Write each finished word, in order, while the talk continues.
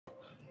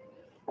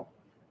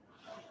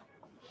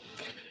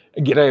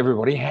G'day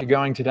everybody, how are you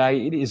going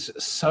today? It is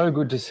so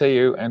good to see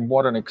you, and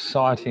what an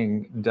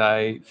exciting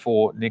day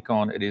for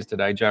Nikon it is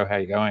today. Joe, how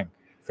are you going?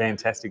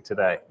 Fantastic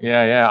today.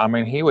 Yeah. I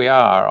mean, here we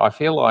are. I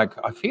feel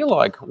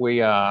like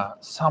we are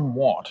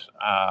somewhat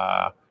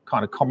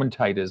kind of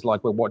commentators,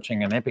 like we're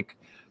watching an epic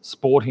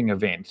sporting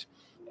event,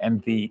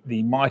 and the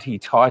mighty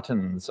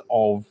titans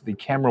of the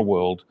camera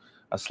world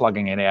are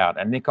slugging it out.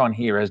 And Nikon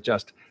here has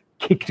just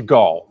kicked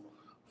goal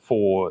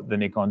for the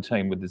Nikon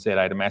team with the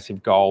Z8, a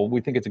massive goal. We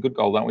think it's a good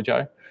goal, don't we,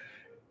 Joe?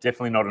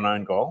 Definitely not an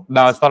own goal.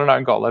 No, it's not an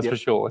own goal. That's for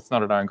sure. It's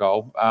not an own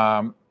goal.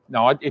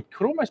 No, it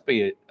could almost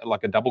be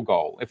like a double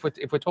goal. If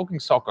we're talking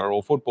soccer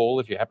or football,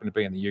 if you happen to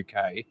be in the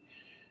UK,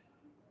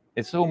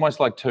 it's almost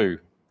like two.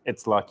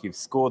 It's like you've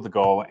scored the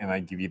goal and they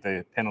give you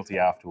the penalty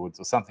afterwards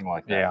or something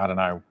like that. Yeah, I don't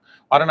know.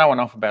 I don't know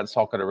enough about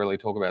soccer to really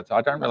talk about. So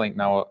I don't really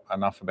know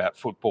enough about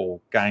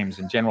football games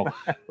in general.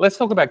 Let's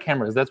talk about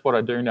cameras. That's what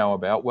I do know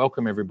about.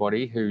 Welcome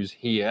everybody who's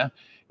here.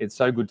 It's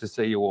so good to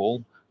see you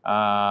all.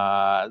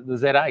 The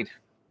Z8.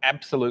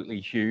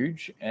 Absolutely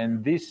huge,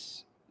 and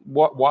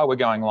why we're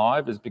going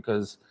live is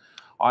because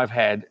I've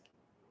had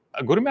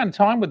a good amount of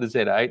time with the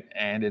Z8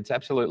 and it's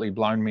absolutely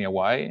blown me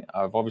away.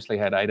 I've obviously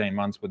had 18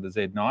 months with the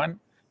Z9.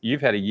 You've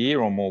had a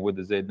year or more with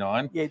the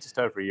Z9. Yeah, just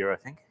over a year, I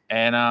think.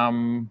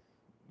 And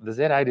the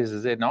Z8 is a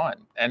Z9,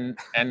 and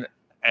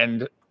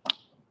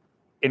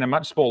in a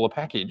much smaller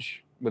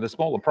package with a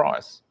smaller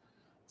price.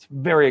 It's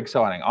very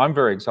exciting. I'm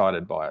very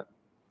excited by it.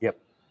 Yep.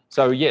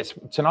 So yes,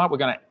 tonight we're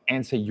going to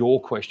answer your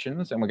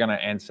questions, and I'm going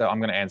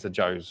to answer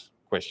Joe's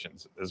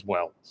questions as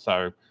well.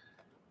 So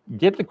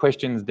get the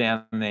questions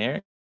down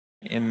there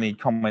in the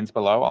comments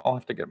below. I'll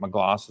have to get my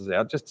glasses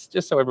out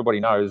just so everybody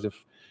knows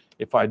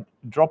if I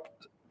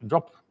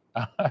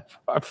if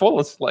I fall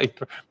asleep,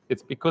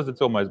 it's because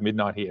it's almost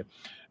midnight here.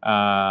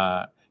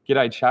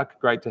 G'day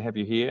Chuck, great to have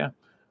you here.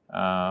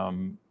 Yeah,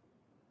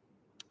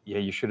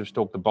 you should have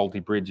stalked the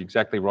Balti Bridge.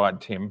 Exactly right,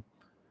 Tim.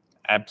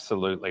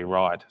 Absolutely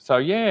right. So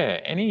yeah,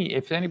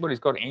 if anybody's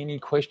got any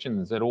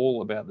questions at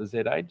all about the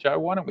Z8, Joe,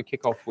 why don't we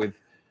kick off with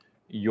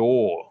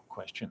your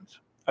questions?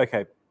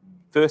 Okay,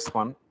 first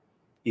one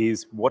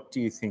is, what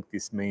do you think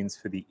this means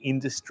for the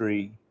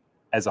industry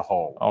as a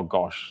whole? Oh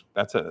gosh,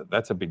 that's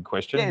a big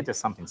question. Yeah, just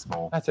something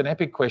small. That's an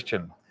epic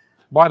question.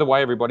 By the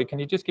way, everybody, can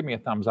you just give me a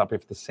thumbs up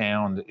if the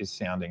sound is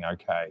sounding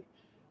okay?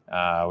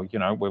 You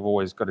know, we've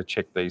always got to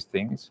check these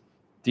things.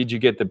 Did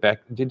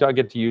I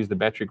get to use the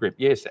battery grip?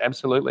 Yes,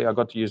 absolutely. I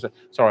got to use it.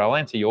 Sorry, I'll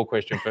answer your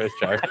question first,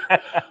 Joe.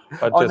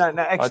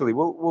 Actually,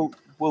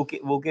 we'll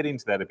get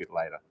into that a bit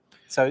later.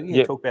 So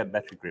yeah, talk about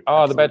battery grip.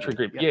 Oh, absolutely. The battery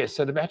grip. Yep. Yes,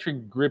 so the battery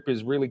grip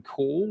is really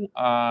cool.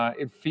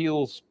 It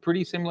feels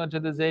pretty similar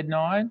to the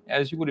Z9,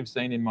 as you would have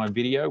seen in my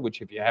video,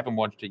 which if you haven't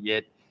watched it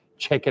yet,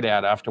 check it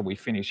out after we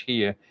finish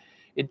here.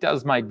 It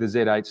does make the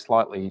Z8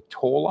 slightly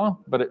taller,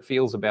 but it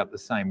feels about the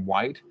same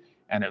weight.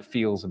 And it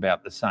feels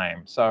about the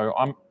same. So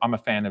I'm a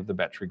fan of the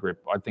battery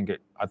grip. I think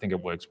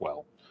it works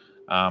well.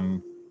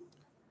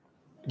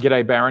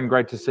 G'day Baron,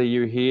 great to see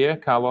you here.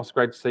 Carlos,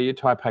 great to see you.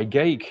 Type A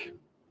Geek.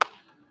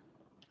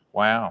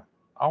 Wow.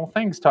 Oh,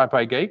 thanks, Type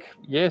A Geek.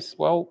 Yes,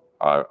 well,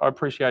 I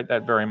appreciate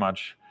that very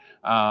much.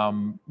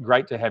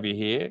 Great to have you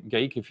here,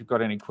 Geek. If you've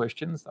got any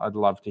questions, I'd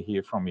love to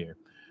hear from you.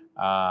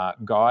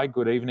 Guy,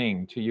 good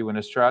evening to you in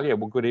Australia.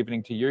 Well, good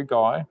evening to you,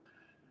 Guy.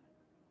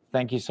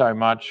 Thank you so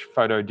much,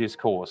 Photo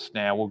Discourse.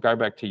 Now, we'll go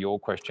back to your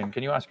question.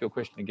 Can you ask your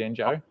question again,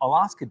 Joe? I'll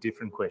ask a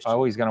different question.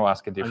 Oh, he's going to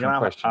ask a different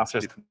question.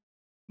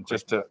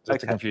 Just to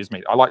confuse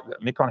me. I like the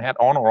Nikon hat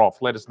on or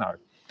off. Let us know.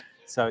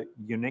 So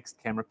your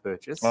next camera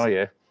purchase. Oh,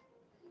 yeah.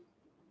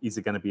 Is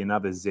it going to be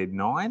another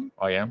Z9?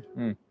 I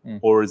am.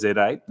 Or a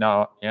Z8?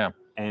 No, yeah.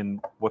 And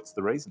what's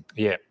the reason?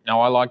 Yeah.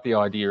 No, I like the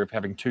idea of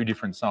having two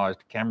different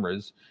sized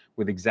cameras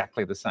with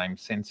exactly the same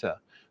sensor.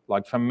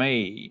 Like for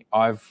me,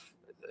 I've...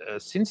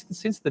 since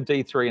the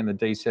D3 and the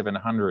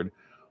D700,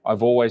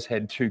 I've always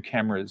had two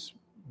cameras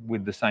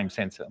with the same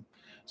sensor.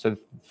 So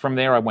from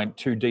there, I went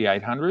two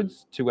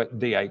D800s, two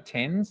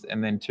D810s,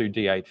 and then two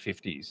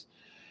D850s.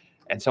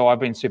 And so I've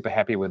been super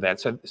happy with that.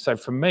 So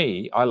for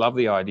me, I love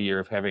the idea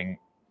of having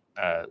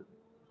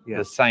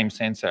the same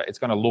sensor. It's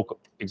going to look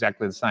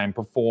exactly the same,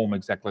 perform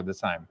exactly the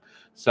same.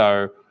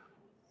 So,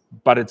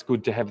 but it's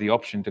good to have the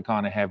option to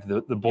kind of have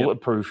the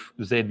bulletproof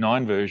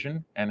Z9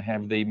 version and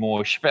have the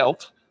more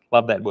svelte,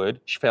 love that word,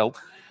 svelte,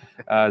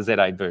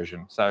 Z8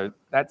 version. So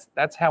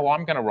that's how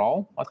I'm going to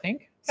roll, I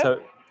think.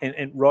 So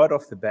and right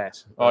off the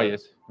bat,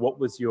 yes, what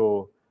was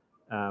your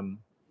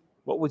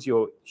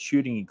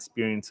shooting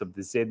experience of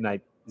the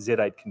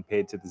Z8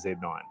 compared to the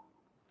Z9?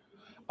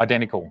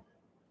 Identical.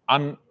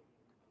 I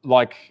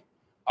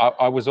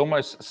was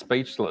almost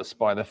speechless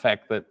by the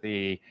fact that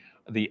the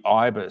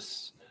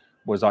IBIS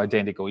was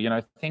identical. You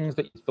know, things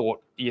that you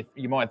thought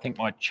you might think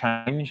might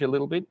change a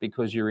little bit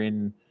because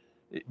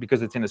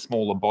it's in a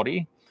smaller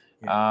body.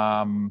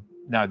 Yeah.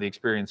 No, the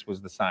experience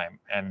was the same,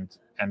 and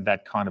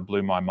that kind of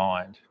blew my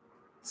mind.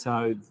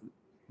 So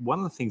one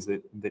of the things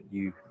that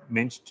you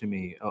mentioned to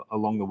me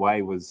along the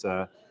way was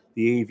the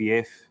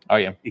EVF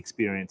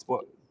experience.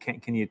 What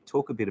can you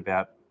talk a bit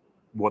about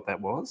what that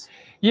was?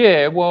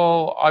 Yeah,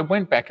 well, I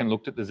went back and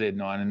looked at the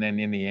Z9, and then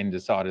in the end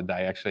decided they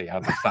actually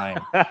are the same,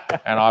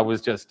 and I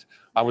was just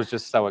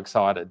so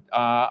excited.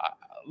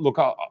 Look,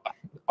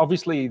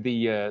 obviously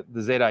the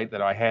Z8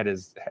 that I had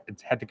it's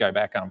had to go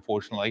back,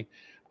 unfortunately,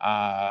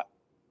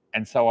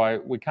 and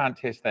so we can't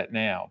test that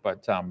now.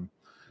 But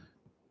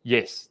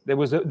yes, there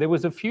was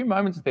a few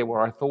moments there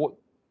where I thought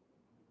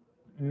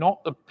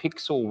not the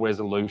pixel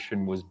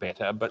resolution was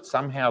better, but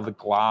somehow the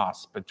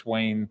glass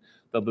between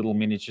the little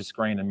miniature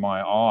screen and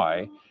my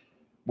eye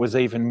was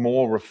even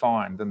more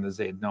refined than the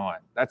Z9.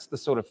 That's the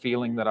sort of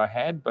feeling that I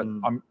had, but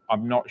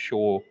I'm not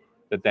sure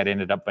that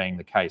ended up being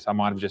the case. I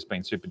might have just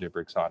been super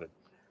duper excited.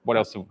 What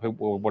else?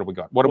 What have we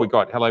got? What have we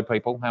got? Hello,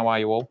 people. How are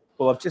you all?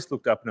 Well, I've just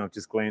looked up and I've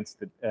just glanced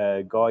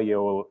that Guy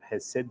Yell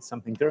has said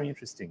something very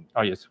interesting.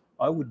 Oh, yes.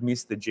 I would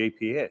miss the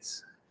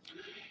GPS.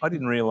 I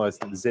didn't realise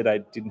that the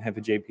Z8 didn't have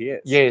a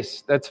GPS.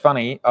 Yes, that's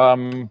funny.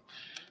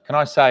 Can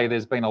I say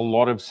there's been a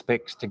lot of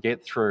specs to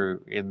get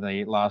through in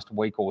the last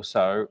week or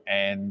so,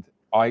 and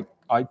I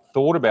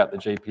thought about the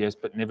GPS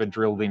but never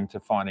drilled into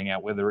finding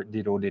out whether it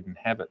did or didn't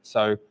have it.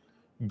 So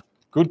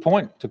good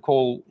point to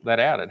call that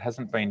out. It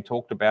hasn't been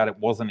talked about. It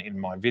wasn't in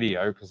my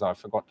video because I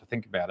forgot to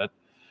think about it.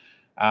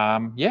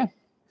 Yeah,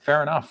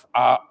 fair enough.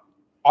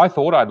 I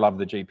thought I'd love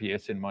the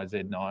GPS in my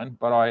Z9,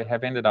 but I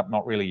have ended up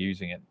not really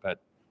using it. But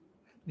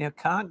now,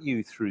 can't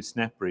you, through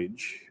SnapBridge,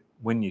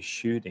 when you're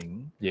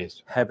shooting,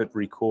 yes, have it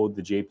record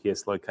the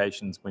GPS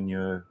locations when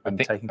you're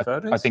taking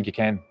photos? I think you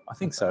can. I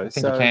think so. I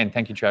think you can.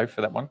 Thank you, Joe,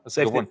 for that one. That's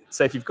a good one.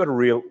 So if you've got a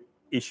real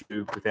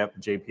issue without the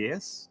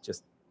GPS,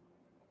 just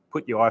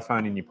put your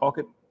iPhone in your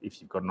pocket,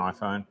 if you've got an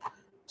iPhone,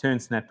 turn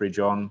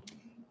SnapBridge on,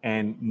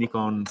 and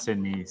Nikon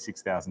send me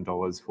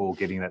 $6,000 for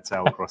getting that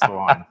sale across the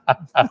line.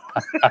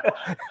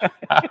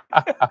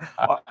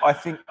 I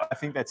think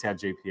that's how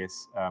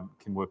GPS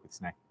can work with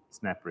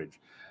SnapBridge.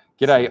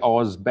 G'day,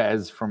 Oz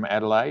Baz from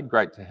Adelaide.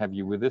 Great to have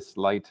you with us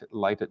late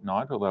at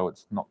night, although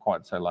it's not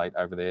quite so late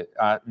over there.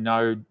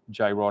 No,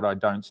 J-Rod, I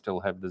don't still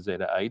have the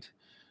Z8.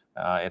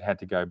 It had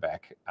to go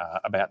back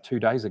about 2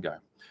 days ago.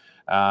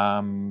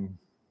 Yeah,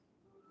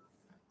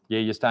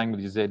 you're staying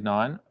with your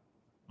Z9.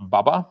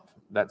 Bubba,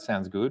 that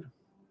sounds good.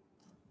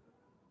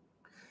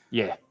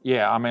 Yeah.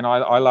 I mean,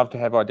 I love to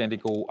have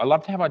identical. I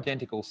love to have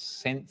identical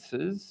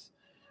sensors.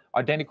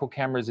 Identical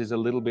cameras is a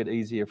little bit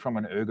easier from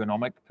an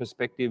ergonomic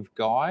perspective,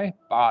 Guy,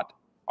 but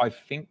I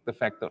think the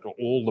fact that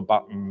all the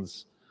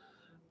buttons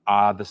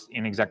are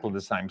in exactly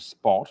the same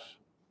spot,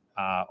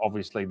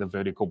 obviously the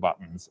vertical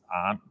buttons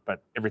aren't,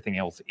 but everything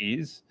else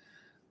is.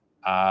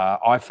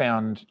 I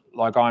found,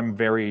 like, I'm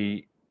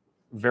very,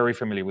 very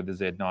familiar with the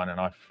Z9, and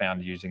I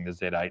found using the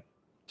Z8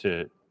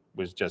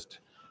 was just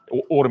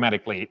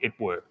automatically it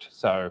worked.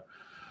 So,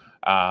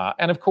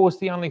 and of course,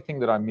 the only thing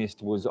that I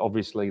missed was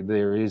obviously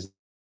there is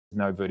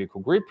no vertical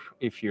grip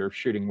if you're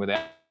shooting without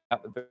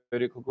the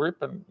vertical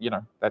grip, and you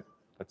know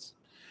that's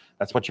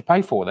what you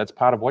pay for. That's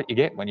part of what you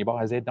get when you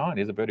buy a Z9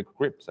 is a vertical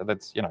grip. So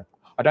that's, you know,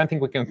 I don't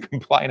think we can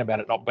complain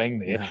about it not being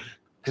there,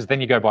 because then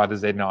you go buy the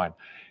Z9.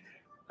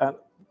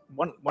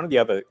 One of the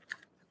other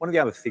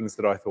things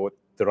that I thought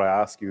that I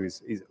ask you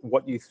is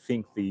what you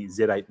think the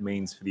Z8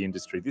 means for the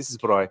industry. This is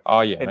what I. Oh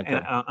yeah.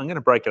 And I'm going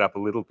to break it up a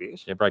little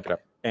bit. Yeah, break it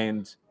up.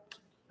 And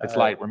it's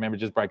late. Remember,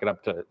 just break it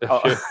up to.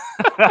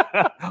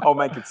 I'll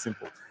make it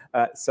simple.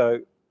 So,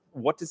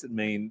 what does it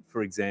mean,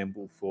 for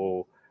example,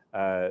 for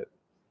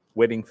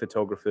wedding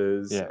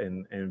photographers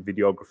and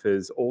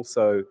videographers,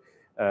 also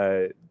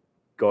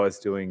guys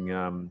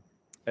doing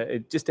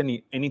just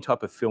any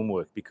type of film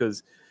work?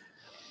 Because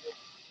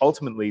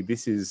ultimately,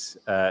 this is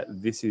a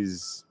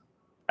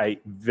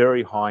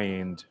very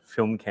high-end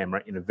film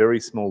camera in a very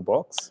small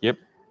box. Yep.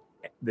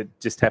 That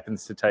just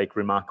happens to take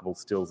remarkable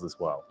stills as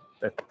well.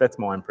 That's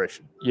my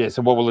impression. Yeah.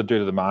 So what will it do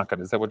to the market?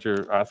 Is that what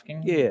you're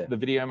asking? Yeah. The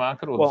video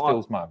market or the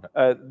stills market?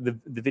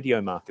 The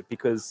video market,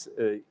 because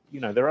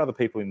there are other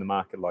people in the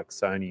market like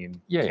Sony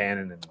and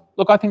Canon. And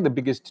look, I think the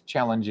biggest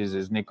challenge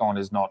is Nikon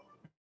is not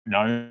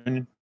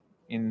known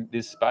in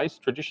this space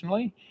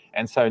traditionally,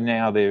 and so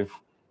now they've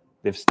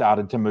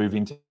started to move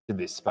into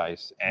this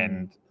space,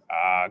 and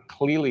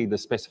clearly the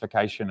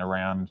specification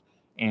around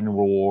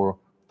NRAW,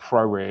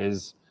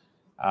 ProRes,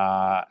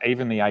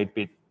 even the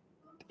 8-bit.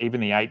 Even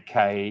the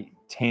 8K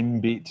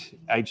 10-bit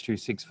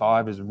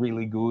H.265 is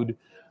really good.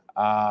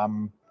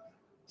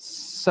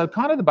 So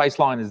kind of the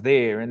baseline is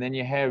there, and then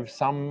you have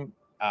some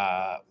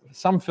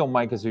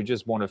filmmakers who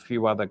just want a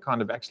few other kind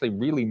of actually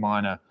really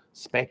minor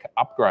spec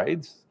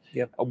upgrades,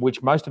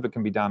 which most of it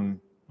can be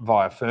done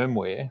via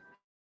firmware.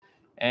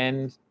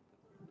 And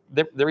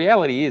the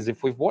reality is,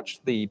 if we've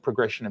watched the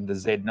progression of the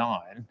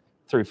Z9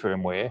 through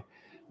firmware,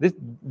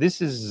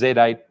 this is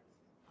Z8,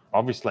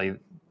 obviously,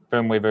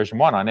 firmware version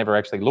 1. I never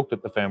actually looked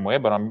at the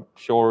firmware, but I'm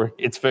sure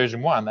it's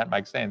version 1. That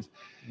makes sense.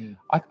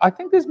 I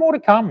think there's more to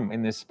come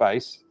in this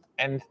space,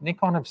 and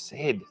Nikon have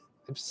said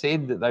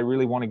that they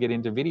really want to get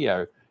into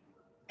video,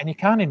 and you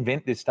can't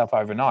invent this stuff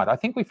overnight. I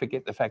think we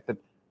forget the fact that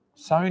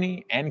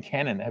Sony and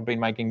Canon have been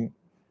making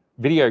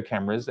video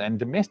cameras and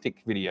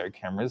domestic video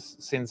cameras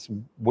since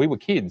we were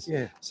kids.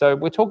 Yeah. So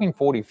we're talking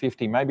 40,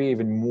 50, maybe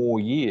even more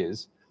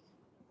years.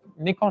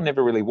 Nikon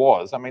never really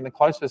was. I mean, the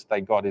closest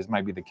they got is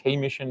maybe the key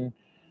mission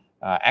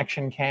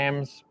action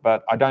cams,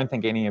 but I don't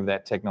think any of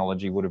that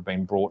technology would have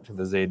been brought to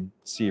the Z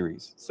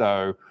series.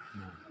 So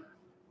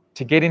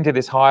to get into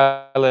this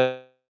high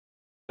level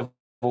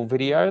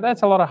video,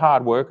 that's a lot of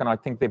hard work, and I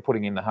think they're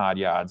putting in the hard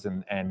yards,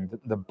 and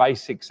the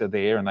basics are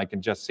there and they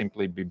can just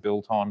simply be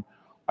built on.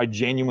 I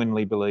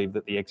genuinely believe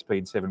that the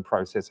XPEED 7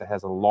 processor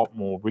has a lot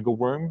more wiggle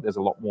room. There's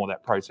a lot more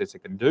that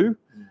processor can do.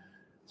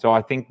 So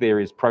I think there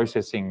is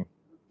processing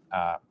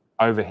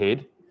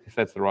overhead, if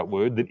that's the right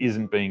word, that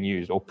isn't being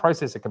used, or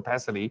processor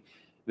capacity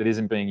that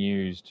isn't being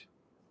used.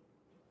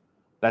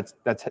 That's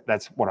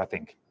what I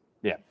think.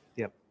 Yeah.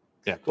 Yep.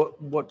 Yeah.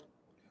 What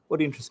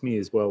interests me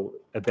as well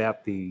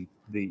about the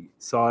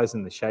size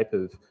and the shape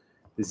of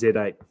the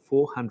Z8,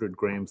 400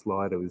 grams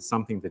lighter, is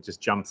something that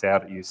just jumps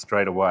out at you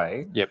straight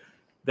away. Yep.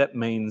 That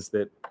means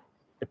that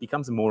it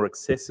becomes a more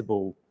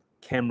accessible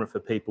camera for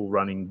people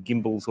running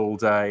gimbals all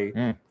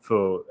day,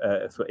 for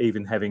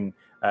even having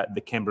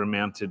the camera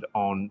mounted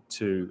on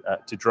to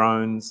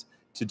drones,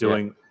 to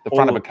doing the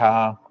front of a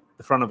car,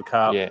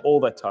 yeah,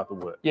 all that type of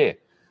work. Yeah,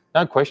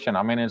 no question.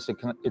 I mean, it's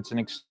an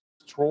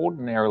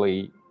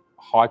extraordinarily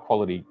high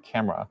quality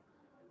camera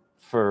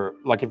for,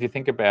 like, if you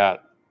think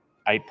about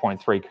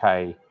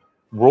 8.3K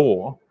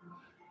RAW,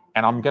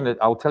 and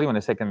I'll tell you in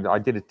a second, I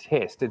did a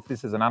test.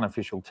 This is an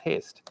unofficial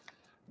test,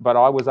 but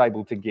I was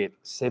able to get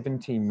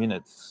 70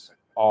 minutes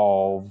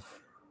of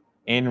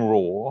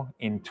NRAW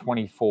in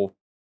 24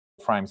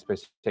 frames per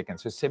second.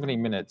 So 70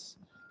 minutes,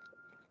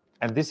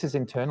 and this is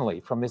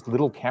internally from this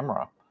little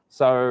camera.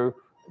 So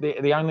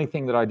the only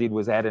thing that I did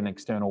was add an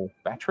external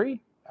battery,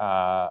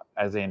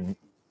 as in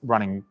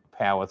running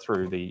power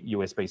through the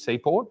USB-C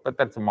port, but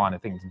that's a minor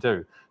thing to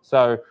do.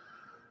 So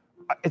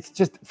it's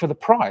just, for the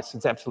price,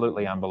 it's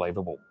absolutely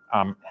unbelievable.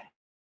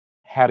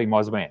 Howdy,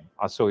 Mozman.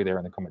 I saw you there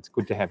in the comments.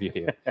 Good to have you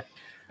here.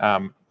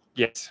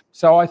 Yes.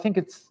 So I think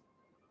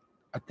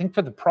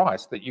for the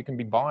price that you can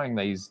be buying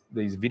these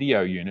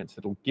video units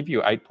that'll give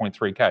you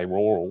 8.3K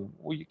RAW,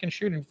 or you can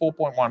shoot in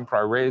 4.1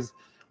 ProRes,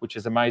 which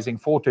is amazing,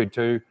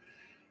 422,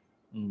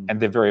 and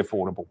they're very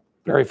affordable.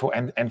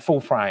 And full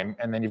frame,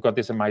 and then you've got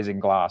this amazing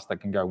glass that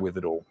can go with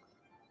it all.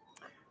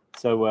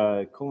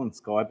 So Colin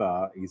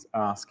Skybar is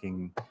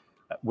asking,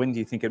 when do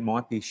you think it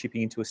might be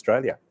shipping into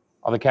Australia?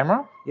 Oh, the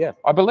camera? Yeah.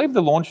 I believe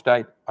the launch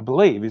date,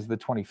 is the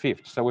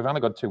 25th. So we've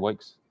only got 2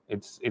 weeks.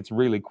 It's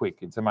really quick.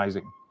 It's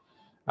amazing.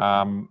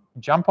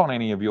 Jump on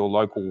any of your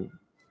local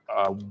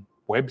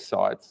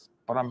websites,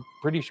 but I'm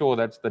pretty sure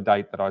that's the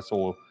date that I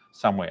saw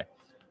somewhere.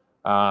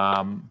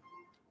 G'day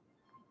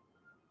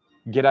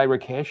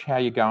Rakesh, how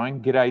you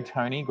going? G'day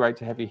Tony, great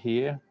to have you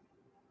here.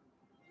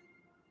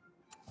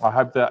 I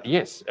hope that,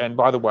 yes, and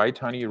by the way,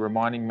 Tony, you're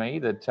reminding me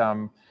that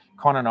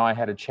Con and I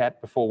had a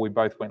chat before we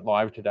both went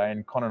live today,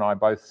 and Con and I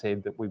both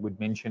said that we would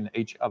mention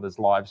each other's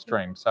live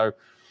stream. So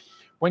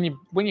when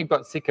you've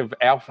got sick of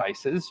our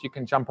faces, you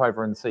can jump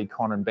over and see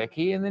Con and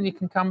Becky, and then you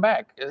can come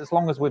back, as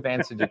long as we've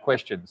answered your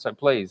questions. So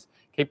please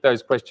keep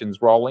those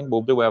questions rolling.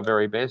 We'll do our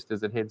very best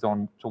as it heads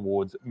on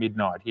towards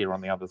midnight here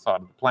on the other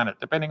side of the planet,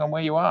 depending on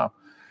where you are.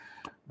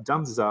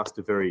 Duns has asked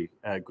a very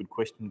good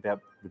question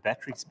about the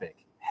battery spec.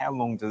 How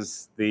long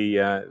does the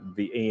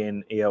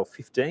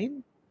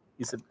ENEL15?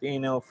 Is it the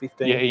ENEL15?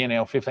 Yeah,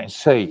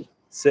 ENEL15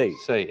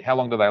 C. How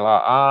long do they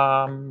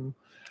last?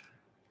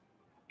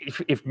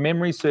 If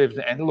memory serves,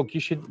 and look,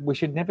 we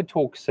should never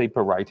talk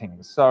CEPA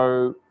ratings.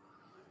 So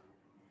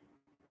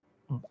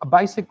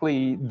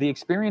basically, the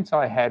experience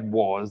I had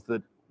was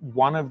that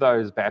one of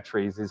those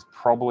batteries is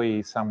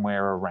probably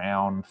somewhere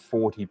around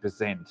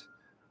 40%.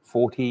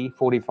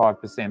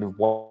 45% of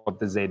what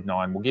the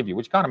Z9 will give you,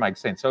 which kind of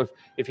makes sense. So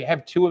if you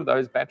have 2 of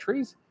those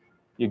batteries,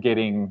 you're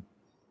getting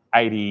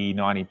 80,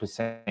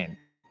 90%,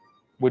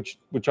 which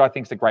I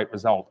think is a great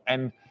result.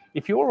 And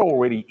if you're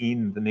already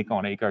in the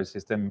Nikon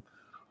ecosystem,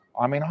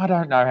 I mean, I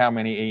don't know how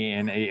many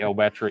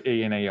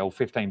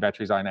ENEL15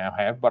 batteries I now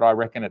have, but I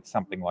reckon it's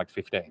something like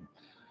 15.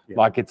 Yeah.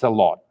 Like, it's a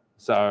lot.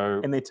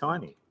 So, and they're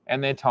tiny.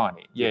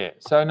 Yeah.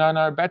 So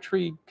no,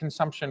 battery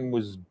consumption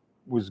was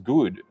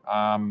good.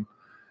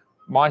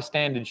 My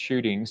standard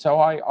shooting, so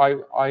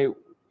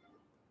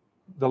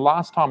the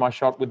last time I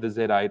shot with the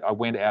Z8, I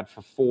went out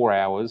for 4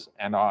 hours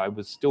and I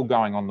was still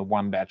going on the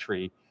 1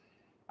 battery,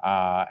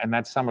 and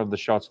that's some of the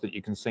shots that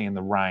you can see in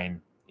the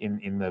rain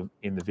in the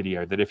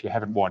video, that if you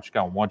haven't watched,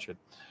 go and watch it.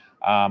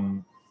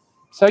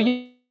 So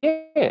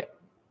yeah,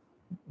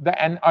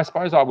 and I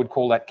suppose I would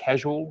call that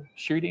casual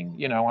shooting.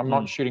 You know, I'm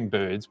not shooting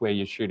birds where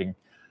you're shooting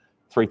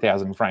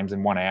 3,000 frames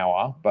in 1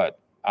 hour, but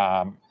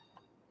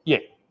yeah.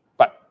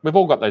 But we've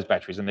all got those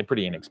batteries and they're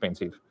pretty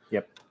inexpensive.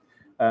 Yep.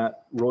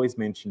 Roy's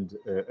mentioned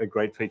a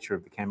great feature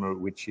of the camera,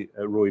 which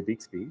Roy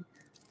Bixby.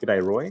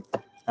 G'day, Roy.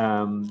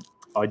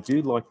 I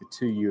do like the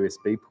 2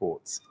 USB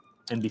ports.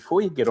 And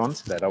before you get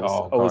onto that,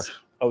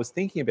 I was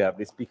thinking about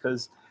this,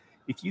 because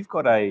if you've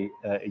got a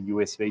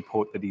USB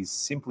port that is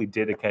simply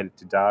dedicated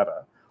to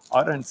data,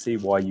 I don't see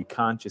why you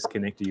can't just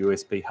connect a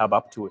USB hub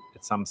up to it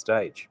at some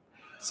stage.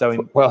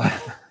 So, well,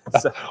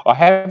 I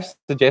have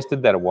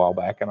suggested that a while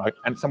back,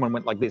 and someone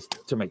went like this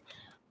to me.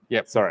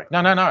 Yep. Sorry.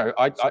 No. No,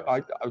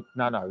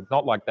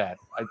 not like that.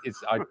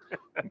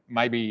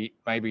 Maybe.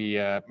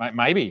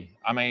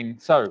 I mean,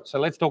 so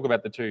let's talk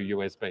about the two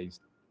USBs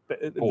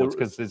ports,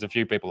 because there's a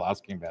few people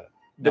asking about it.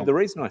 But the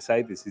reason I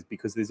say this is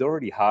because there's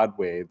already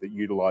hardware that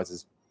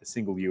utilizes a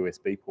single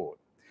USB port.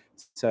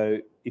 So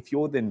if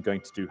you're then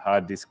going to do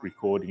hard disk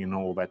recording and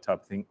all that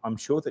type of thing, I'm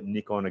sure that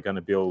Nikon are going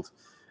to build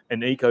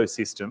an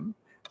ecosystem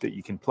that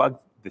you can plug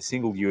the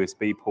single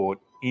USB port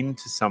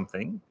into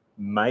something.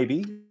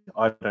 Maybe,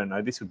 I don't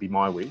know, this would be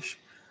my wish,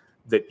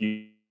 that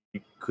you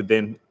could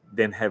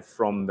then have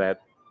from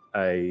that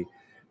a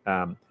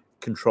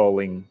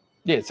controlling.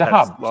 Yeah, it's a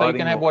hub, so you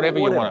can have whatever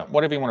you want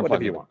to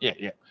plug in.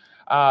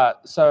 Yeah.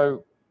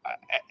 So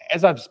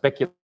as I've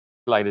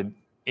speculated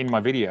in my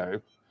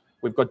video,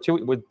 we've got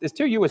there's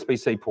two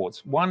USB-C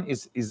ports. One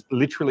is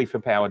literally for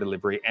power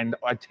delivery, and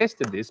I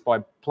tested this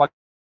by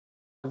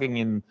plugging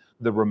in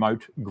the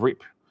remote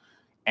grip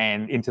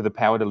and into the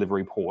power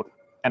delivery port,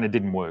 and it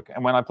didn't work.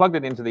 And when I plugged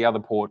it into the other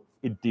port,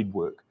 it did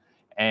work.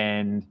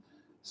 And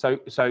so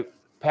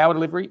power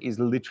delivery is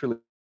literally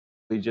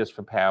just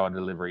for power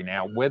delivery.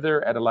 Now,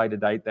 whether at a later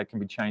date that can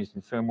be changed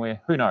in firmware,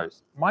 who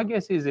knows? My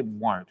guess is it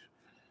won't.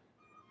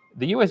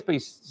 The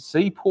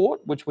USB-C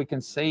port, which we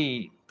can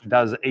see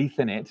does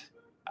Ethernet,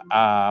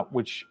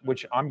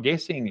 which I'm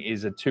guessing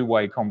is a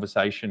two-way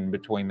conversation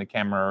between the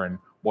camera and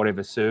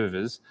whatever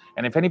servers.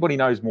 And if anybody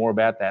knows more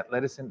about that,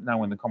 let us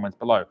know in the comments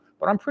below.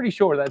 But I'm pretty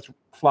sure that's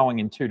flowing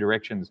in two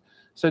directions.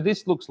 So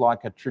this looks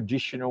like a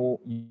traditional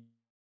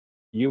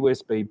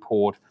USB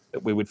port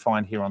that we would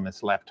find here on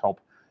this laptop,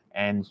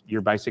 and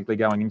you're basically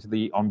going into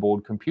the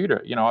onboard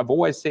computer. You know, I've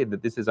always said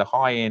that this is a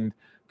high-end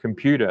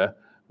computer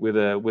with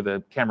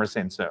a camera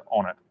sensor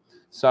on it.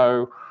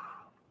 So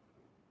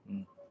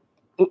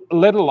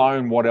let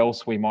alone what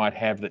else we might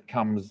have that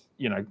comes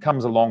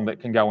along that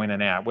can go in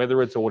and out,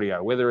 whether it's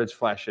audio, whether it's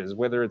flashes,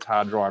 whether it's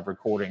hard drive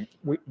recording.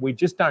 We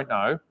just don't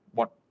know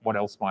what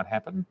else might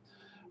happen.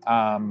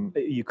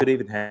 You could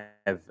even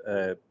have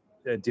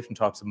different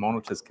types of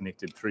monitors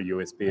connected through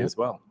USB as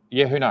well.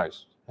 Yeah, who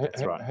knows?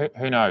 That's right.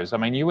 Who knows? I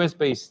mean,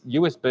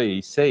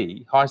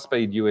 USB-C,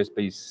 high-speed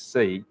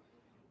USB-C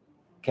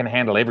can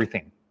handle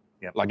everything.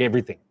 Yep. Like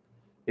everything.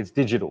 It's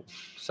digital.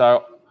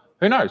 So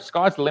who knows?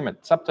 Sky's the limit.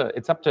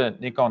 It's up to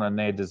Nikon and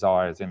their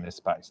desires in this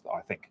space,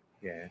 I think.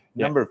 Yeah. A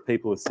number of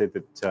people have said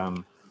that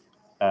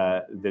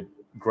that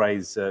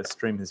Gray's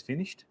stream has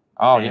finished.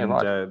 Oh, yeah,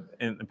 right.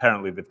 And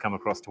apparently they've come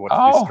across to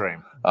watch this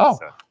stream. Oh,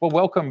 so. Well,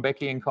 welcome,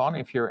 Becky and Con,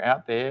 if you're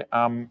out there.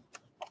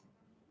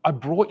 I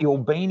brought your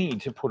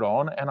beanie to put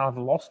on, and I've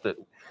lost it.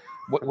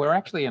 We're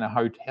actually in a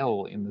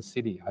hotel in the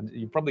city.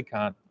 You probably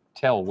can't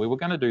tell. We were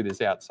going to do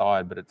this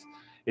outside, but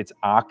it's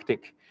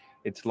Arctic.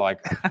 It's like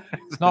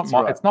it's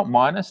not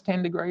minus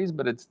 10 degrees,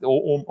 but it's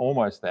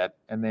almost that.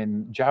 And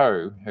then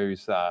Joe,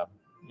 who's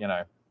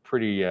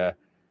pretty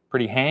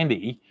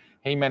handy,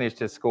 he managed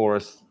to score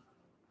us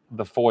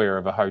the foyer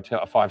of a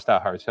hotel, a 5-star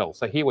hotel.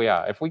 So here we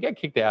are. If we get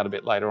kicked out a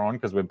bit later on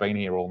because we've been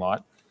here all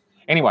night,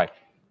 anyway.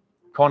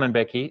 Con and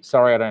Becky,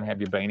 sorry I don't have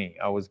your beanie.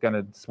 I was going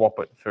to swap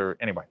it for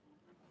anyway.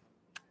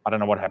 I don't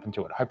know what happened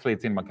to it. Hopefully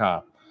it's in my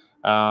car.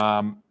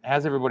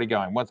 How's everybody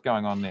going? What's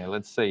going on there?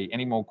 Let's see.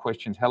 Any more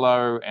questions?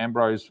 Hello,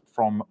 Ambrose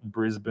from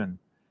Brisbane.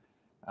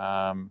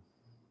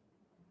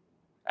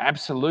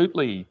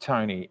 Absolutely,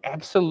 Tony.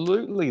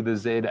 Absolutely, the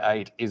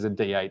Z8 is a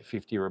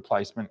D850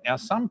 replacement. Now,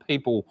 some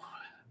people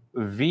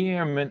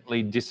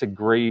vehemently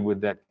disagree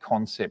with that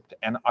concept,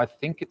 and I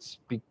think it's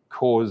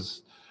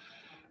because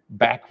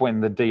back when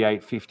the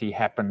D850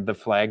 happened, the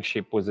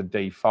flagship was a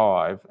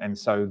D5, and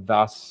so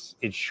thus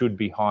it should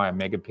be higher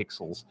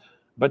megapixels.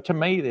 But to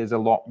me, there's a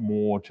lot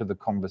more to the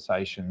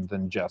conversation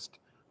than just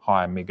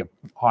higher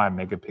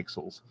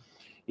megapixels.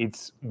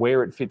 It's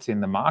where it fits in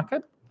the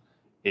market.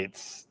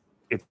 It's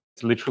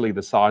literally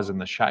the size and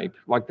the shape.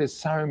 Like, there's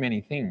so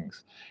many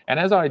things. And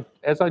as I've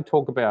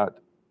talked about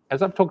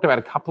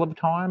a couple of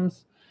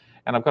times,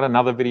 and I've got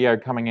another video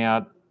coming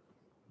out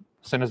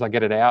as soon as I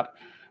get it out.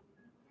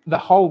 The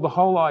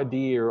whole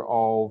idea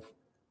of,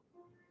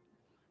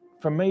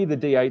 for me, the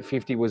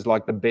D850 was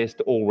like the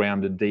best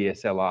all-rounded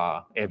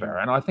DSLR ever.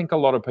 And I think a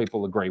lot of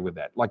people agree with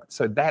that. Like,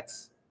 so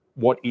that's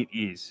what it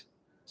is.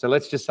 So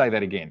let's just say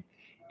that again.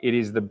 It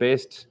is the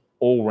best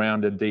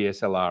all-rounded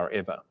DSLR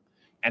ever.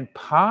 And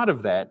part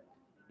of that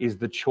is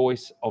the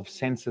choice of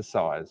sensor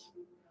size,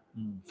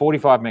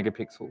 45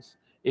 megapixels.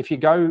 If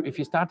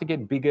you start to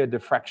get bigger,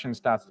 diffraction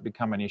starts to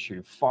become an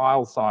issue.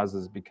 File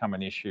sizes become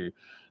an issue.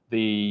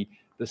 The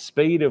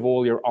speed of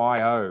all your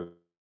I/O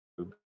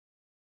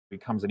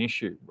becomes an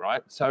issue,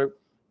 right? So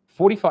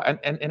 45,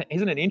 and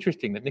isn't it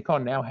interesting that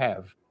Nikon now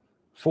have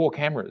 4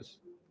 cameras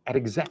at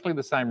exactly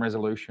the same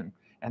resolution?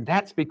 And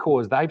that's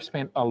because they've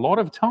spent a lot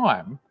of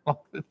time.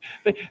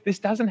 This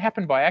doesn't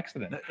happen by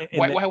accident.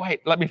 Wait,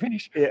 let me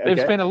finish. Yeah, they've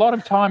spent a lot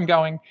of time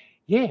going,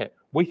 yeah,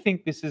 we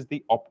think this is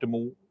the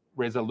optimal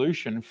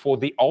resolution for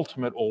the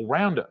ultimate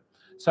all-rounder.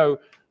 So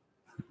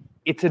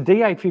it's a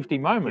D850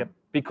 moment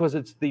because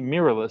it's the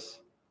mirrorless,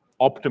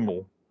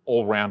 optimal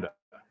all-rounder.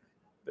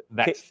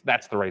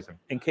 That's the reason.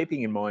 And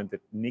keeping in mind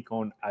that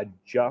Nikon are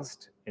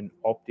just an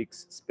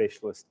optics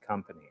specialist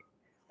company.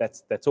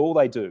 That's all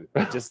they do.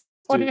 They just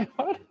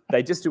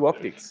they just do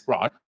optics.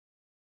 Right.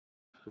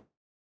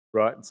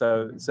 Right.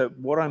 So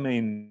what I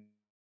mean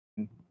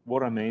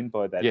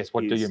by that. Yes.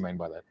 What do you mean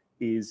by that?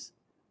 Is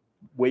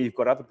where you've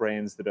got other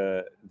brands that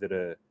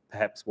are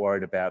perhaps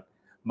worried about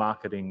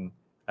marketing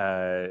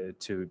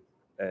to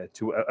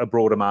a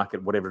broader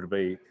market, whatever it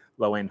be,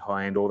 low end,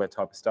 high end, all that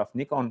type of stuff.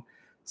 Nikon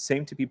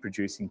seem to be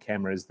producing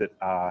cameras that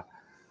are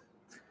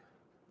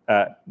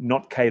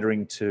not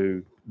catering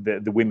to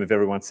the whim of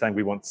everyone saying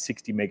we want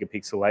 60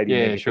 megapixel, 80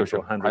 megapixel,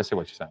 100. I see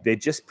what you're saying. They're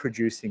just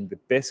producing the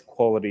best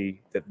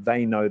quality that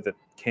they know that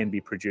can be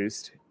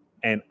produced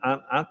and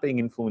aren't being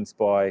influenced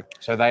by...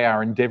 So they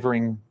are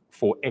endeavouring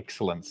for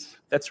excellence.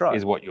 That's right.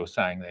 Is what you're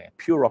saying there.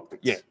 Pure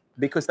optics. Yeah.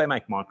 Because they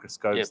make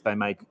microscopes, they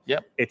make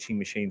etching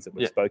machines that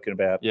we've spoken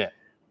about. Yeah.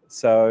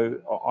 So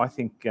I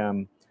think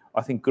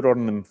good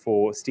on them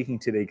for sticking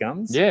to their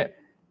guns. Yeah.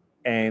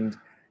 And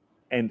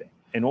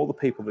all the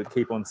people that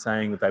keep on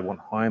saying that they want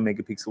higher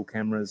megapixel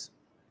cameras,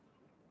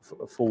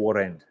 for what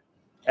end?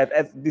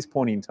 At this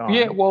point in time,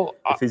 the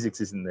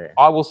physics isn't there.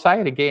 I will say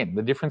it again.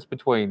 The difference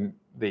between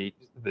the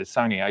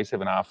Sony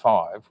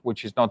A7R5,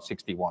 which is not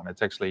 61,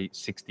 it's actually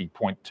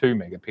 60.2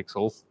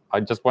 megapixels. I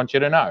just want you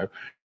to know.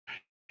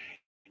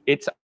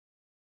 It's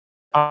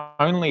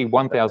only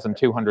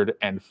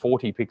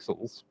 1,240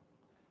 pixels.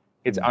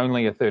 It's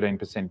only a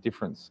 13%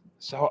 difference.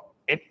 So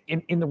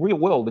in the real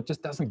world, it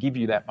just doesn't give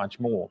you that much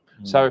more.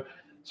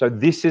 So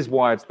this is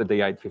why it's the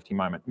D850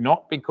 moment,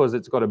 not because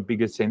it's got a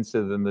bigger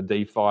sensor than the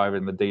D5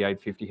 and the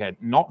D850 had,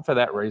 not for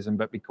that reason,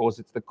 but because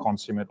it's the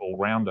consummate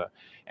all-rounder.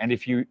 And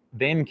if you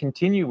then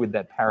continue with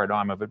that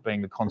paradigm of it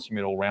being the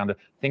consummate all-rounder,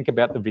 think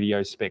about the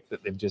video spec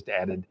that they've just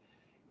added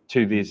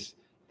to this.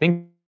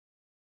 Think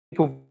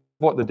of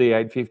what the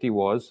D850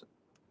 was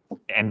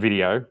and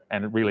video,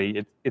 and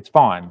really it's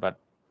fine, but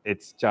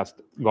it's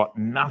just got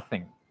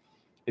nothing.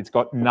 It's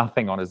got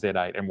nothing on a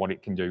Z8 and what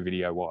it can do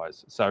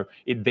video-wise. So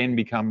it then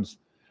becomes,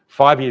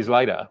 5 years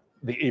later,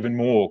 the even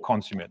more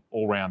consummate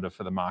all-rounder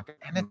for the market.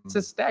 And it's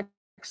a stacked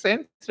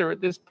sensor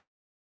at this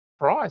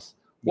price.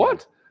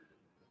 What?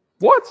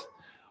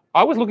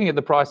 I was looking at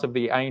the price of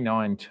the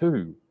A9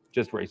 II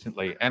just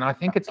recently, and I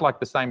think it's like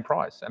the same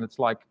price. And it's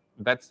like,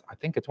 that's, I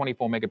think, a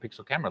 24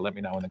 megapixel camera. Let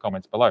me know in the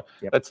comments below.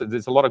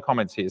 There's a lot of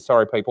comments here.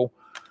 Sorry, people.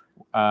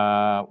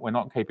 We're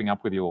not keeping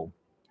up with you all.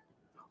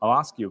 I'll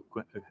ask you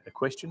a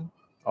question.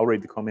 I'll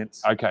read the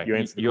comments. Okay,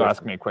 you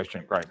ask me a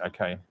question. Great,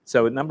 okay.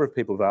 So a number of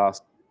people have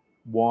asked,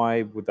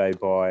 why would they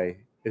buy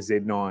a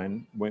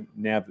Z9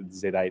 now that the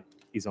Z8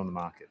 is on the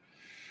market?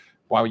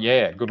 Well,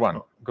 yeah, good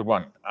one.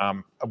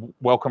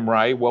 Welcome,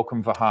 Ray.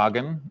 Welcome,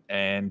 Verhagen,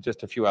 and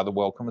just a few other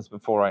welcomes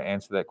before I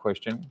answer that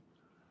question.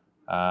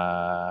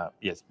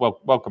 Yes,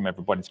 welcome,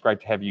 everybody. It's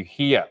great to have you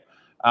here.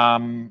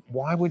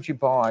 Why would you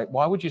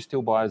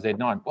still buy a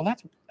Z9? Well,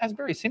 that's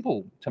very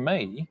simple to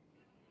me,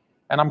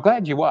 and I'm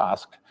glad you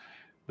asked.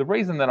 The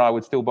reason that I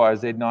would still buy a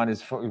Z9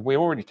 is, we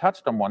already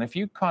touched on one. If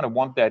you kind of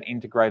want that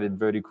integrated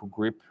vertical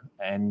grip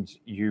and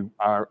you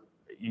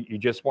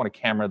just want a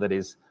camera that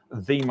is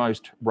the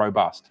most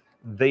robust,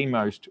 the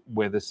most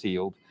weather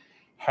sealed,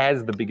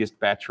 has the biggest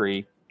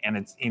battery, and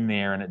it's in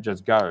there and it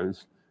just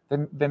goes,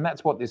 then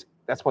that's what the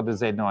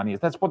Z9 is.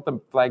 That's what the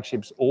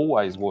flagships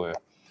always were.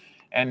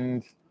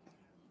 And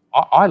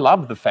I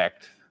love the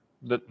fact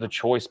that the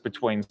choice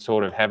between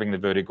sort of having the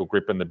vertical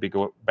grip and the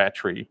bigger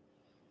battery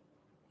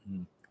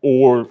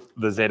or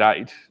the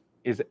Z8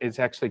 is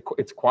actually,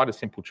 it's quite a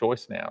simple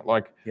choice now.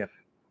 Like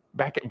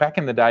back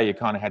in the day, you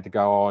kind of had to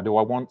go, oh, do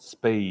I want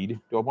speed?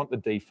 Do I want the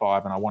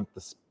D5 and I want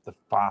the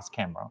fast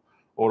camera?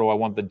 Or do I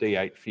want the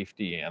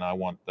D850 and I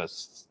want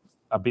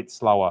a bit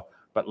slower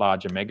but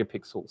larger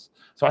megapixels?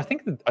 So I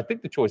think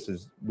the choice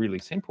is really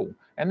simple.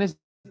 And there's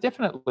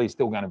definitely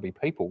still going to be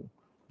people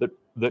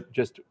that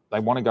just, they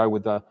want to go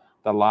with the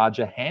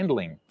larger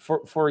handling.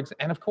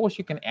 And of course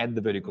you can add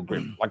the vertical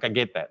grip. Like I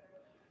get that.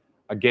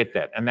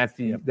 And that's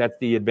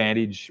the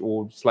advantage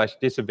or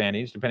 /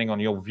 disadvantage, depending on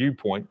your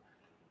viewpoint,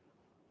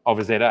 of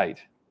a Z8.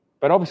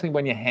 But obviously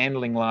when you're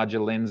handling larger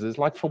lenses,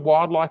 like for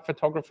wildlife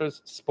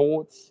photographers,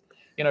 sports,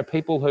 you know,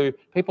 people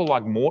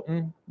like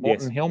Morton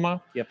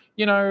Hilmer,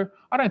 you know,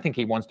 I don't think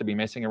he wants to be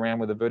messing around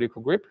with a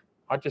vertical grip.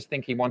 I just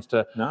think he wants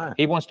to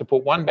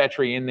put one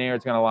battery in there.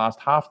 It's going to last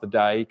half the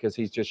day because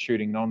he's just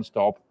shooting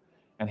nonstop.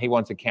 And he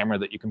wants a camera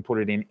that you can put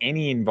it in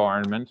any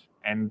environment.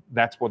 And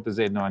that's what the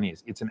Z9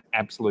 is. It's an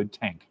absolute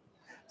tank.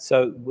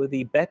 So were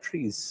the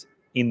batteries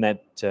in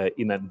that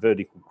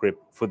vertical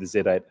grip for the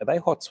Z8, are they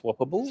hot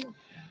swappable?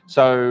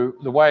 So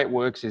the way it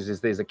works is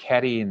there's a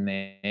caddy in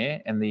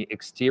there and the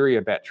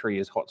exterior battery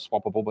is hot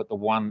swappable, but the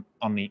one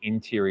on the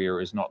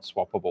interior is not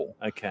swappable.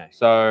 Okay.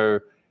 So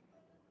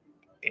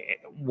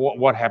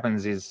what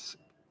happens is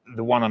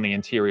the one on the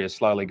interior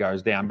slowly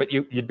goes down, but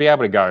you'd be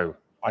able to go,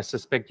 I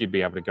suspect you'd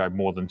be able to go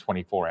more than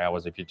 24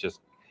 hours if you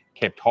just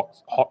kept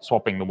hot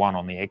swapping the one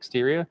on the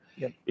exterior.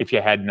 Yep. If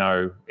you had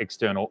no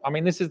external, I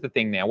mean, this is the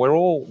thing now. We're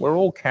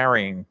all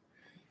carrying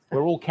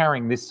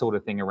this sort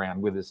of thing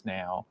around with us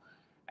now,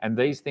 and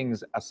these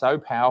things are so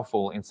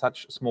powerful in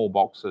such small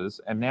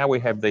boxes. And now we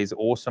have these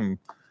awesome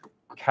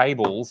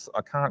cables.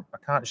 I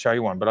can't show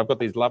you one, but I've got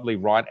these lovely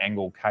right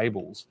angle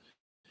cables,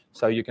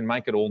 so you can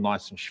make it all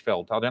nice and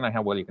svelte. I don't know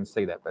how well you can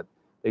see that, but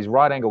these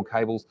right angle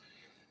cables.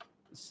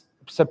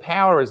 So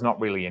power is not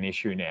really an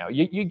issue now.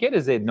 You get a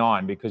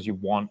Z9 because you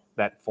want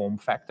that form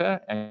factor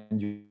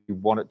and you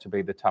want it to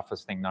be the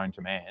toughest thing known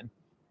to man.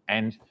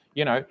 And,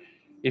 you know,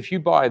 if you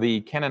buy the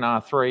Canon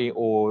R3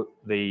 or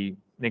the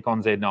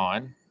Nikon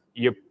Z9,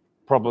 you're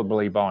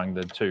probably buying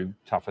the two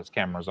toughest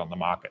cameras on the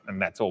market,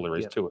 and that's all there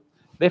is to it.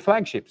 They're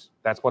flagships.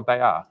 That's what they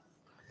are.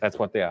 That's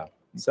what they are.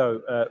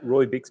 So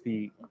Roy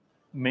Bixby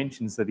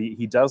mentions that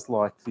he does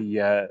like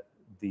the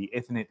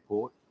Ethernet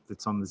port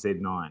that's on the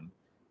Z9.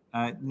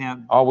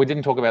 Now, we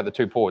didn't talk about the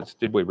two ports,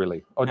 did we?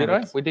 Really? Oh, did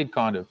I? We did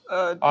kind of.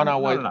 Oh no,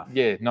 not enough.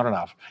 Yeah, not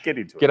enough. Get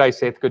into it. G'day,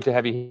 Seth. Good to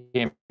have you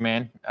here,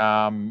 man.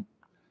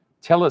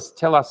 Tell us,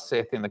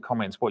 Seth, in the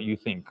comments what you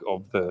think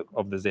of the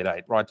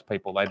Z8. Write to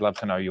people; they'd love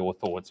to know your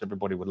thoughts.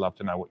 Everybody would love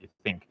to know what you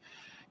think,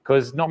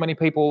 because not many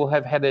people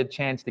have had a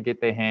chance to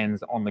get their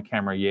hands on the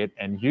camera yet,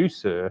 and you,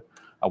 sir,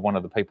 are one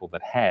of the people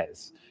that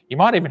has. You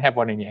might even have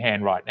one in your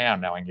hand right now,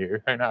 knowing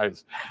you. Who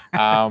knows?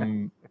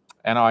 And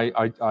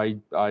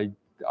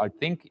I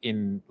think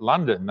in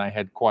London they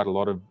had quite a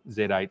lot of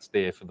Z8s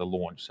there for the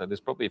launch. So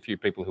there's probably a few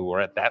people who were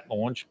at that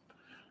launch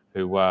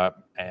who've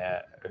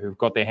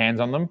got their hands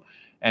on them.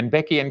 And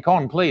Becky and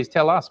Con, please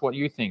tell us what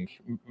you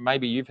think.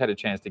 Maybe you've had a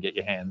chance to get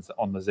your hands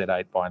on the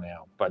Z8 by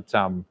now. But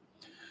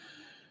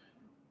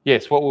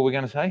yes, what were we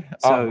going to say?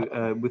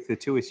 So with the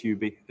two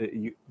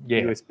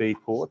USB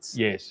ports,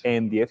 yes,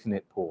 and the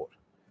Ethernet port.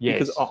 Yes.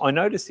 Because I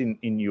noticed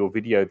in your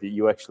video that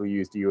you actually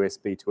used a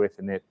USB to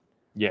Ethernet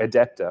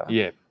adapter.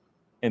 Yeah.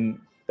 And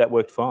that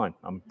worked fine,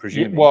 I'm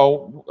presuming. Yeah,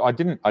 well, I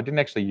didn't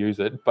actually use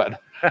it, but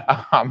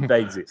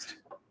they exist.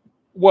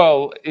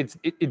 Well,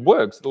 it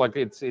works. Like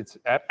it's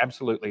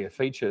absolutely a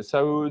feature.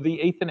 So the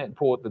Ethernet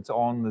port that's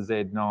on the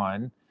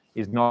Z9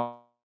 is not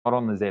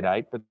on the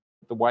Z8, but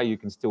the way you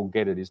can still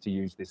get it is to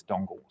use this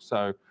dongle.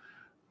 So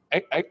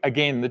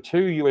again, the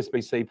two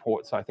USB-C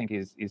ports I think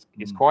is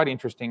quite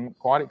interesting,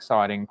 quite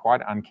exciting, quite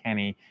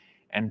uncanny,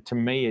 and to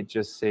me it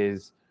just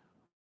says,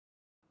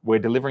 we're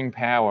delivering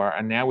power,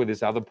 and now with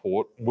this other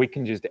port, we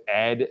can just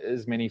add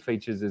as many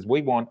features as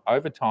we want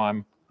over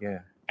time.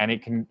 Yeah. And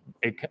it can,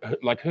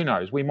 like, who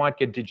knows? We might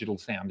get digital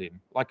sound in.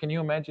 Like, can you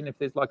imagine if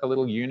there's like a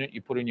little unit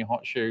you put in your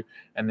hot shoe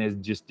and there's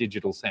just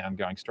digital sound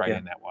going straight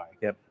in that way?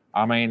 Yep.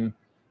 I mean,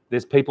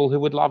 there's people who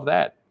would love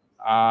that.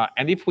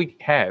 And if we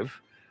have,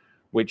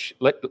 which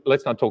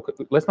let's not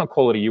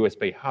call it a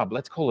USB hub.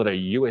 Let's call it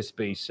a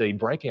USB-C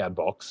breakout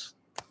box.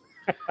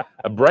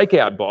 A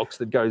breakout box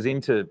that goes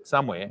into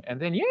somewhere, and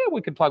then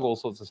we could plug all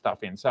sorts of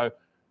stuff in. So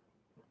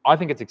I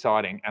think it's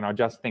exciting, and I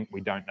just think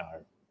we don't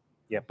know.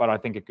 Yeah, but I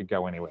think it could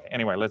go anywhere.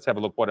 Anyway, let's have a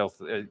look. What else?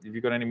 Have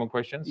you got any more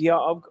questions? Yeah,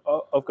 I've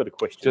got a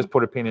question. Just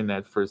put a pin in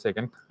that for a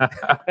second.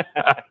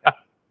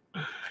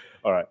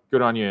 All right.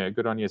 Good on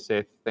you,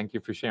 Seth. Thank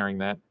you for sharing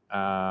that.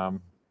 Oh,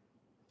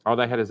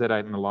 they had a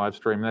Z8 in the live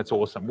stream. That's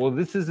awesome. Well,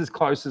 this is as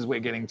close as we're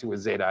getting to a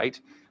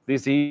Z8.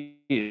 This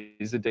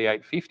is a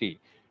D850.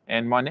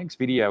 And my next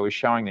video is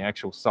showing the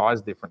actual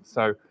size difference.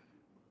 So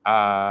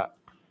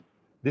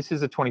this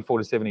is a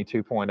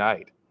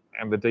 24-72.8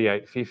 and the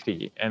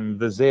D850, and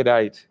the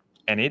Z8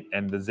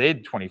 and the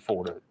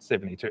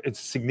Z24-72, it's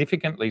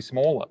significantly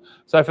smaller.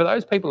 So for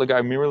those people who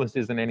go, mirrorless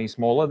isn't any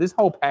smaller, this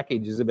whole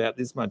package is about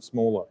this much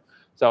smaller.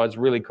 So it's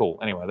really cool.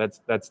 Anyway,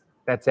 that's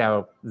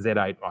our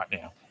Z8 right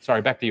now.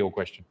 Sorry, back to your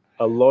question.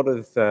 A lot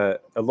of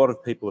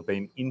people have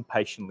been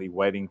impatiently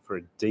waiting for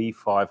a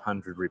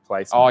D500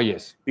 replacement. Oh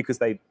yes, because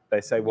they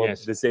say, well, the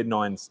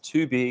Z9's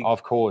too big.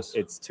 Of course,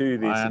 it's too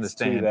this, it's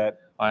too that.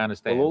 I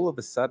understand. Well, all of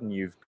a sudden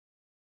you've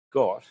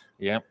got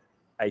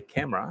a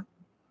camera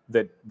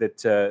that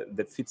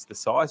fits the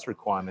size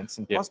requirements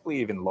and possibly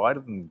even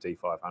lighter than the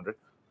D500.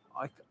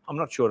 I'm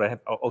not sure.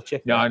 I'll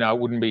check. No, it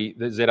wouldn't be.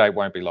 The Z8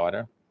 won't be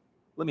lighter.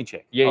 Let me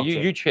check. Yeah,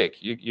 you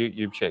check.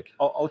 You check.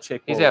 I'll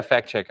check. He's our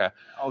fact checker.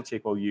 I'll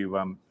check while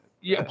you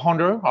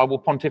ponder. I will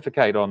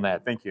pontificate on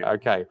that. Thank you.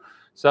 Okay.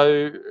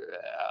 So,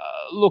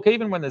 look,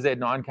 even when the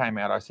Z9 came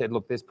out, I said,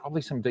 look, there's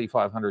probably some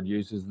D500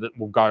 users that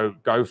will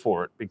go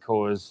for it,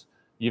 because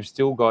you've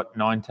still got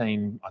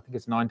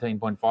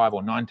 19.5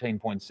 or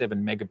 19.7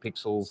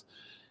 megapixels,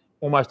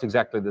 almost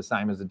exactly the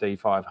same as the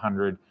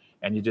D500,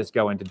 and you just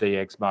go into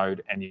DX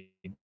mode and you're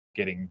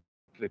getting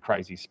the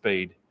crazy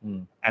speed.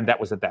 And that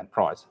was at that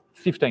price,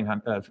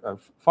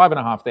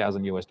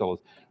 $5,500 US.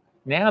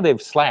 Now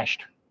they've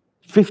slashed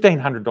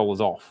 $1,500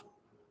 off.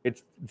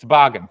 It's a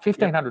bargain,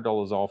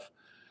 $1,500 off.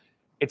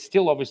 It's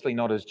still obviously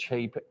not as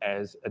cheap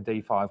as a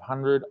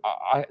D500.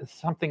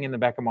 Something in the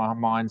back of my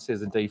mind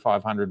says a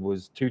D500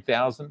 was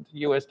 $2,000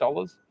 US.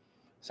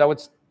 So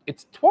it's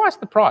twice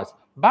the price,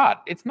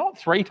 but it's not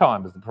 3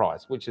 times the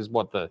price, which is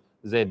what the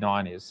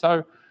Z9 is.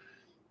 So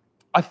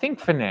I think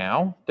for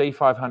now,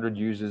 D500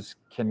 users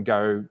can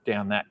go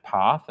down that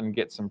path and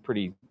get some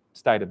pretty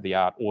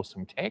state-of-the-art,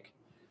 awesome tech.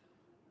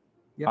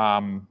 Yep.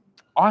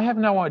 I have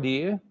no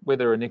idea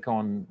whether a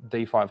Nikon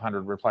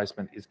D500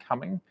 replacement is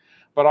coming,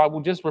 but I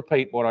will just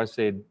repeat what I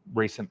said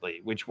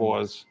recently, which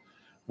was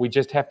we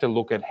just have to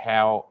look at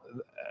how,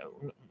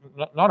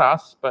 not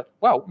us, but,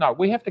 well, no,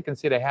 we have to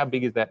consider how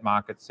big is that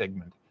market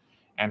segment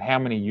and how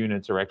many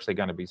units are actually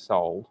going to be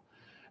sold.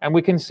 And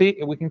we can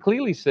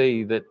clearly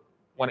see that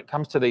when it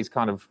comes to these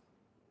kind of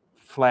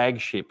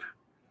flagship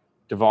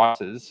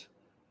devices,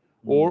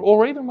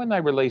 or even when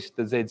they released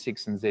the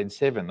Z6 and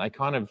Z7, they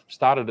kind of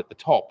started at the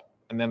top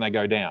and then they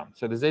go down.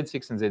 So the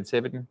Z6 and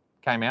Z7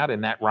 came out in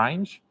that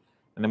range,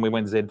 and then we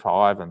went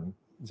Z5 and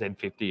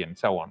Z50 and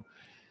so on.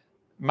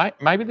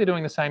 Maybe they're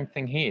doing the same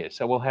thing here.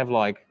 So we'll have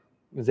like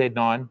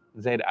Z9,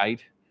 Z8,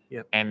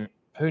 and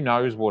who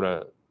knows what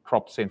a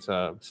crop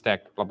sensor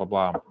stack, blah, blah,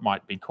 blah,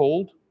 might be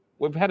called.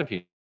 We've had a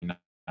few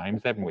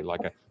names, haven't we?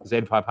 Like a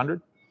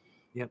Z500,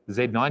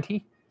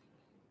 Z90.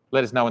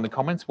 Let us know in the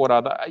comments what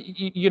are the,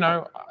 you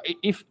know,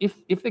 if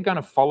they're going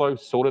to follow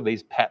sort of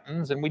these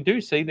patterns, and we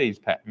do see these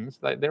patterns,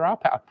 there are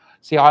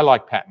see, I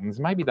like patterns,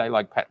 maybe they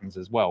like patterns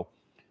as well,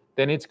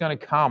 then it's going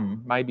to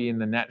come maybe in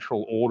the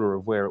natural order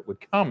of where it would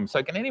come.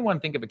 So can anyone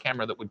think of a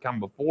camera that would come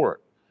before it?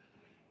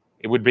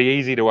 It would be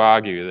easy to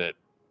argue that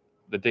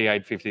the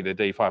D850, the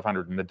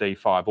D500, and the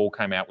D5 all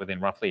came out within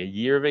roughly a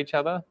year of each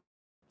other.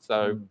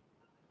 So,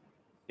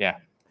 yeah.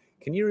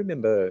 Can you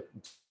remember,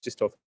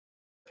 just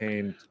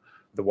offhand,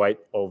 the weight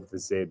of the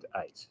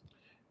Z8?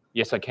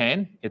 Yes, I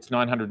can. It's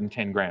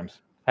 910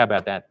 grams. How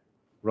about that?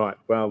 Right.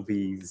 Well,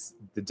 the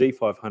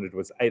D500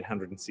 was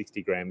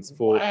 860 grams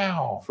for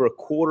a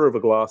quarter of a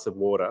glass of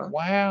water.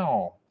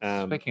 Wow.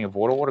 Speaking of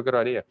water, what a good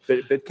idea.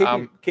 But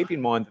keep in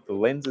mind that the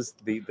lenses,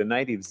 the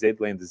native Z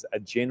lenses, are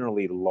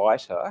generally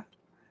lighter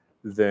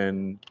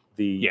than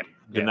the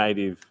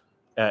native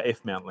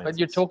F-mount lenses. But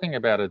you're talking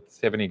about a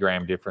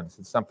 70-gram difference.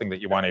 It's something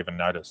that you won't even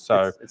notice.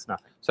 So it's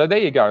nothing. So there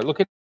you go. Look,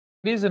 it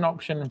is an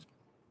option.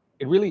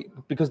 It really,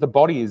 because the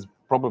body is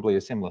probably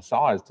a similar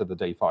size to the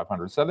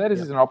D500. So that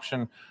is an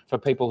option for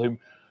people who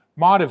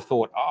might have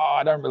thought, oh,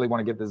 I don't really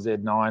want to get the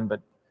Z9, but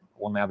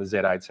well, now the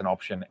Z8's an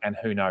option, and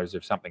who knows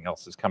if something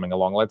else is coming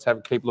along. Let's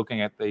keep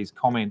looking at these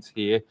comments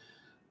here.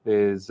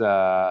 There's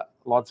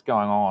lots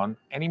going on.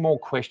 Any more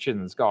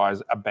questions,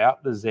 guys,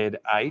 about the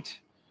Z8?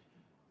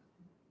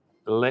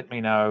 Let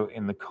me know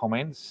in the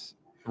comments.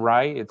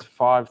 Ray, it's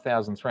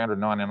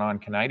 5,399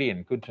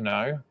 Canadian. Good to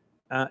know.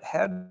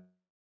 How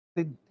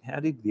did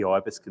the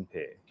IBIS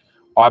compare?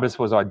 IBIS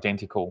was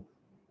identical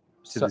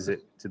to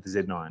the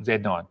Z9.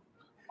 Z9.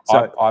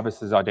 So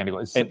IBIS is identical.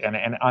 It's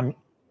and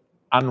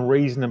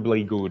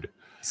unreasonably good.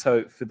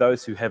 So for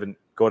those who haven't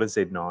got a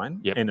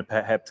Z9 and are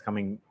perhaps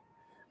coming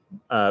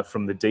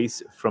from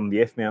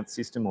the F-mount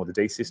system or the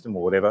D system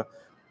or whatever,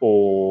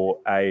 or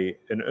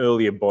an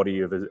earlier body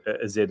of a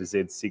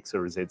Z6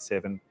 or a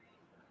Z7,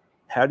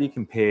 how do you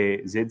compare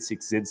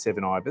Z6,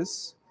 Z7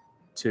 IBIS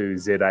to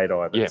Z8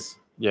 IBIS?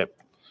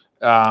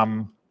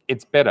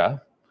 It's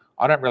better.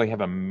 I don't really have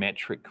a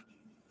metric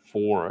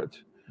for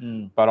it,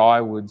 but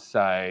I would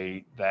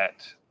say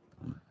that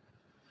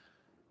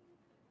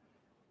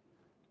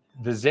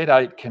the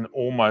Z8 can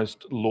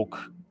almost look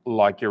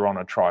like you're on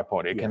a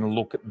tripod. It can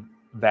look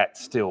that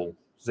still.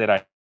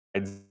 Z8,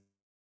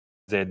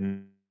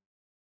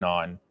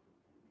 Z9.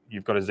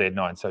 You've got a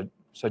Z9,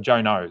 so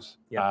Joe knows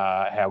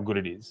how good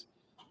it is.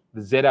 The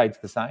Z8's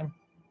the same.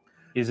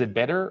 Is it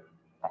better?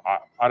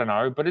 I don't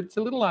know, but it's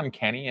a little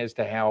uncanny as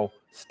to how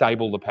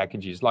stable the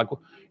package is. Like,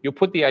 you'll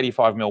put the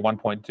 85mm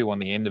 1.2 on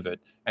the end of it,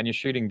 and you're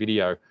shooting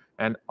video,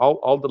 and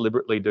I'll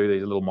deliberately do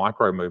these little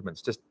micro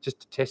movements just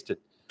to test it,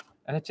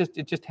 and it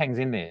just hangs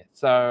in there.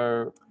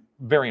 So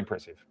very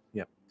impressive.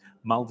 Yeah.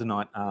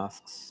 Maldenite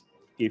asks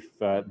if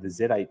the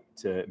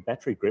Z8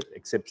 battery grip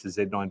accepts the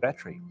Z9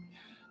 battery.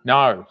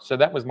 No, so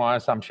that was my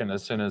assumption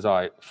as soon as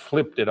I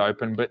flipped it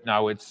open, but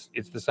no, it's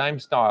the same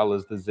style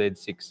as the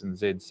Z6 and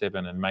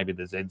Z7 and maybe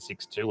the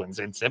Z6 II and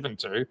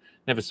Z7 II.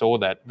 Never saw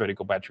that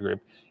vertical battery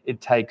grip.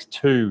 It takes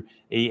two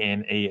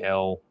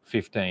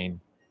ENEL15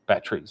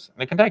 batteries.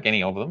 And it can take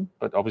any of them,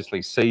 but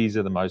obviously C's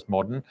are the most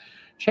modern.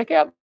 Check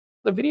out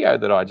the video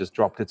that I just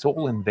dropped. It's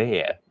all in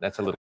there. That's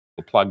a little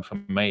plug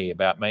from me,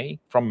 about me,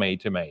 from me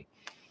to me.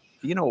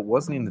 You know, it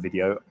wasn't in the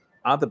video.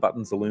 Are the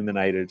buttons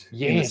illuminated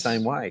in the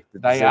same way?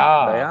 They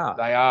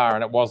are,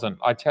 and it wasn't.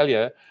 I tell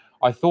you,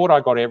 I thought I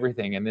got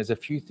everything, and there's a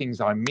few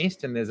things I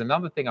missed, and there's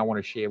another thing I want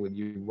to share with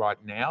you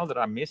right now that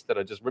I missed that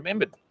I just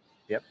remembered.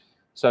 Yep.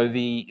 So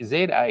the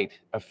Z8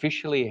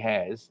 officially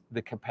has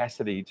the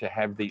capacity to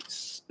have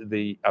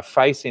a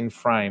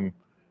face-in-frame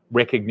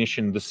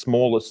recognition, the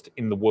smallest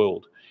in the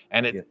world,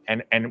 and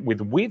and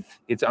with width,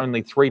 it's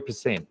only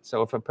 3%.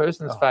 So if a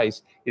person's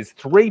face is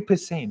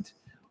 3%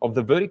 of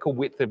the vertical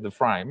width of the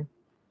frame,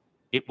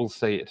 it will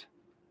see it.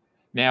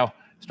 Now,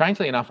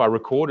 strangely enough, I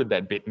recorded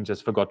that bit and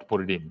just forgot to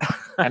put it in.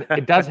 And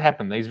it does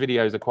happen. These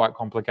videos are quite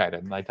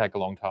complicated and they take a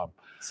long time.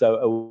 So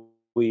are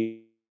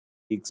we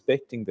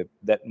expecting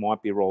that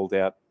might be rolled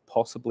out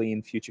possibly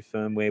in future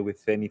firmware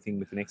with anything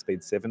with an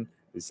X-Speed 7,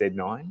 the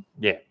Z9?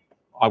 Yeah,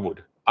 I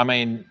would. I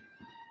mean,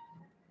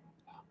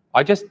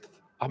 I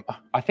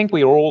think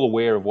we are all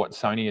aware of what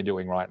Sony are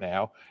doing right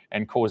now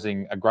and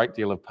causing a great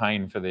deal of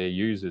pain for their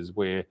users,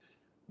 where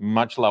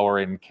much lower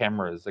end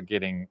cameras are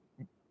getting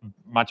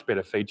much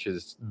better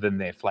features than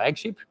their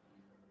flagship.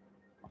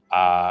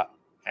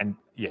 And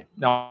yeah,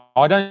 no,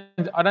 I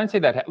don't see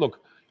that. Look,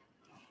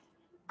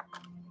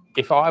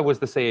 if I was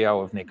the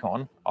CEO of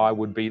Nikon, I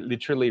would be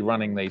literally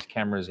running these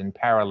cameras in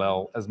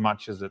parallel as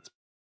much as it's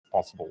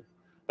possible.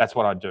 That's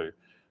what I'd do.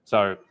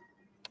 So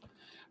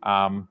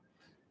I'm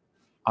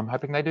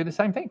hoping they do the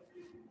same thing.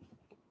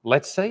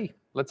 Let's see.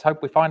 Let's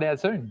hope we find out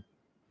soon.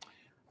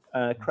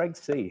 Craig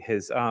C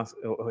has asked,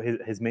 or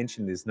has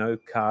mentioned, there's no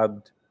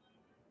card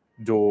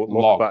door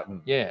lock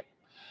button. Yeah.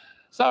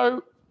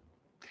 So,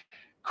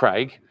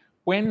 Craig,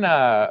 when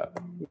the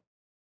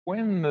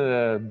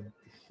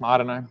I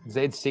don't know,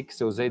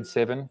 Z6 or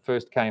Z7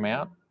 first came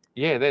out,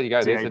 yeah, there you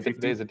go.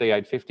 There's a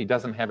D850.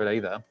 Doesn't have it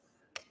either.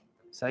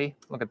 See,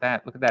 look at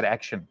that. Look at that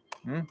action.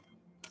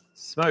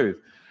 Smooth.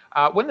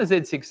 When the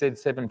Z6,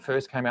 Z7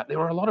 first came out, there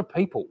were a lot of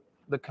people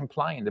that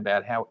complained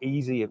about how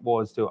easy it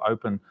was to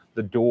open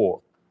the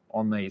door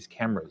on these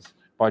cameras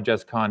by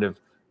just kind of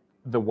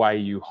the way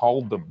you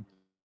hold them.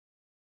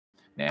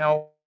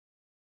 Now,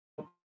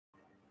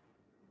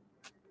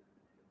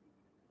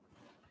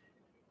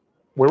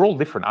 we're all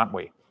different, aren't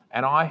we?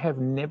 And I have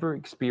never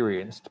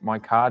experienced my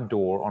card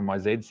door on my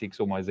Z6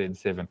 or my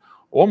Z7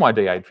 or my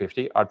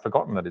D850. I'd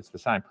forgotten that it's the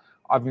same.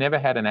 I've never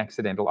had an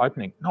accidental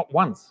opening, not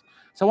once.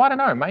 So I don't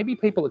know, maybe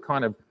people are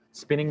kind of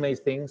spinning these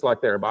things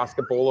like they're a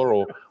basketballer,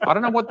 or I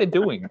don't know what they're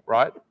doing,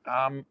 right?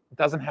 It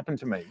doesn't happen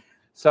to me.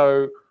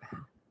 So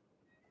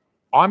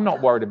I'm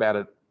not worried about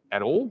it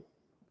at all.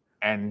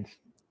 And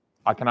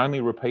I can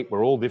only repeat,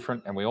 we're all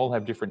different and we all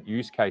have different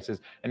use cases.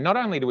 And not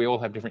only do we all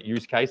have different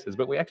use cases,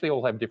 but we actually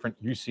all have different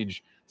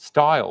usage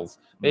styles.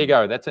 There you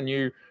go. That's a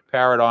new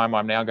paradigm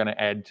I'm now going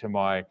to add to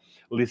my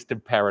list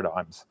of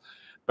paradigms.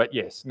 But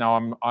yes,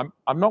 no,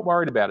 I'm not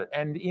worried about it.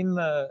 And in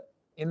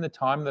the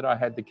time that I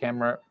had the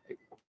camera,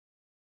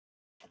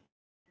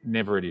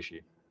 never an issue.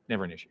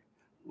 Never an issue.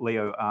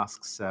 Leo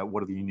asks,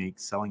 what are the unique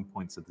selling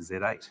points of the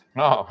Z8?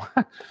 Oh,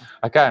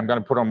 okay. I'm going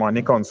to put on my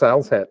Nikon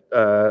sales hat.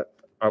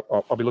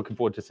 I'll be looking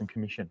forward to some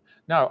commission.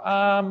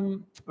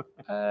 No,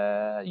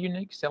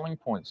 unique selling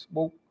points.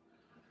 Well,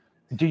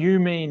 do you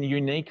mean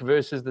unique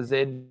versus the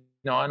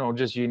Z9 or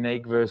just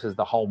unique versus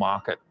the whole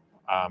market?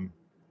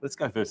 Let's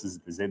go versus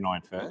the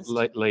Z9 first.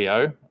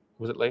 Leo.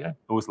 Was it Leo?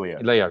 It was Leo.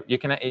 Leo. You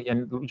can,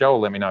 and Joe will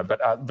let me know, but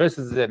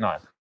versus the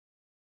Z9.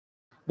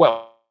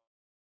 Well,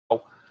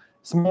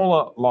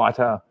 smaller,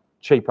 lighter,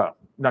 cheaper.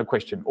 No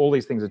question. All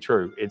these things are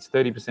true. It's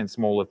 30%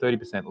 smaller,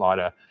 30%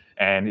 lighter,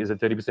 and is it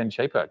 30%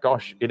 cheaper?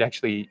 Gosh, it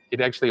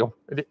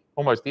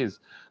almost is.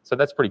 So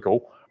that's pretty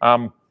cool.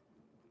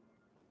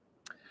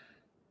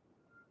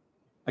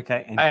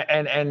 Okay.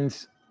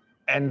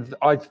 And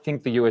I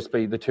think the two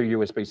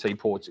USB-C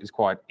ports is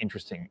quite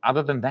interesting.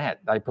 Other than that,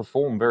 they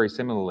perform very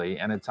similarly,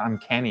 and it's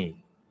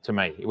uncanny to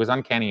me. It was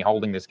uncanny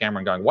holding this camera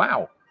and going,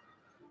 wow,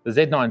 the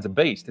Z9's a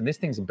beast, and this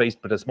thing's a beast,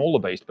 but a smaller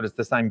beast, but it's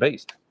the same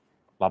beast.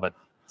 Love it.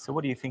 So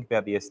what do you think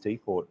about the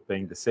SD port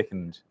being the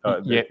second,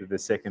 the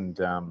second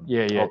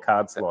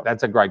card slot?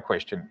 That's a great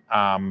question.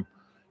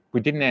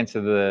 We didn't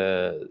answer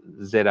the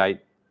Z8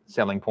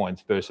 selling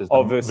points versus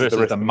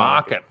the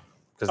market.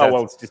 Oh,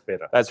 well, it's just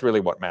better. That's really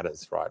what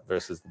matters, right?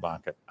 Versus the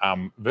market.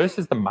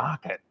 Versus the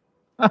market.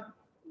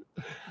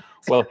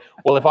 Well,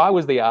 if I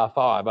was the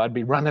R5, I'd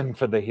be running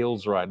for the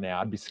hills right now.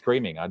 I'd be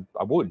screaming. I'd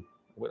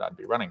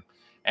be running.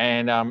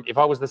 And if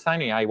I was the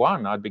Sony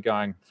A1, I'd be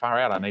going, far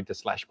out, I need to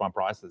slash my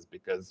prices,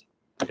 because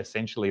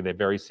essentially they're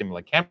very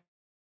similar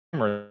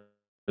cameras.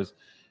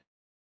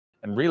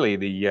 And really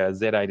the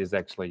Z8 is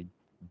actually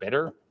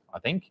better, I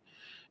think.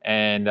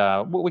 And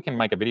we can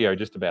make a video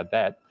just about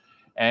that.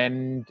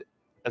 And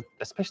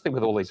especially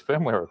with all these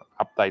firmware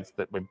updates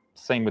that we've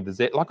seen with the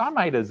Z. Like I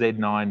made a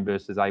Z9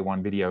 versus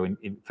A1 video in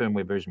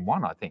firmware version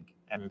 1, I think.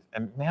 And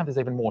now there's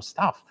even more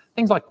stuff.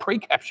 Things like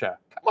pre-capture.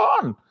 Come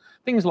on.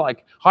 Things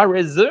like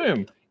high-res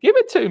zoom. Give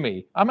it to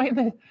me. I mean,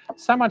 there's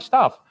so much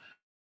stuff.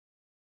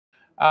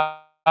 The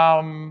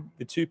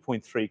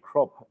 2.3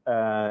 crop.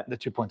 The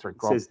 2.3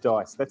 crop. Says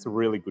DICE. That's a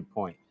really good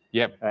point.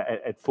 Yep.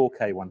 At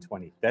 4K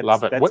 120.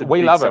 Love it.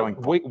 We love it.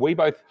 We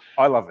both.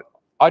 I love it.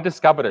 I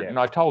discovered it, and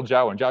I told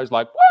Joe, and Joe's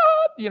like, what?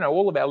 You know,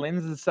 all of our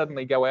lenses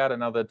suddenly go out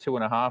another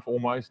 2.5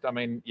 almost. I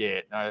mean,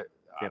 yeah, no,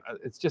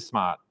 it's just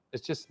smart.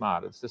 It's just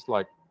smart. It's just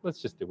like, let's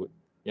just do it,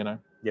 you know?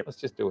 Yep. Let's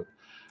just do it.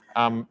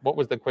 What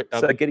was the question?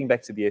 So getting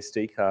back to the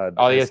SD card.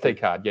 Oh, the SD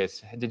card,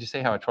 yes. Did you see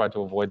how I tried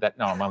to avoid that?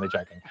 No, I'm only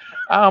joking.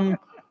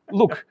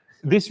 Look,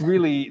 this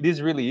really is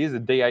a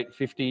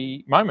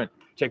D850 moment.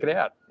 Check it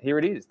out. Here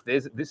it is.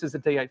 This is a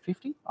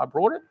D850. I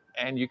brought it,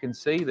 and you can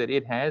see that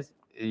it has,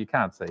 you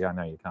can't see, I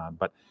know you can't,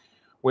 but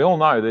we all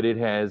know that it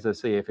has a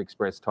CF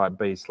Express Type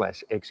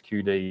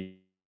B/XQD/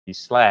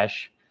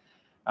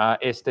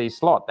 SD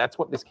slot. That's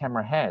what this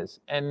camera has.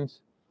 And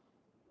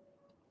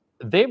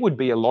there would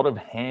be a lot of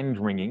hand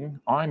wringing,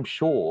 I'm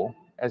sure,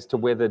 as to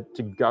whether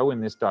to go in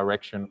this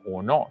direction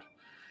or not.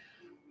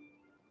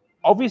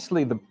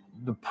 Obviously, the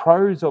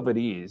pros of it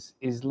is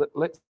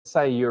let's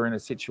say you're in a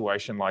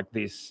situation like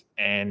this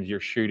and you're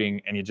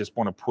shooting and you just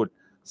want to put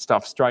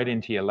stuff straight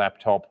into your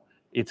laptop.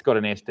 It's got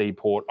an SD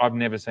port. I've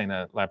never seen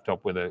a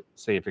laptop with a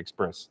CF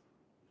Express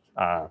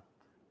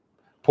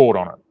port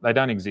on it. They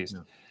don't exist.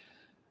 No.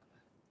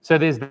 So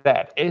there's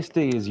that.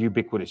 SD is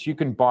ubiquitous. You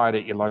can buy it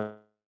at your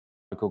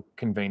local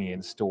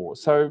convenience store.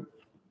 So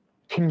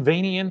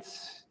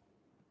convenience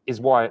is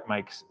why it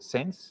makes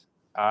sense.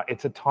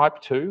 It's a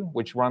Type 2,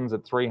 which runs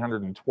at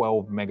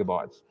 312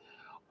 megabytes.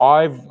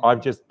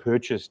 I've just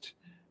purchased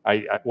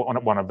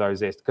one of those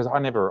because I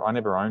never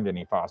owned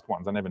any fast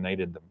ones. I never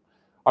needed them.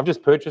 I've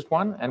just purchased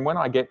one, and when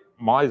I get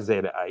my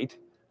Z8,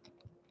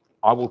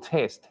 I will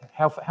test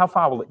how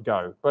far will it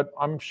go. But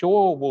I'm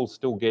sure we'll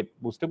still be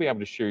able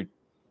to shoot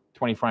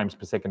 20 frames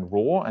per second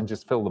raw and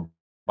just fill the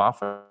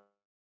buffer,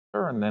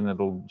 and then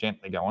it'll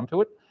gently go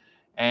onto it.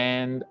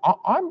 And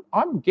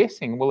I'm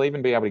guessing we'll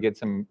even be able to get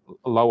some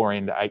lower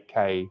end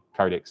 8K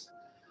codecs.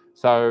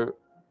 So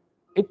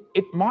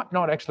it might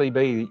not actually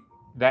be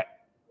that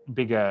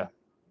big a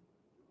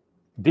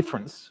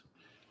difference.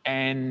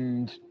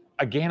 And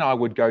again, I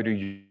would go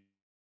to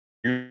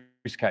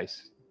use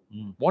case.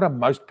 What are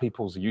most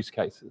people's use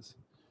cases?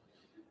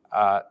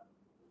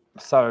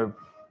 So,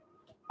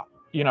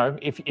 you know,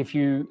 if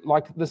you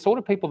like the sort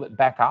of people that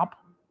back up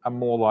are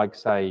more like,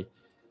 say,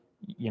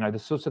 you know, the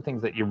sorts of things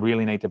that you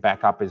really need to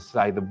back up is,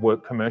 say, the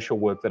commercial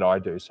work that I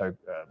do. So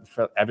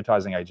for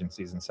advertising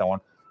agencies and so on,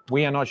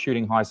 we are not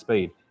shooting high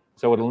speed,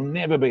 so it'll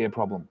never be a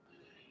problem.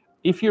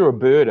 If you're a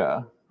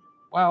birder,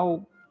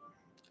 well,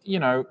 you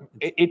know,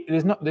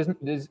 there's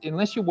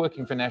unless you're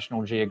working for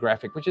National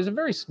Geographic, which is a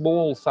very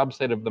small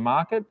subset of the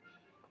market.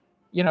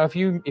 You know, if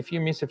you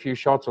miss a few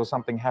shots or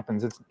something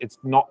happens, it's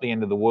not the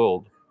end of the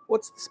world.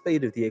 What's the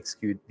speed of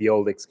the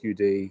old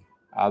XQD?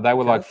 They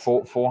were like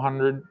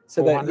 400.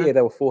 So 400?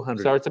 They were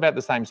 400. So it's about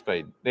the same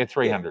speed. They're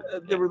 300. Yeah,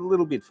 they were a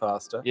little bit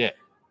faster. Yeah,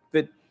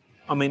 but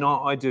I mean,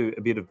 I do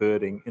a bit of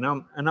birding,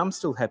 and I'm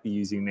still happy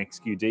using an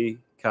XQD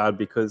card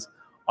because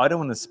I don't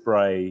want to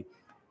spray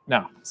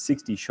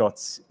 60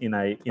 shots in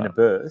a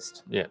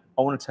burst. Yeah,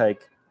 I want to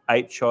take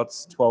 8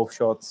 shots, 12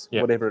 shots,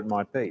 whatever it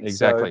might be.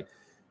 Exactly.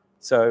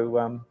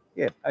 So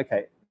yeah,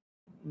 okay.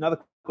 Another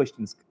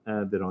question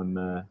that I'm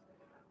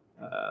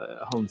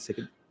hold on a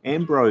second.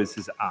 Ambrose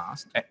has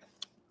asked.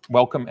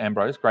 Welcome,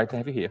 Ambrose. Great to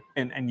have you here.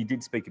 And you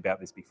did speak about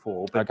this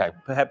before, but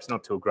perhaps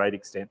not to a great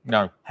extent.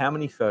 No. How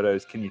many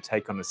photos can you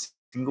take on a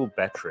single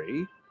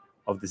battery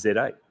of the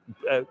Z8?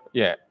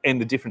 Yeah. And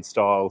the different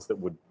styles that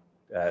would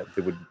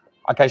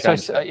Okay, so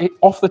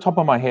off the top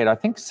of my head, I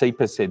think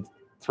SEPA said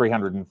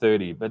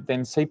 330, but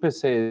then SEPA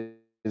says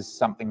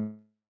something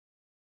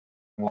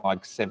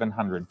like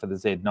 700 for the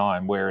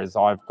Z9, whereas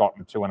I've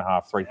gotten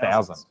 2,500,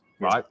 3,000,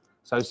 right?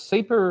 So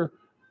SEPA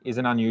is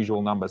an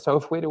unusual number. So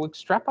if we're to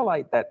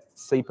extrapolate that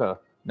SEPA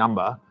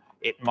number,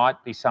 it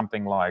might be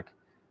something like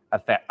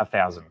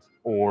 1,000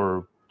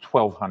 or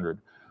 1,200.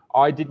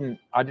 I didn't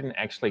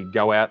actually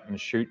go out and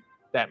shoot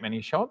that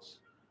many shots.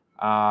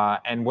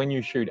 And when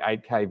you shoot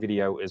 8K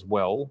video as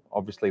well,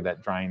 obviously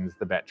that drains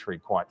the battery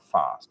quite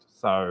fast.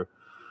 So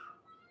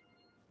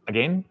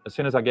again, as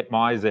soon as I get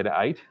my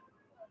Z8,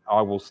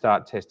 I will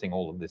start testing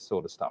all of this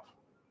sort of stuff.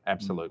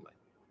 Absolutely.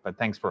 But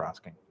thanks for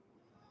asking.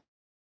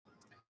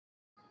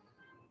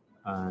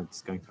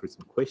 Just going through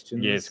some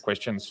questions. Yes,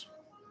 questions.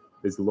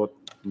 There's a lot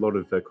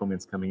of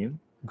comments coming in.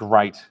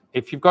 Great.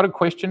 If you've got a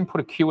question, put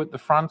a Q at the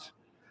front.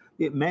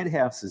 Yeah,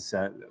 Madhouse is.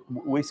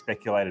 We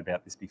speculated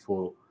about this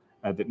before.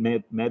 That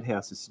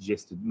Madhouse has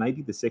suggested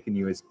maybe the second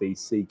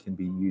USB-C can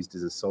be used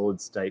as a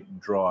solid-state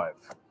drive.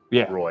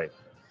 Yeah, Roy.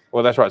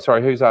 Well, that's right.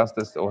 Sorry, who's asked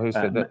this or who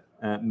said that?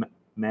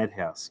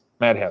 Madhouse.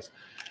 Madhouse.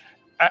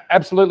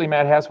 Absolutely,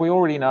 Madhouse. We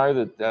already know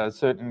that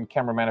certain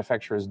camera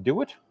manufacturers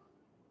do it.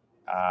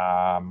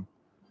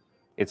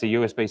 It's a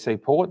USB-C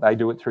port. They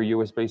do it through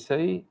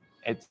USB-C.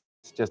 It's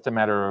just a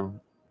matter of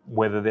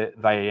whether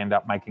they end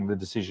up making the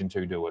decision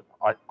to do it,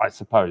 I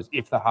suppose,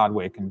 if the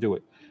hardware can do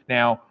it.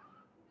 Now,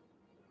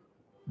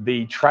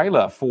 the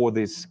trailer for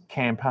this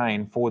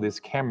campaign, for this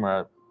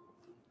camera,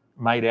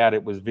 made out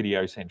it was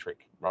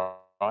video-centric, right?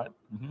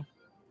 Mm-hmm.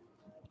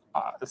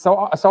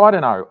 So I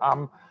don't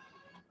know.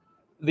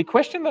 The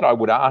question that I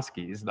would ask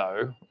is,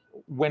 though,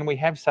 when we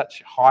have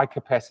such high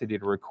capacity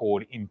to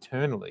record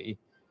internally,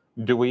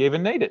 do we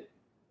even need it?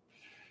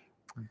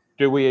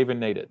 Do we even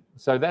need it?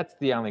 So that's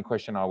the only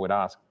question I would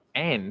ask.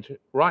 And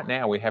right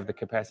now we have the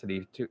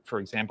capacity to, for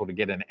example, to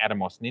get an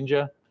Atomos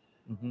Ninja,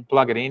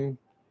 plug it in,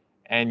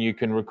 and you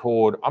can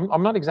record.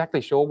 I'm not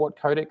exactly sure what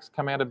codecs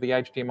come out of the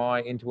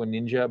HDMI into a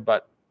Ninja,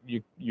 but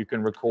you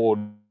can record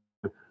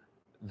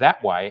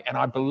that way. And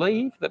I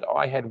believe that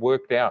I had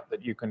worked out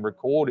that you can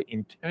record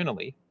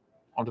internally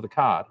onto the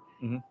card,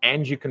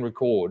 and you can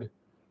record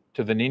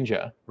to the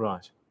Ninja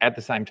at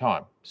the same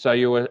time. So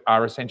you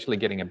are essentially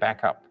getting a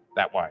backup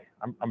that way.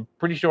 I'm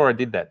pretty sure I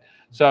did that.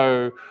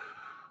 So,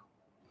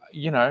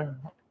 you know.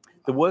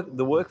 the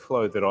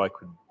workflow that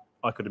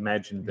I could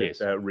imagine that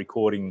Yes.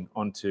 Recording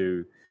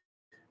onto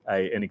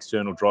an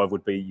external drive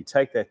would be: you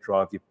take that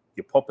drive, you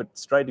pop it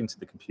straight into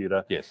the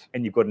computer, Yes.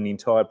 and you've got an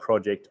entire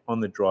project on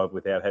the drive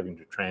without having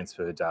to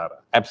transfer data.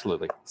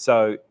 Absolutely.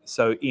 So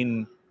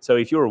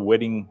if you're a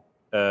wedding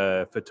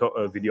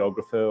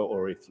videographer,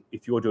 or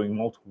if you're doing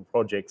multiple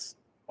projects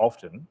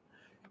often,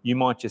 you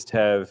might just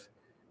have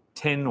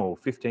 10 or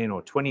 15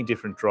 or 20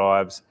 different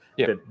drives.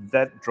 Yep.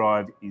 That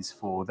drive is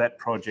for that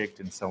project,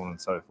 and so on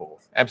and so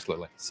forth.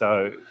 Absolutely.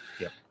 So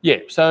yeah.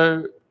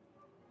 So,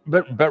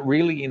 but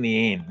really, in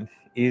the end,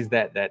 is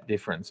that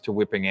difference to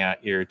whipping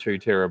out your 2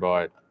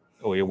 terabyte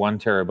or your 1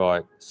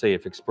 terabyte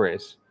CF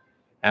Express?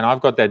 And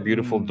I've got that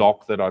beautiful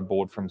dock that I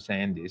bought from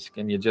SanDisk,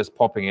 and you're just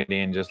popping it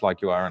in just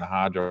like you are in a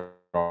hard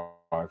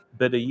drive.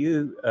 But are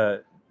you?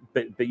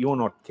 But you're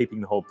not keeping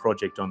the whole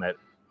project on that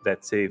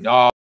CF.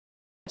 Oh,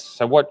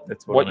 so what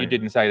I mean. you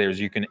didn't say there is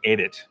you can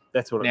edit.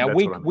 That's what. Now that's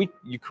we what I mean.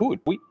 you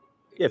could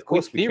yeah, of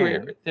course we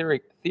can.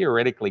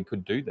 Theoretically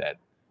could do that.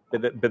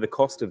 But the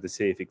cost of the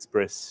CF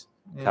Express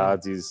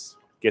cards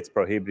gets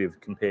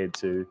prohibitive compared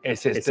to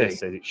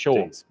SSD.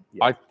 Sure.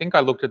 Yeah. I think I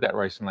looked at that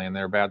recently, and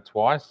they're about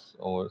twice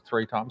or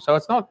 3 times. So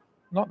it's not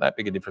that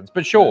big a difference.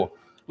 But sure,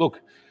 look,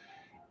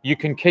 you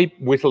can keep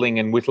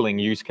whittling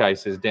use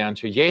cases down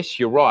to, yes,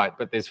 you're right,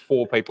 but there's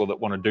 4 people that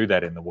want to do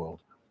that in the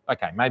world.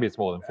 Okay, maybe it's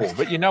more than 4,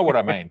 but you know what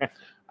I mean.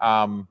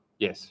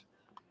 Yes.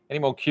 Any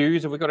more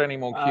cues? Have we got any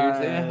more cues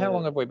there? How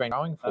long have we been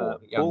going for?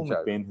 Paul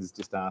McBen has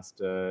just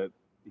asked,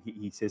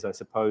 he says, I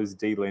suppose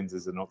D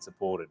lenses are not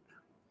supported.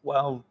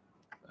 Well,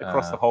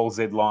 across the whole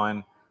Z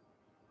line,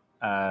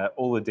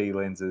 all the D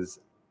lenses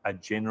are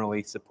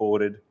generally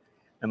supported,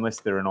 unless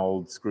they're an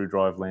old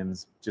screwdrive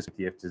lens, just with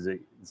the F to Z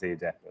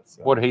adapter.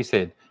 So. What he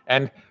said.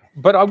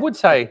 But I would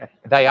say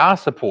they are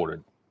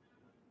supported,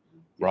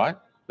 right?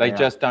 They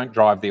just don't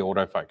drive the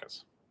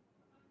autofocus.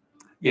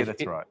 Yeah,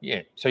 that's right.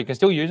 Yeah, so you can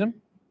still use them.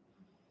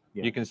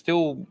 Yeah. You can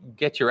still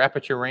get your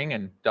aperture ring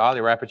and dial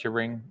your aperture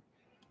ring.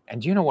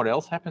 And do you know what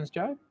else happens,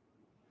 Joe?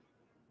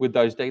 With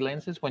those D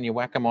lenses, when you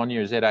whack them on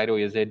your Z8 or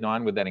your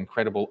Z9 with that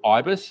incredible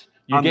IBIS,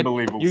 you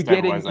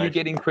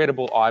get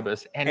incredible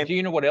IBIS. And do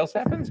you know what else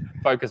happens?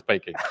 Focus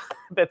peaking.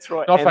 That's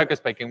right. Not focus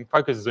peaking,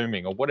 focus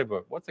zooming or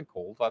whatever. What's it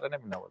called? I don't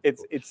even know what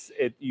it's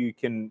called. You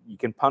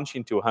can punch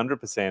into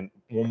 100%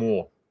 or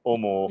more.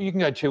 You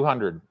can go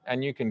 200,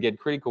 and you can get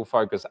critical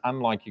focus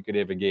unlike you could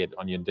ever get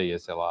on your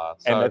DSLR.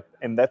 So,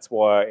 and that's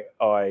why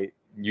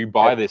you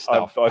buy this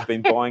stuff. I've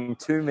been buying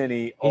too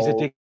many. He's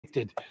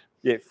addicted.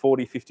 Yeah,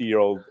 40,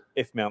 50-year-old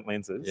F-mount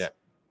lenses. Yeah,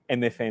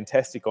 and they're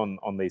fantastic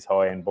on these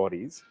high-end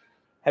bodies.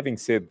 Having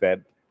said that,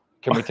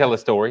 can we tell a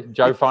story?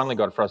 Joe finally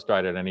got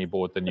frustrated, and he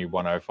bought the new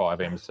 105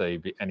 MC,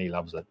 and he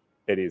loves it.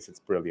 It's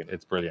brilliant.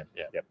 It's brilliant.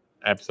 Yeah. Yep.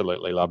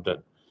 Absolutely loved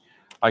it.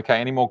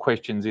 Okay, any more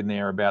questions in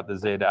there about the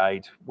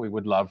Z8? We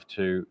would love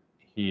to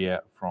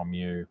hear from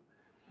you.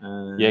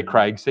 Yeah,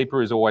 Craig,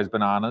 SEPA is always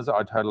bananas.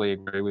 I totally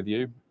agree with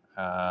you.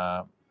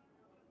 Now,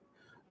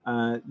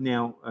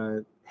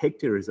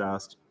 Hector has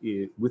asked,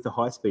 with a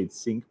high-speed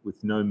sync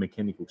with no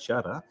mechanical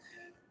shutter,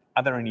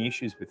 are there any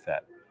issues with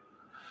that?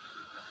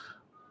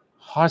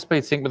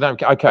 High-speed sync with no...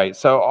 Okay,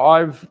 so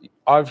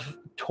I've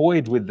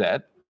toyed with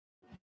that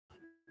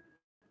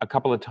a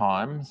couple of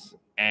times,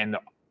 and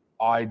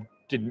I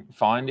didn't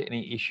find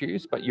any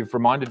issues, but you've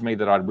reminded me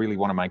that I really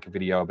want to make a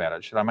video about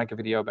it. Should I make a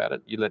video about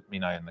it? You let me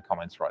know in the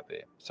comments right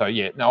there. So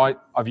yeah, no,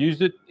 I've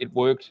used it. It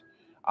worked.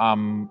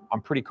 I'm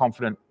pretty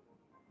confident.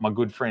 My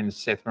good friend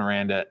Seth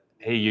Miranda,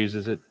 he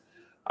uses it.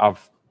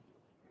 I've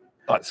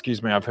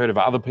heard of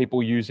other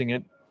people using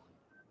it.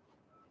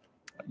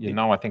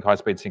 I think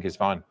high-speed sync is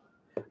fine.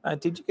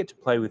 Did you get to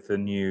play with the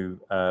new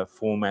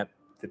format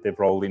that they've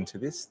rolled into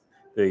this?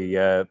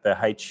 The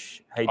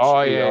HEIV?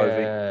 Oh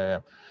yeah.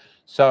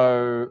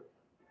 So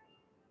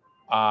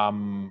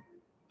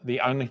the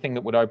only thing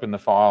that would open the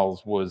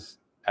files was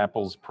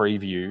Apple's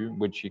preview,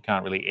 which you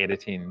can't really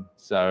edit in.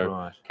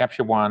 So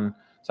Capture One.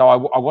 So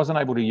I wasn't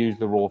able to use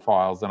the raw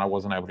files, and I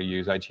wasn't able to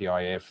use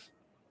HEIF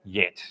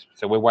yet.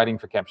 So we're waiting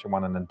for Capture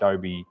One and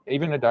Adobe.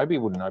 Even Adobe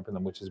wouldn't open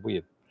them, which is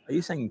weird. Are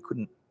you saying you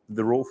couldn't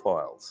the raw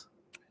files?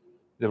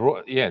 The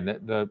raw, yeah,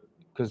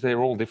 because they're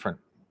all different.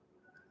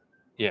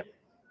 Yeah.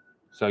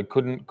 So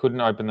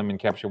couldn't open them in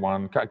Capture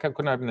One.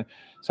 Couldn't open them.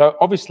 So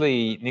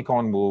obviously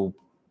Nikon will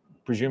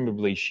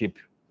presumably ship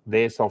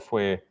their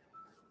software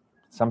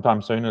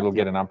sometime soon. It'll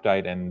get an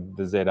update, and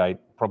the Z8,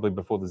 probably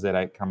before the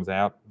Z8 comes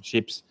out,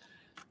 ships,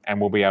 and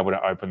we'll be able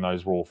to open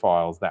those raw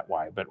files that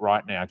way. But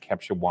right now,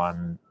 Capture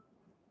One,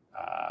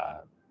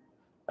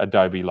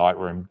 Adobe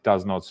Lightroom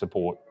does not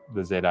support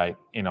the Z8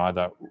 in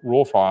either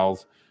raw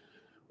files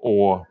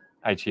or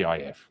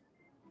HEIF.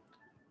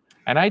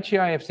 And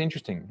HEIF's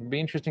interesting. It'd be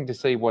interesting to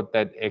see what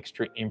that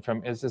extra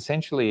info is.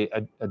 Essentially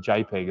a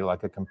JPEG,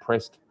 like a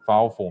compressed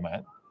file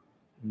format.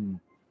 I'm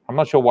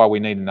not sure why we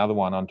need another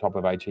one on top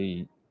of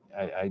HE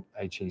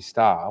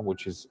Star,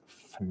 which is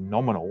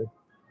phenomenal.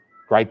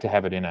 Great to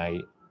have it in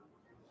a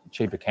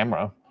cheaper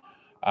camera.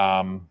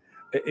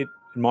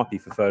 it might be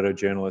for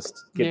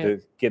photojournalists.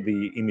 Get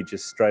the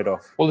images straight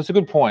off. Well, it's a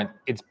good point.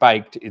 It's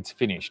baked, it's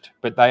finished,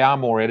 but they are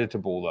more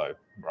editable though,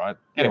 right?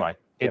 Anyway,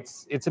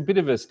 it's a bit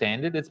of a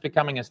standard. It's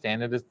becoming a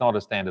standard. It's not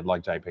a standard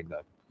like JPEG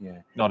though.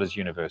 Yeah. Not as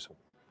universal.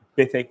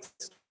 Beth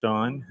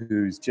Eckstein,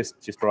 who's just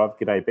arrived.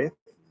 G'day, Beth.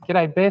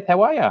 G'day, Beth.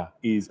 How are you?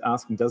 Is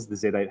asking, does the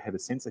Z8 have a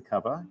sensor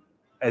cover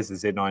as the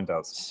Z9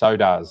 does? So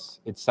does.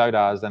 It so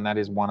does, and that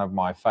is one of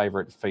my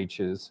favorite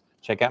features.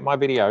 Check out my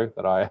video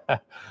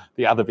that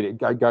the other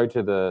video. Go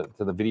to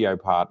the video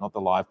part, not the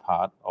live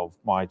part of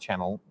my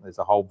channel. There's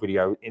a whole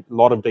video, a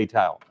lot of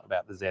detail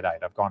about the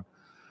Z8.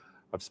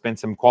 I've spent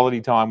some quality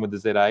time with the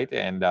Z8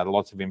 and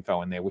lots of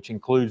info in there, which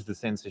includes the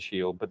sensor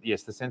shield. But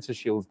yes, the sensor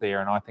shield's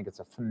there, and I think it's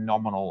a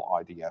phenomenal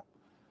idea.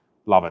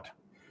 Love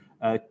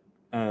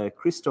it.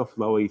 Christoph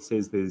Lowy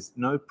says there's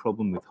no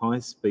problem with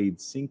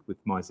high-speed sync with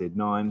my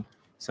Z9.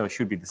 So it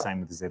should be the same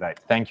with the Z8.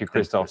 Thank you,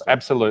 Christoph.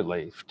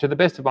 Absolutely. To the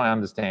best of my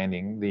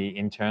understanding, the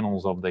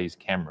internals of these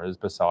cameras,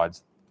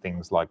 besides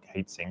things like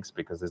heat sinks,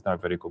 because there's no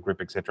vertical grip,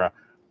 etc.,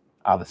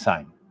 are the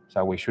same.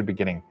 So we should be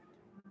getting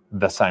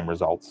the same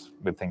results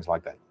with things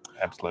like that.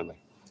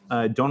 Absolutely.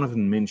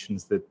 Donovan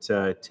mentions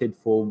that Ted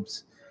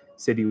Forbes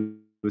said he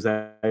was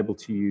able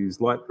to use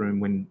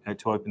Lightroom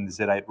to open the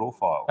Z8 RAW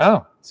files.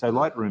 Oh. So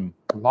Lightroom.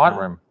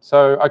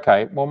 So,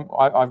 okay. Well,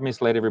 I've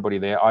misled everybody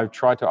there. I've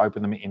tried to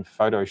open them in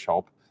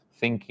Photoshop,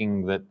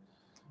 thinking that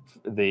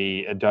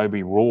the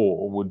Adobe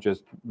RAW would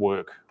just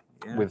work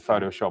with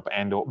Photoshop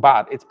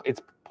but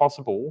it's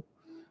possible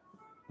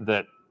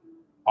that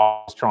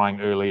I was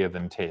trying earlier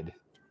than Ted.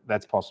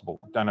 That's possible.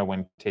 Don't know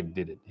when Ted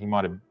did it. He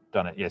might have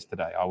done it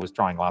yesterday. I was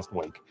trying last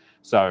week.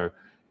 So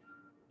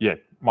yeah,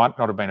 might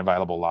not have been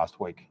available last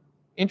week.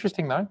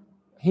 Interesting though.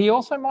 He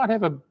also might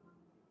have a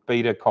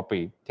beta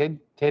copy. Ted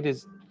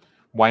is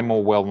way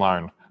more well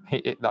known.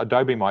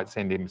 Adobe might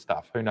send him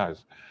stuff. Who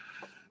knows?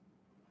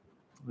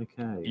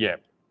 Okay. Yeah.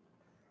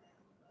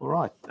 All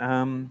right.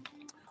 I'm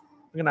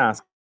going to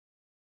ask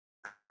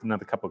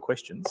another couple of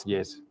questions.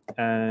 Yes.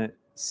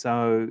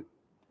 So,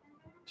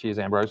 cheers,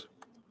 Ambrose.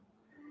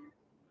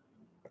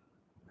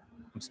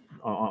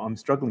 I'm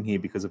struggling here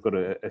because I've got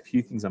a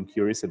few things I'm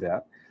curious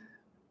about.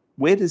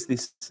 Where does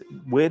this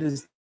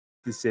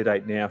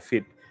Z8 now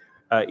fit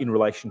in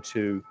relation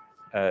to,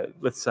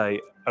 let's say,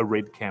 a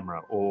RED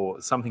camera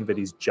or something that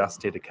is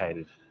just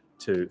dedicated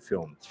to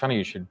film? It's funny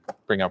you should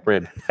bring up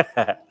RED.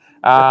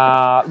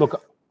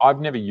 Look,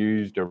 I've never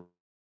used a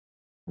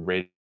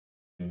RED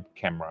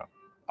camera.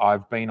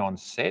 I've been on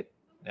set,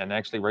 and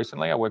actually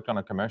recently I worked on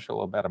a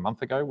commercial about a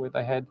month ago where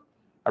they had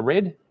a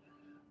RED,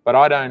 but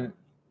I don't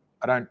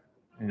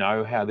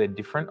know how they're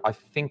different. I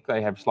think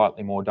they have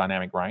slightly more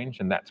dynamic range,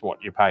 and that's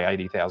what you pay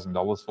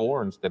 $80,000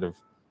 for instead of,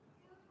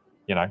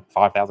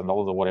 $5,000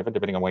 or whatever,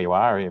 depending on where you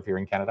are, if you're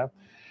in Canada.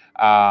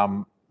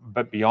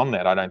 But beyond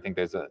that, I don't think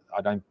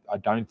I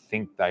don't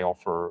think they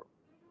offer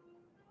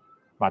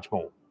much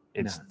more.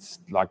 It's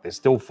like there's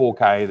still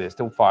 4K, there's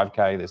still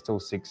 5K, there's still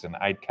 6 and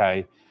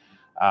 8K.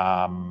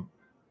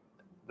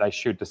 They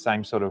shoot the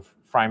same sort of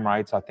frame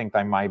rates. I think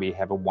they maybe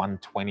have a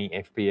 120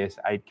 FPS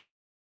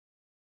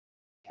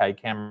 8K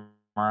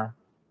camera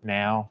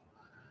now.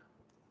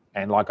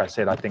 And like I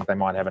said, I think they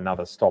might have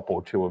another stop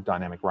or two of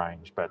dynamic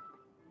range, but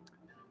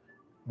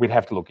we'd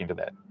have to look into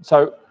that.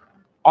 So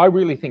I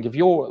really think if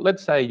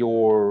let's say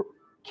you're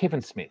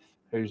Kevin Smith,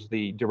 who's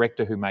the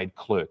director who made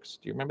Clerks.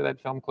 Do you remember that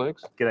film,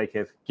 Clerks? G'day,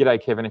 Kev.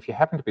 G'day, Kevin. If you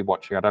happen to be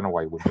watching, I don't know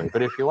why you would be,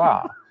 but if you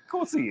are. Of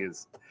course he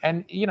is.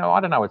 And, I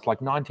don't know, it's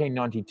like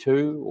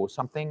 1992 or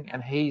something,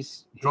 and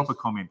he's... Drop a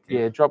comment,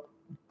 Kev. Yeah,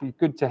 be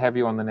good to have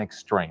you on the next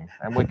stream.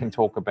 And we can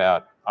talk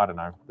about, I don't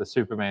know, the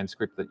Superman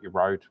script that you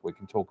wrote. We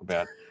can talk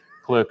about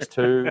Clerks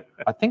 2.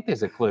 I think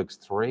there's a Clerks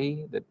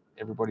 3 that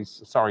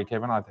everybody's... Sorry,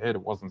 Kevin, I heard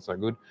it wasn't so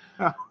good.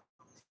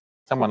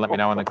 Someone let me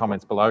know in the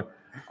comments below.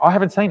 I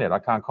haven't seen it. I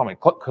can't comment.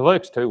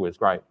 Clerks 2 was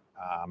great.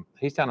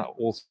 He's done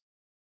all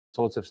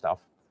sorts of stuff.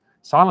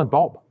 Silent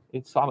Bob.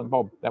 It's Silent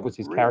Bob. That was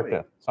his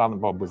character.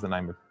 Silent Bob was the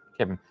name of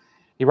Kevin.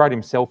 He wrote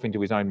himself into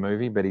his own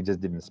movie, but he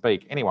just didn't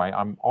speak. Anyway,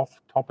 I'm off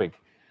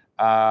topic.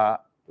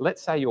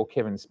 Let's say you're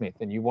Kevin Smith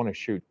and you want to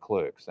shoot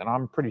Clerks, and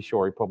I'm pretty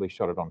sure he probably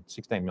shot it on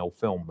 16mm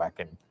film back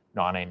in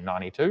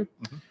 1992.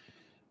 Mm-hmm.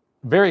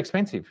 Very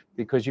expensive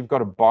because you've got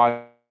to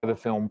buy the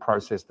film,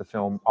 process the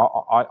film.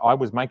 I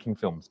was making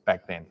films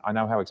back then. I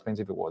know how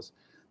expensive it was.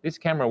 This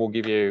camera will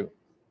give you,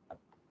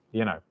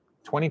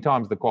 20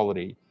 times the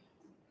quality,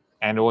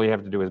 and all you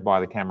have to do is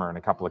buy the camera and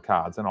a couple of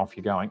cards, and off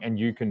you're going. And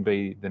you can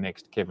be the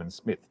next Kevin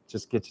Smith.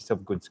 Just get yourself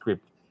a good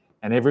script.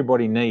 And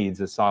everybody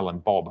needs a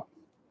Silent Bob.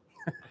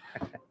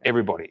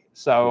 Everybody.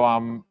 So,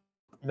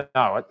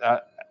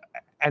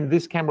 and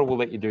this camera will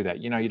let you do that.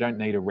 You don't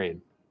need a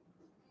RED,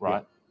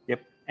 right?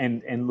 Yep.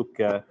 And look,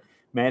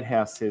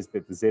 Madhouse says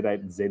that the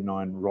Z8 and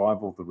Z9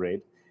 rival the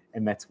RED,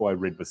 and that's why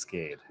RED was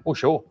scared. Well,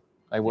 sure.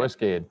 They were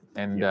scared,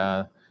 and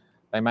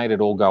they made it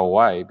all go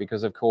away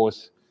because, of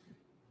course,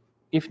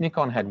 if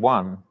Nikon had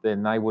won,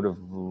 then they would have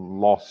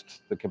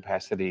lost the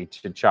capacity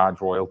to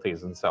charge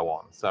royalties and so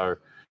on. So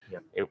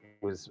it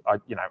was,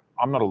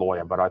 I'm not a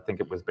lawyer, but I think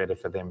it was better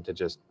for them to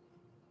just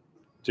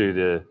do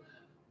the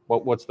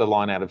what's the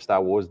line out of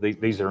Star Wars?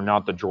 These are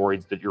not the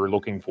droids that you're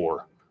looking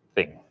for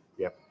thing.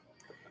 Yep.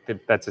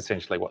 That's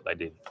essentially what they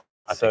did.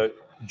 I think.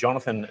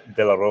 Jonathan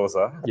Della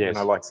Rosa, yes. and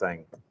I like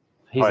saying,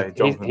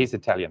 he's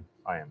Italian.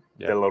 I am.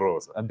 Yeah. Della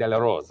Rosa. Della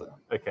Rosa.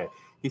 Okay.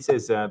 He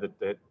says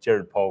that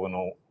Jared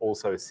Polin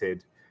also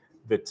said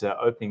that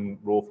opening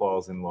RAW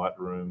files in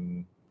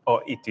Lightroom,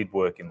 it did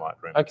work in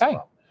Lightroom. Okay. As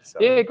well. So,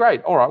 yeah,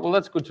 great. All right. Well,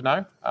 that's good to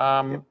know.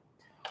 Yep.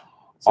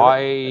 So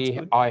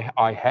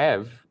I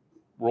have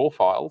RAW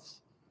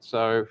files,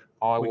 so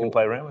we can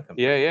play around with them.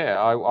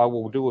 Yeah. I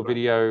will do a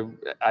video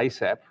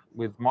ASAP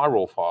with my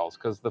RAW files,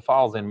 because the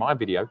files in my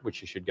video,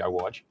 which you should go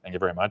watch, thank you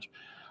very much,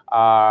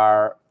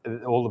 are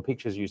all the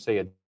pictures you see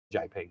are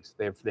JPEGs.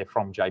 They're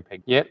from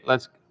JPEG. Yeah,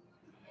 let's.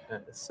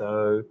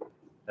 So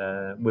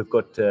we've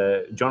got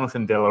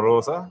Jonathan De La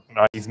Rosa.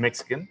 He's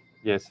Mexican.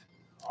 Yes.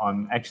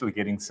 I'm actually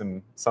getting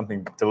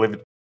something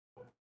delivered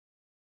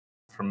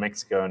from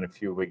Mexico in a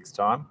few weeks'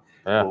 time.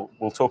 Yeah.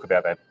 We'll talk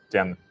about that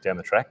down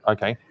the track.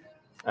 Okay.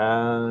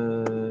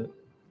 And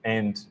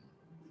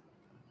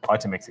hi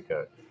to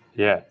Mexico.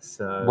 Yeah.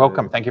 So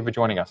welcome. Thank you for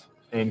joining us.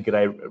 And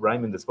g'day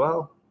Raymond as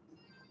well.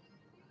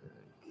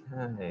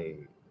 Okay.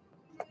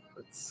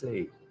 Let's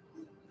see.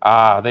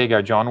 There you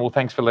go, John. Well,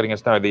 thanks for letting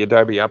us know. The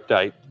Adobe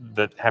update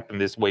that happened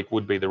this week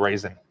would be the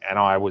reason, and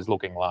I was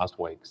looking last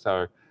week.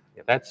 So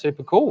that's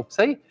super cool.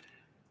 See,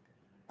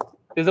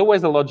 there's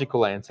always a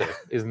logical answer,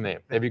 isn't there?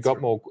 Have you got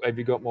more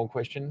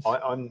questions?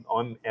 I'm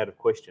out of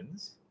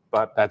questions,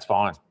 but that's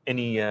fine.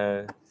 Any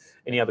other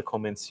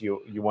comments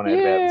you want to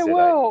add about the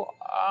Z8?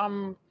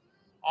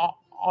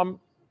 Well,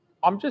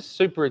 I'm just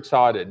super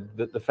excited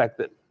that the fact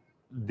that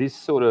this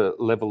sort of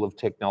level of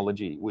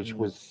technology, which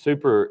was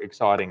super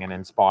exciting and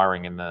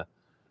inspiring in the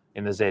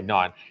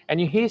Z9,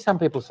 and you hear some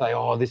people say,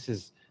 "Oh,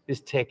 this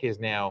tech is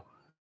now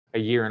a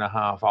year and a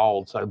half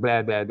old," so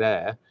blah blah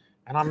blah,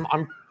 and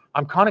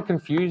I'm kind of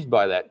confused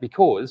by that,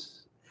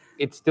 because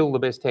it's still the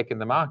best tech in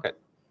the market.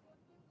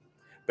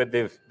 But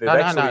they've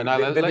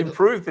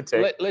improved the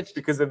tech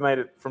because they've made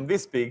it from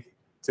this big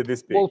to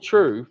this big. Well,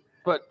 true,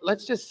 but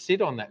let's just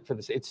sit on that for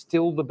this. It's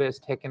still the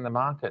best tech in the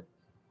market.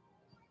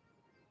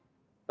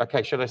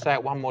 Okay, should I say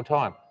it one more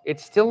time?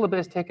 It's still the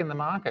best tech in the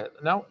market.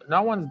 No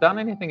one's done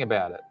anything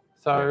about it.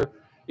 So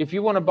if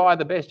you want to buy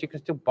the best, you can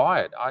still buy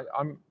it.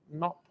 I'm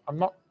not.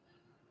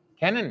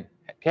 Canon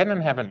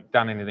haven't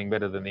done anything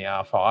better than the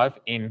R5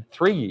 in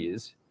 3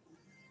 years.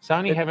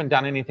 Sony haven't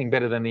done anything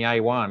better than the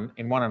A1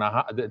 in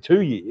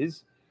 2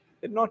 years.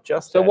 But not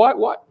just so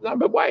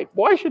that.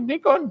 why should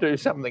Nikon do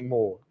something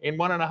more in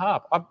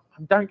 1.5? I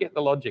don't get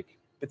the logic.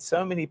 But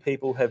so many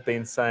people have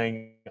been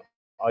saying,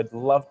 "I'd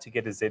love to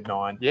get a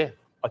Z9. Yeah,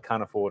 I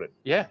can't afford it."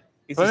 Yeah,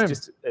 it's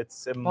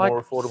a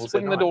more affordable.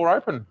 Swing Z9. the door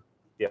open.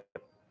 Yeah,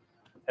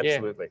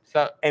 absolutely.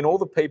 Yeah. And all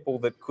the people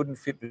that couldn't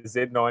fit the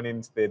Z9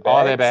 into their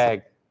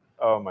bag.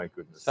 Oh my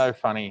goodness. So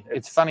funny.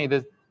 It's funny.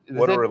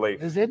 What a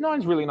relief. The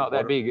Z9's really not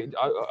that big.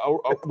 I'll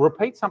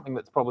repeat something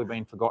that's probably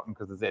been forgotten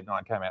because the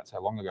Z9 came out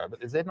so long ago, but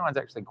the Z9's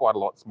actually quite a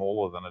lot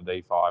smaller than a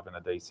D5 and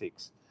a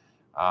D6.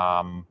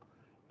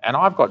 And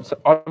I've got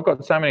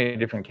so many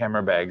different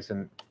camera bags,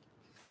 and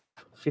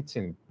fits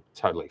in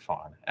totally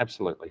fine,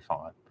 absolutely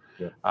fine.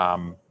 Yeah.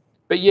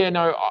 But yeah,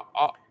 no,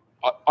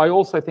 I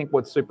also think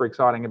what's super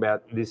exciting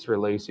about this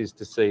release is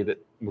to see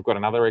that we've got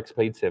another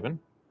XP 7.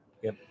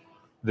 Yep.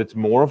 That's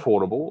more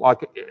affordable.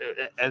 Like,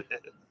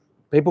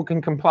 people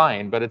can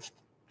complain, but it's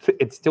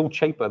still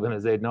cheaper than a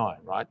Z9,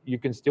 right? You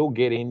can still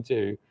get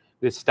into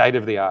this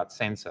state-of-the-art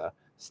sensor,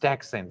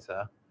 stack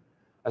sensor,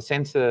 a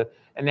sensor.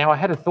 And now I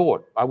had a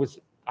thought.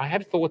 I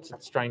have thoughts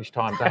at strange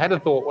times. I had a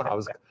thought when I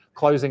was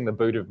closing the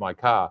boot of my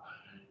car,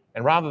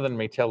 and rather than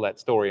me tell that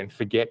story and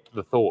forget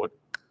the thought,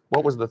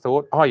 what was the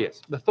thought? Oh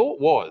yes, the thought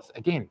was,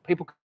 again,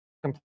 people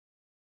complain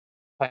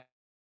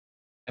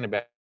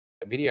about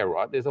video,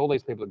 right? There's all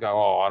these people that go,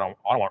 "Oh, I don't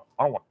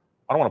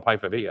want to pay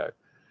for video."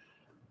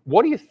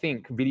 What do you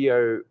think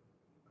video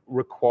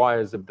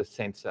requires of the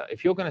sensor?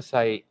 If you're going to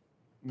say,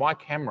 my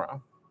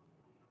camera,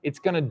 it's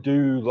going to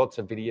do lots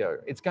of video.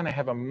 It's going to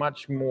have a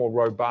much more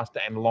robust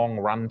and long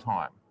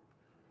runtime,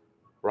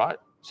 right?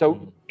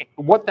 So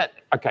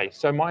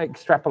so my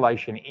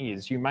extrapolation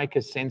is, you make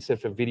a sensor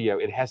for video,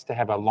 it has to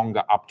have a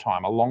longer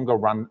uptime, a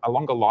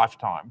longer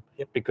lifetime,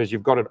 because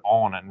you've got it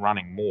on and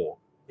running more,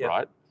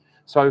 right?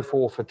 So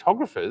for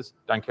photographers,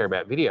 don't care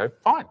about video,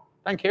 fine.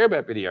 Don't care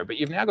about video, but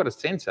you've now got a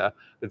sensor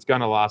that's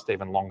going to last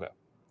even longer.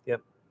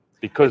 Yep.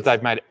 Because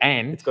they've made it,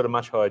 and it's got a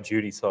much higher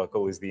duty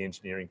cycle, is the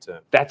engineering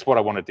term. That's what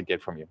I wanted to get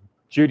from you.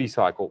 Duty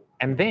cycle.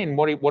 And then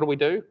what do we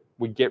do?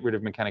 We get rid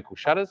of mechanical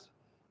shutters.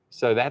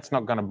 So that's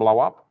not going to blow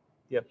up.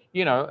 Yep.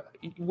 You know,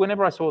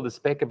 whenever I saw the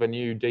spec of a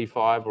new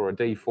D5 or a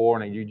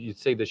D4, and you'd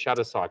see the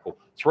shutter cycle,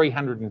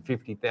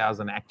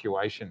 350,000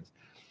 actuations.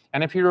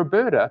 And if you're a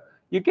birder,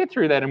 you get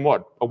through that in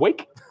what, a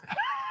week?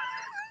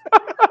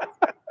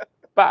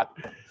 But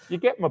you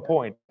get my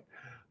point.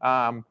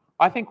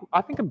 I think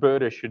a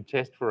birder should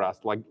test for us,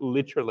 like,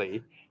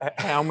 literally,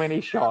 how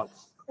many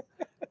shots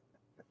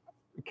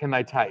can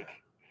they take?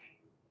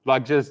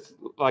 Like just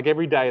like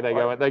every day they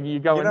go,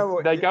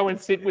 they go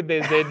and sit with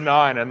their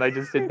Z9 and they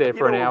just sit there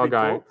for an hour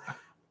going. Cool?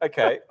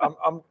 Okay,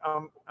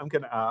 I'm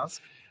going to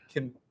ask.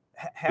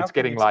 It's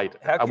getting late.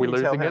 Are we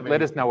losing it?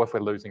 Let us know if we're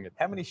losing it.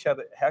 How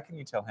can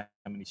you tell how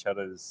many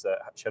shutter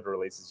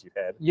releases you've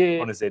had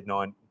on a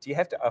Z9? Do you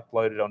have to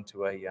upload it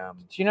onto a?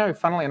 Do you know?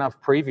 Funnily enough,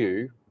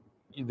 Preview,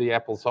 the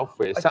Apple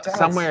software,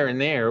 somewhere in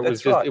there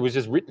it was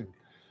just written.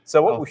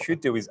 So what we should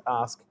do is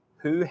ask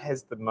who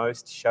has the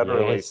most shutter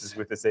releases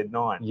with the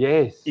Z9.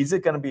 Yes. Is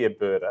it going to be a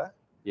birder?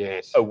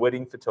 Yes. A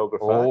wedding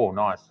photographer? Oh,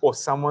 nice. Or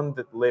someone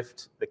that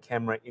left the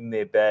camera in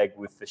their bag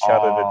with the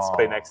shutter that's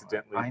been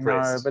accidentally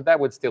pressed? I know, but that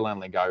would still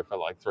only go for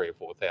like 3,000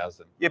 or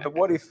 4,000. Yeah, but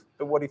what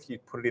if you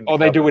put it in the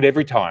they do it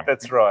every time.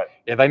 That's right.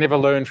 Yeah, they never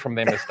learn from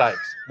their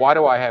mistakes. Why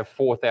do I have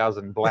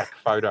 4,000 black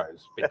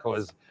photos?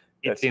 Because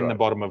it's in the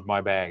bottom of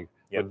my bag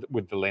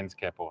with the lens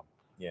cap on.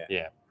 Yeah.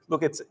 Yeah.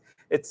 Look, it's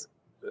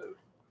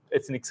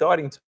an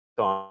exciting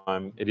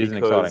time. It is an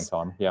exciting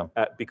time, yeah.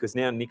 Because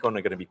now Nikon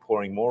are going to be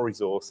pouring more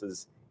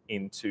resources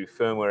into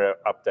firmware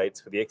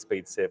updates for the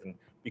X-Speed 7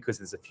 because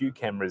there's a few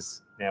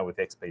cameras now with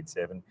X-Speed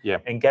 7. Yeah.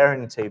 And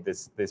guaranteed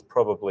there's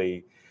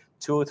probably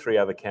 2 or 3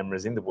 other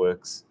cameras in the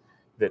works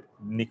that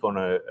Nikon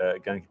are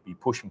going to be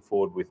pushing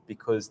forward with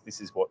because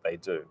this is what they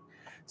do.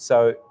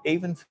 So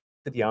even for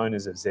the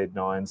owners of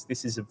Z9s,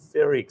 this is a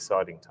very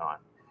exciting time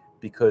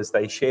because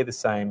they share the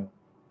same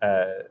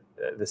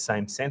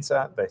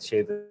sensor, they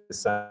share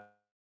the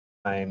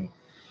same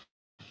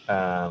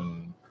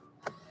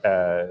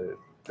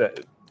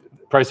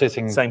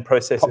processing, same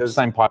processors,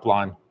 same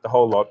pipeline, the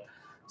whole lot.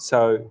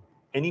 So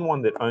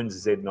anyone that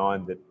owns a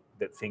Z9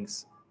 that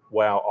thinks,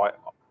 wow,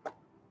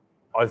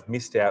 I've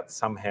missed out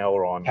somehow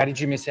on. How did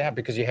you miss out?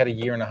 Because you had a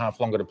year and a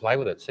half longer to play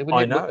with it. See,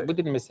 we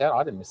didn't miss out.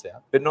 I didn't miss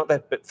out. But not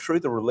that. But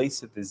through the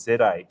release of the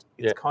Z8,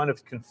 it's kind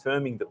of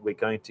confirming that we're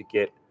going to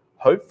get,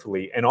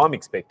 hopefully, and I'm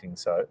expecting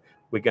so,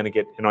 we're going to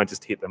get, and I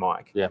just hit the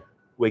mic. Yeah.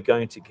 We're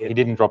going to get. He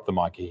didn't drop the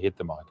mic. He hit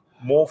the mic.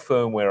 More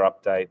firmware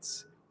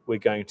updates. We're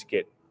going to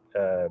get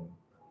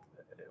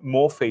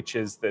more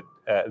features that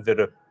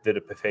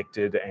are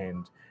perfected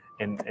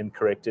and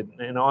corrected.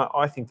 And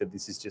I think that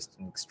this is just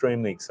an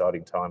extremely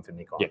exciting time for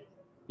Nikon. Yeah.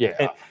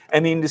 Yeah.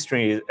 And the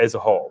industry as a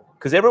whole,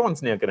 because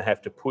everyone's now going to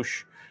have to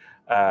push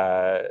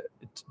to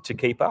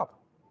keep up.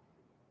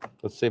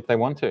 Let's see if they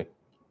want to.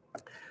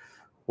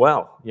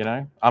 Well, you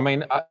know, I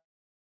mean,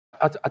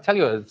 I tell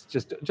you, it's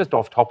just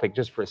off topic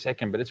just for a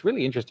second, but it's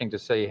really interesting to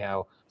see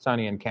how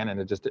Sony and Canon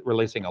are just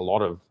releasing a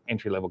lot of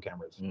entry-level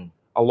cameras.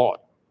 A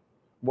lot.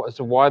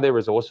 So why are their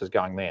resources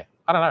going there?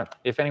 I don't know.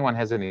 If anyone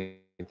has any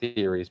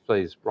theories,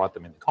 please write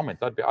them in the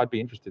comments. I'd be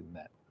interested in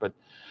that.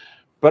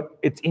 But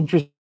it's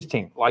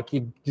interesting. Like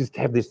you just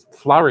have this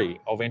flurry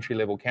of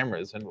entry-level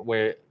cameras, and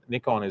where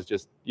Nikon is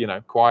just, you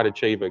know, quiet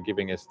achiever,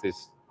 giving us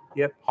this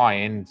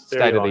high-end,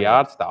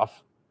 state-of-the-art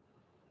stuff,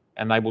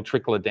 and they will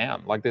trickle it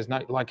down. Like there's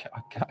no, like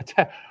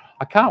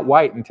I can't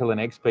wait until an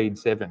X-Speed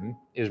 7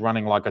 is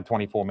running like a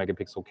 24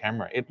 megapixel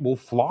camera. It will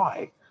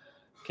fly.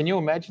 Can you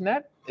imagine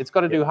that? It's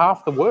got to do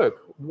half the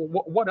work.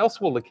 What else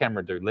will the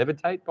camera do?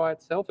 Levitate by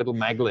itself? It'll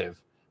maglev.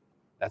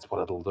 That's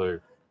what it'll do.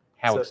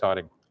 How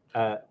exciting.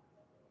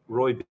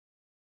 Roy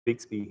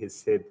Bixby has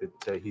said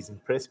that he's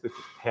impressed with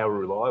how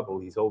reliable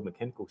his old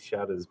mechanical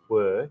shutters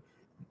were.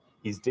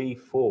 His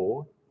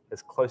D4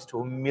 has close to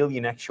 1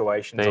 million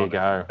actuations. There you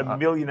go. 1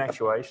 million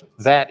actuations.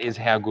 That is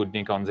how good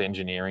Nikon's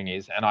engineering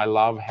is, and I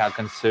love how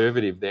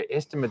conservative their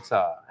estimates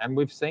are. And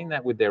we've seen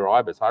that with their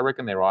IBIS. I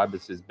reckon their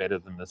IBIS is better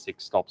than the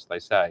 6 stops they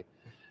say,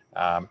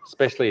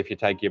 especially if you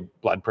take your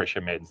blood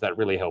pressure meds. That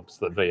really helps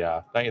the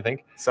VR, don't you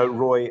think? So,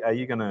 Roy, are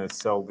you going to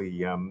sell the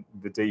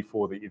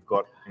D4 that you've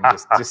got and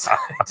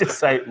just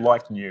say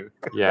like new?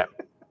 Yeah.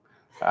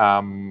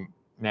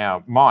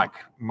 Now, Mike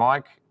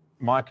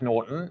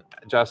Norton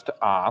just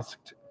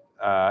asked,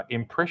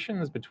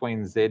 impressions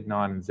between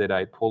Z9 and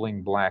Z8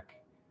 pulling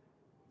black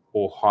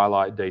or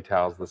highlight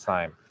details the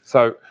same.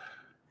 So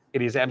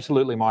it is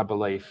absolutely my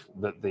belief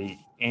that the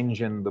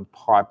engine, the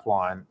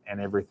pipeline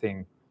and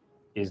everything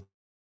is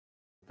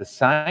the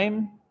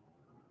same.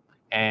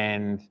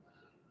 And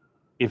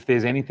if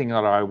there's anything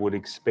that I would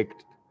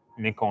expect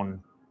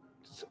Nikon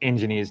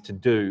engineers to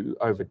do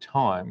over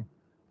time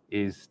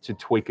is to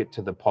tweak it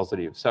to the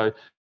positive. So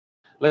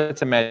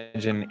let's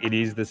imagine it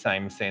is the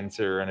same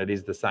sensor and it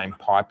is the same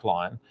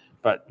pipeline,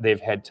 but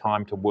they've had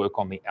time to work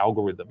on the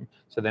algorithm.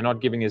 So they're not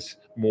giving us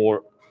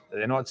more,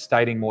 they're not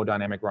stating more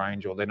dynamic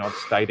range, or they're not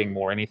stating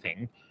more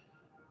anything.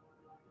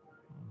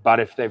 But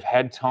if they've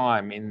had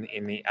time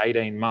in the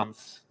 18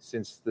 months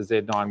since the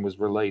Z9 was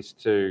released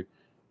to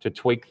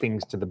tweak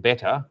things to the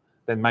better,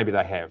 then maybe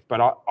they have.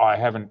 But I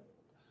haven't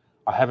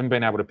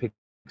been able to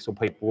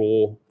pixel peep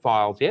raw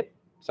files yet,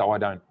 so I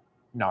don't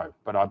know.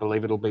 But I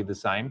believe it'll be the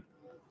same.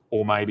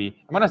 Or maybe,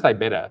 and when I say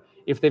better,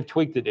 if they've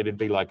tweaked it, it'd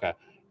be like a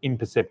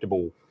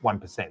imperceptible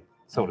 1%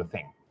 sort of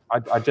thing.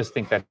 I just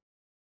think that's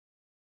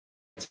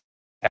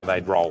how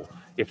they'd roll.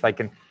 If they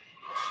can,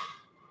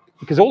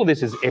 because all of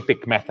this is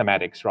epic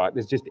mathematics, right?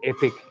 There's just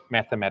epic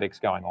mathematics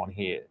going on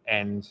here.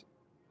 And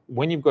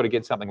when you've got to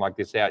get something like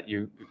this out,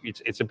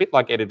 it's a bit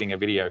like editing a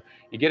video.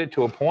 You get it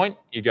to a point,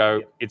 you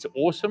go, it's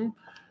awesome.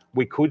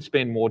 We could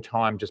spend more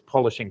time just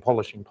polishing,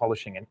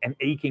 and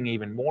eking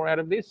even more out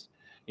of this,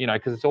 you know,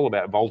 because it's all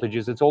about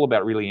voltages. It's all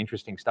about really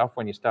interesting stuff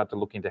when you start to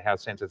look into how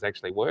sensors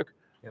actually work,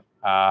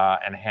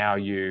 and how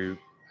you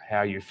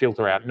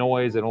filter out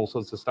noise and all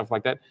sorts of stuff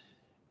like that.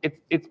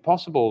 It's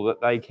possible that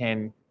they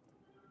can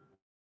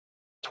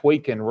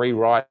tweak and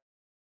rewrite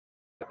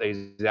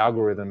these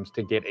algorithms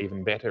to get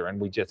even better, and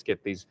we just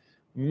get these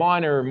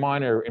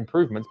minor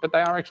improvements, but they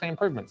are actually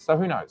improvements. So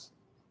who knows?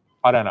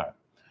 I don't know.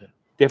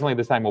 Definitely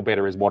the same or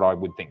better is what I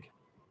would think.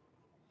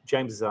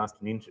 James has asked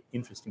an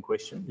interesting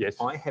question. Yes.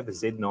 I have a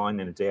Z9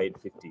 and a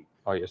D850.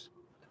 Oh, yes.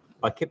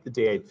 I kept the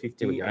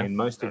D850 and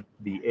most of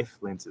the F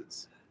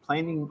lenses.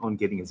 Planning on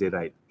getting a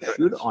Z8.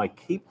 Should I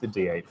keep the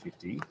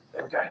D850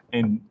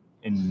 and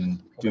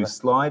do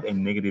slide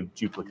and negative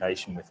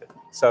duplication with it?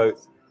 So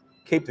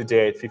keep the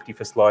D850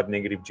 for slide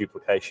negative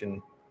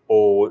duplication,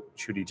 or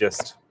should he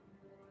just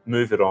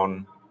move it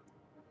on?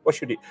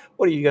 What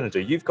are you going to do?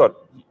 You've got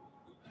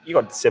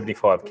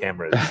 75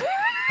 cameras,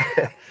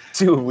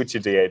 2 of which are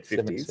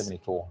D850s.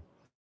 74.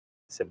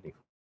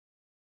 74.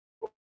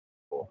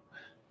 Oh,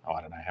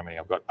 I don't know how many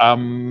I've got.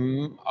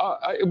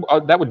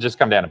 That would just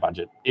come down to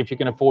budget. If you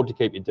can afford to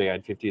keep your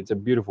D850, it's a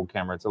beautiful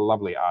camera. It's a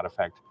lovely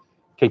artifact.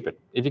 Keep it.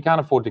 If you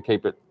can't afford to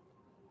keep it,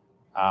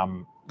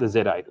 the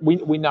Z8.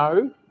 We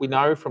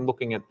know from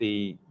looking at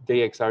the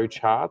DxO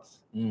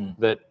charts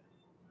that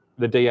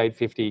the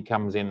D850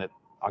 comes in at,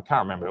 I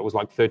can't remember, it was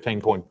like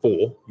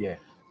 13.4. Yeah.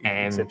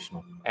 And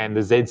exceptional. And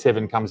the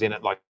Z7 comes in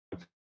at like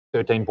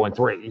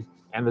 13.3,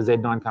 and the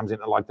Z9 comes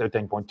in at like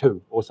 13.2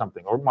 or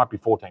something, or it might be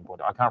 14.2.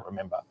 I can't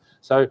remember.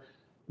 So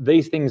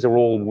these things are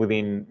all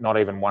within not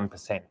even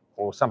 1%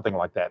 or something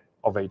like that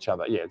of each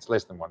other. Yeah, it's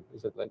less than 1.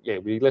 Is it? Yeah,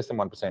 it'd be less than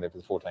 1% if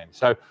it's 14.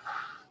 So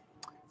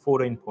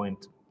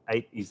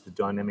 14.8 is the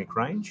dynamic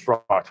range.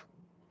 Right.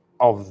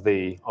 Of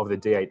the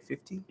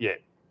D850. Yeah.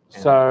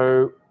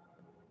 So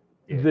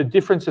the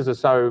differences are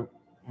so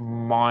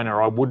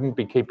minor. I wouldn't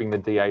be keeping the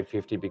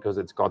D850 because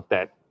it's got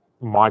that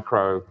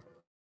micro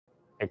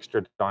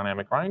extra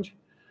dynamic range.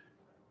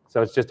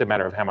 So it's just a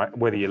matter of how much,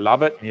 whether you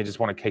love it and you just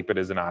want to keep it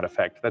as an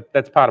artifact.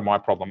 That's part of my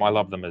problem. I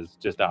love them as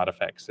just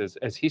artifacts,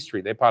 as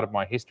history. They're part of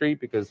my history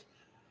because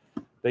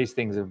these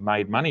things have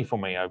made money for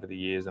me over the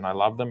years, and I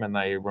love them, and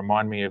they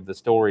remind me of the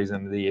stories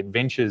and the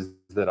adventures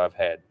that I've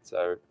had.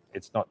 So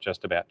it's not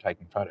just about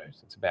taking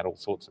photos. It's about all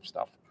sorts of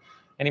stuff.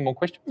 Any more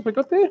questions we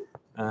got there?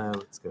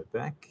 Let's go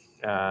back.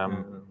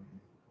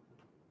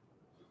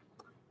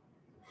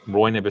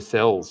 Roy never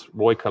sells.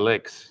 Roy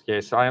collects.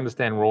 Yes, I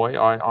understand, Roy.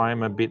 I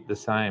am a bit the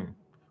same.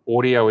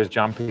 Audio is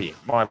jumpy.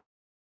 My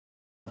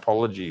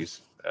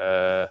apologies.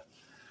 We're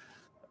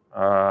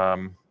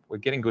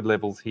getting good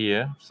levels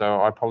here,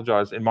 so I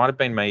apologise. It might have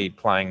been me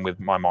playing with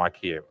my mic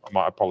here.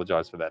 I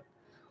apologise for that.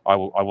 I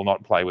will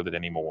not play with it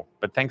anymore.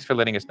 But thanks for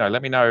letting us know.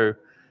 Let me know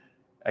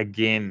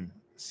again,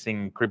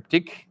 Sing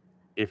Cryptic,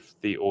 if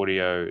the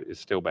audio is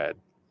still bad.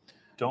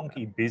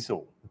 Donkey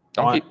Bizzle.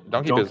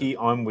 Donkey,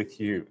 I'm with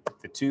you.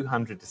 The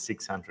 200 to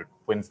 600.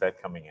 When's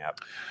that coming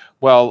out?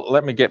 Well,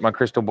 let me get my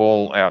crystal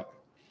ball out.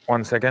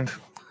 1 second.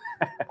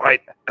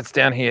 Wait, it's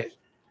down here.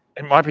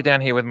 It might be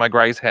down here with my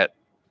Gray's hat.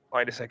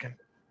 Wait a second.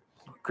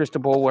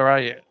 Crystal ball, where are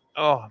you?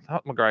 Oh,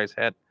 not my Gray's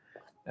hat.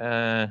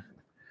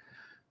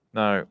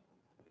 No.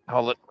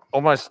 Hold it.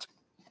 Almost.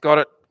 Got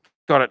it.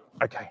 Got it.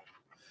 Okay.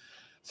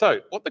 So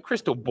what the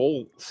crystal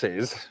ball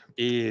says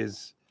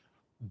is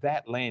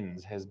that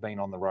lens has been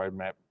on the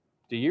roadmap.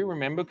 Do you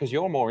remember? Because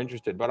you're more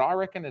interested, but I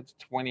reckon it's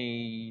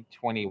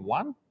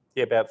 2021.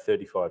 Yeah, about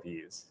 35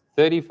 years.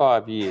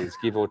 35 years,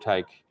 give or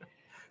take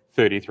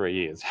 33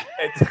 years.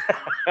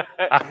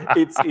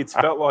 It's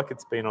felt like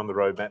it's been on the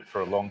roadmap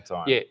for a long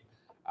time. Yeah.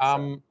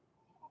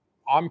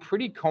 I'm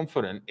pretty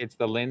confident it's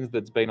the lens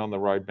that's been on the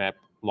roadmap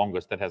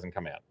longest that hasn't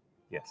come out.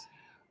 Yes.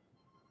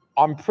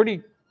 I'm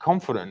pretty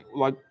confident,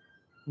 like,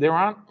 there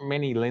aren't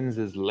many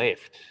lenses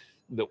left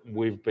that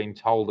we've been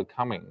told are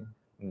coming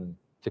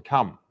to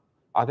come.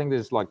 I think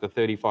there's like the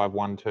 35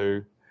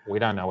 1.2. We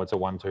don't know it's a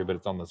 1.2, but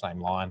it's on the same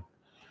line.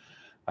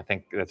 I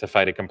think that's a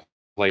fait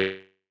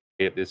accompli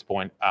at this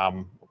point.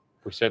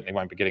 We certainly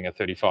won't be getting a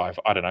 35.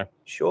 I don't know.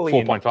 Surely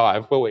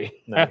 4.5, will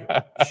we? No.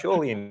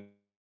 Surely in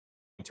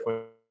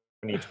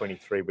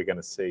 2023 we're going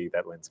to see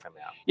that lens come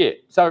out. Yeah.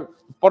 So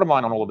bottom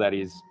line on all of that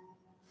is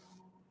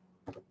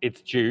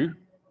it's due.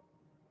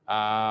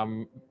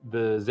 The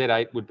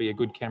Z8 would be a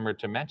good camera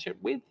to match it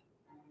with.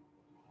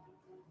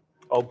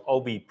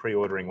 I'll be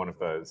pre-ordering one of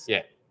those.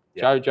 Yeah.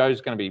 Joe's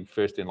going to be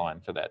first in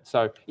line for that.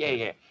 So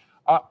yeah.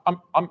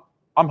 I'm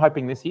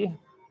hoping this year.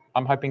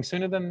 I'm hoping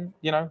sooner than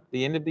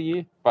the end of the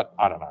year, but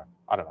I don't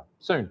know.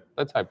 Soon.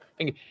 Let's hope.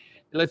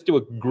 Let's do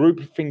a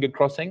group finger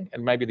crossing,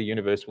 and maybe the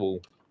universe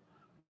will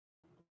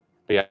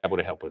be able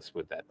to help us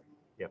with that.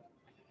 Yep.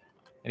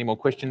 Any more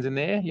questions in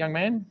there, young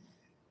man?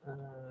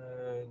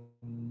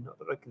 Not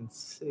that I can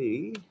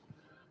see.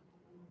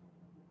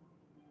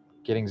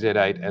 Getting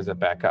Z8 as a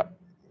backup.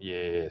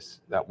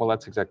 Yes. Well,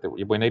 that's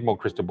exactly. We need more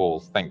crystal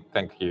balls.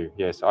 Thank you.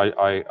 Yes,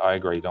 I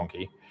agree,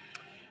 Donkey.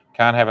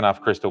 Can't have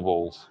enough crystal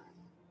balls.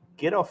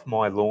 Get Off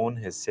My Lawn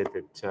has said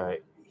that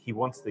he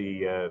wants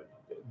the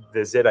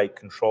Z8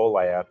 control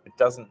layout, but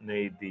doesn't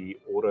need the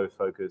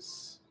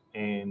autofocus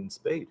and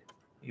speed.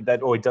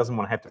 Or he doesn't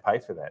want to have to pay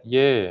for that.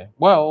 Yeah.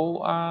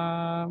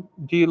 Well,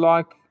 do you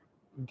like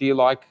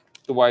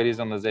the way it is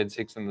on the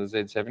Z6 and the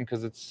Z7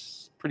 because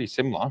it's pretty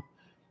similar?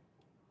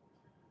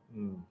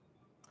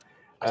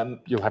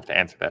 You'll have to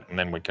answer that, and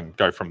then we can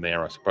go from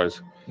there, I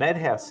suppose.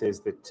 Madhouse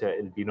says that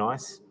it'd be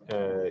nice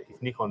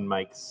if Nikon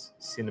makes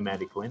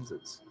cinematic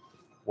lenses.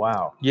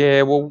 Wow.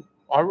 Yeah. Well,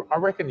 I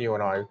reckon you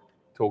and I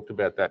talked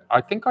about that.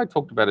 I think I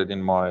talked about it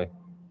in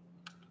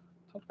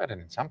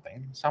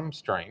some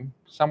stream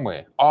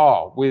somewhere.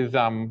 Oh, with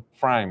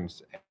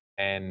Frames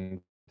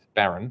and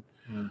Baron,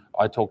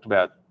 I talked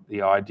about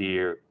the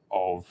idea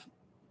of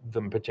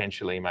them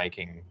potentially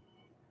making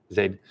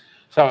Z.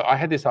 So I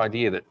had this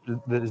idea that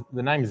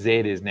the name Z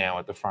is now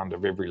at the front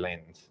of every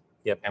lens.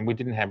 Yep. And we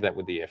didn't have that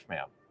with the F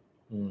mount.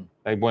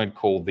 They weren't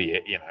called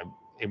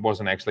it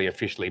wasn't actually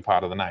officially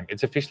part of the name.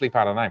 It's officially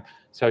part of the name.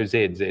 So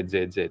Z.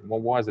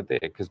 Well, why is it there?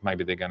 Because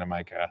maybe they're going to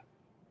make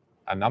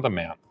another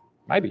mount.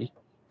 Maybe.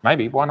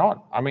 Why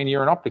not? I mean,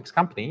 you're an optics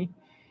company,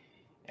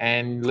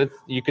 and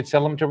you could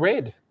sell them to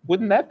Red.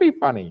 Wouldn't that be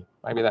funny?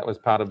 Maybe that was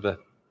part of the.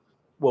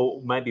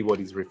 Well, maybe what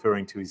he's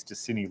referring to is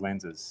just cine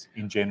lenses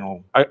in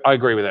general. I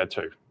agree with that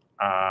too.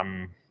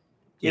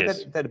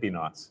 Yes. That'd be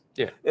nice.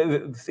 Yeah.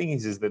 The thing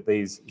is that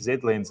these Z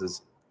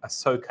lenses are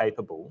so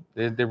capable.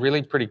 They're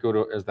really pretty good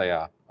as they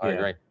are. I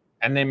agree.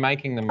 And they're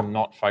making them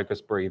not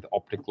focus breathe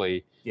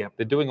optically. Yeah.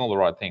 They're doing all the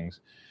right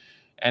things.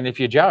 And if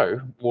you're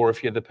Joe, or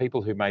if you're the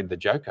people who made the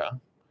Joker,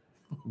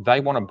 they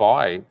want to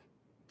buy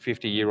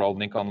 50-year-old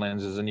Nikon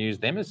lenses and use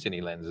them as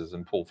cine lenses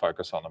and pull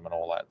focus on them and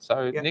all that.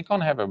 So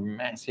Nikon have a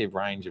massive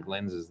range of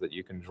lenses that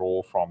you can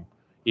draw from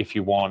if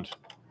you want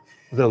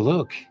the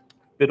look.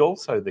 But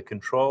also the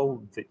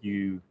control that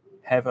you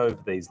have over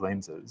these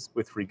lenses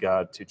with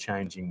regard to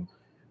changing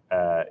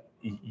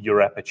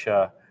your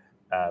aperture,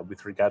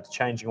 with regard to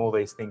changing all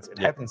these things, it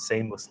happens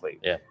seamlessly.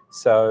 Yeah.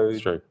 So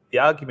the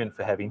argument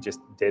for having just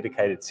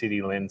dedicated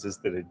cine lenses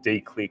that are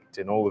declicked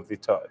and all of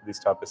this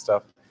type of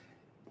stuff,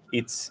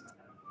 it's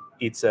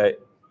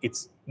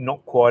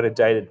not quite a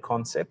dated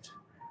concept,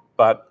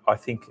 but I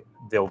think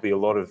there'll be a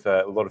lot of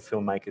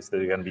filmmakers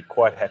that are going to be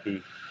quite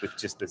happy with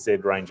just the Z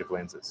range of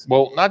lenses.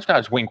 Well, nudge,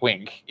 nudge, wink,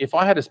 wink. If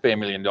I had a spare $1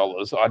 million,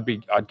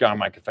 I'd go and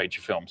make a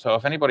feature film. So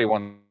if anybody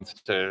wants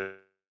to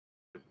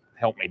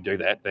help me do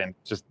that, then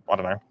just, I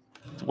don't know,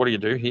 what do you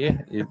do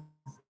here?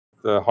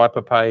 The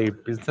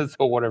Hyperpay business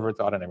or whatever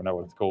I don't even know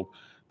what it's called.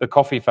 The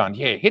coffee fund.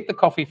 Yeah, hit the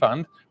coffee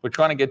fund. We're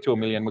trying to get to $1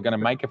 million. We're going to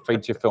make a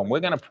feature film.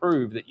 We're going to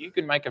prove that you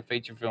can make a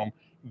feature film,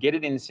 get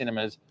it in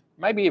cinemas,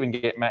 maybe even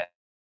get Matt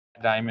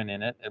Damon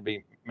in it. It'll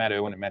be Matt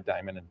Irwin and Matt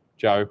Damon and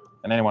Joe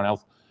and anyone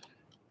else.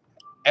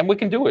 And we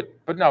can do it.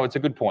 But no, it's a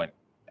good point.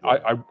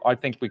 I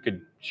think we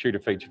could shoot a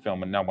feature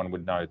film and no one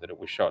would know that it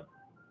was shot.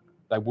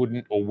 They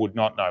wouldn't or would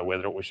not know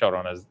whether it was shot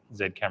on a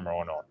Z camera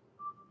or not.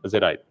 A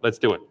Z8. Let's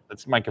do it.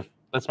 Let's make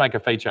a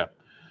feature.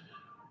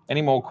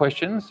 Any more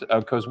questions?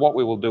 Because what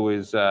we will do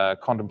is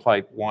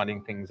contemplate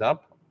winding things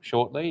up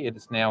shortly. It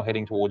is now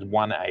heading towards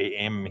 1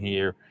 a.m.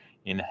 here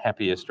in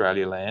happy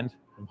Australia land.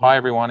 Hi,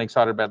 everyone.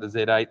 Excited about the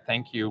Z8.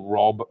 Thank you,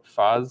 Rob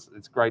Fuzz.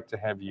 It's great to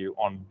have you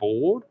on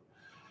board.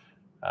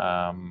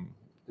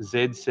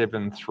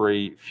 Z7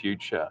 III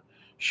Future.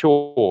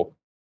 Sure.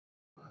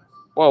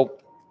 Well,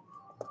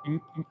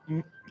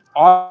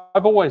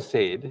 I've always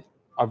said,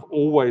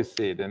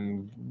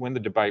 and when the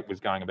debate was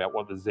going about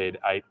what the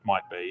Z8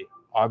 might be,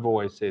 I've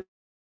always said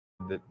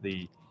that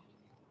the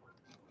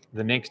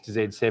next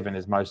Z7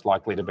 is most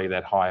likely to be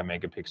that higher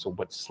megapixel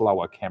but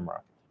slower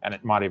camera, and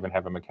it might even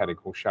have a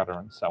mechanical shutter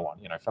and so on,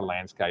 for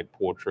landscape,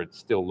 portrait,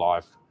 still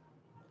life,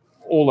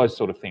 all those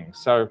sort of things.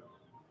 So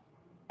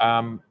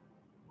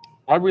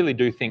I really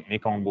do think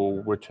Nikon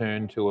will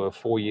return to a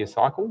 4-year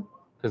cycle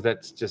because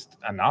that's just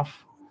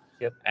enough.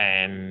 Yep.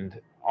 And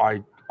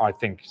I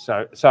think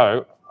so.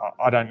 So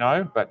I don't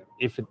know, but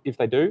if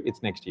they do,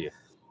 it's next year.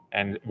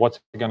 And what's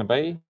it going to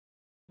be?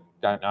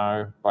 Don't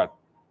know, but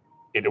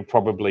it'll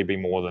probably be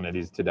more than it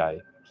is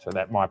today. So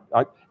that might.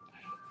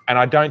 And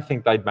I don't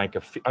think they'd make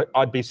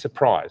I'd be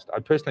surprised.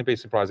 I'd personally be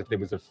surprised if there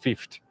was a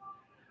fifth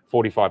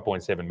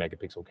 45.7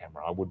 megapixel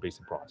camera. I would be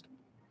surprised.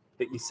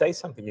 But you say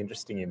something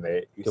interesting in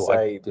there. You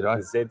say the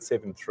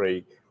Z7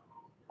 III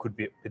could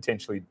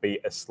potentially be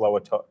a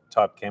slower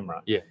type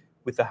camera. Yeah.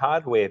 With the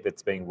hardware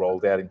that's being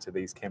rolled out into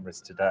these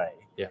cameras today,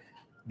 yeah,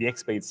 the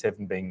X-Speed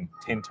 7 being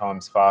 10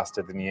 times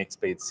faster than the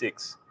X-Speed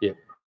 6, yeah,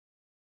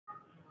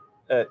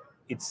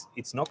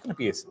 it's not going to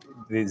be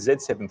the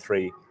Z7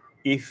 III,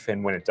 if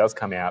and when it does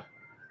come out,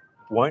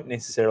 won't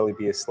necessarily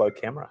be a slow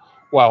camera.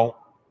 Well,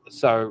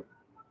 so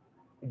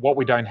what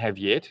we don't have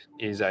yet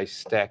is a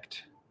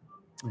stacked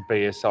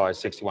BSI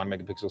 61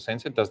 megapixel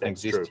sensor. It doesn't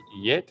exist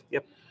yet.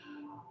 Yep.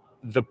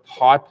 The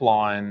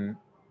pipeline,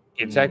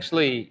 it's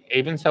actually,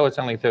 even so it's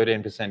only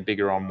 13%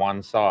 bigger on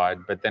one side,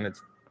 but then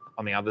it's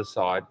on the other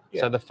side.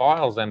 Yeah. So the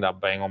files end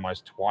up being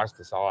almost twice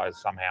the size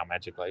somehow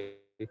magically.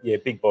 Yeah,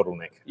 big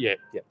bottleneck. Yeah.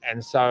 Yeah.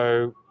 And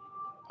so,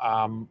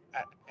 and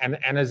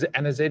a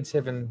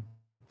Z7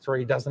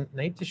 III doesn't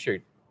need to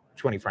shoot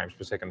 20 frames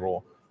per second raw.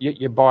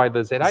 You buy the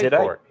Z8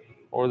 for it,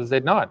 or the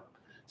Z9.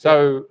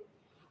 So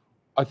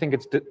I think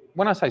it's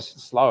when I say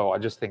slow, I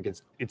just think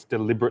it's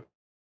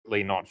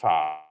deliberately not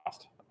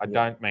fast. I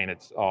don't mean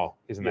it's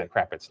isn't that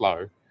crap? It's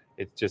slow.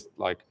 It's just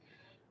like,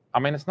 I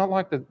mean, it's not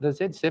like the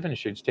Z7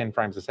 shoots 10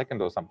 frames a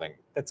second or something.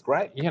 That's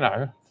great. You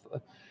know,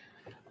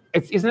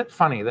 isn't it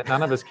funny that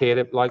none of us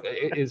cared? Like,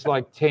 it's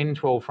like 10,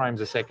 12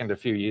 frames a second a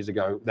few years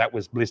ago. That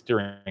was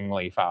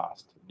blisteringly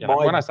fast. You know,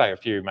 when I say a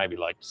few, maybe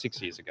like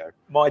 6 years ago.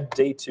 My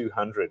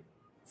D200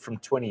 from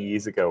 20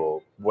 years ago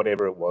or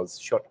whatever it was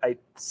shot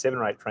 7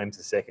 or 8 frames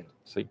a second.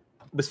 See, it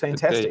was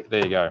fantastic.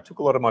 There you go. Took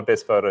a lot of my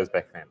best photos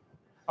back then.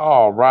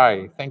 Oh,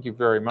 Ray, thank you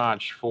very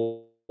much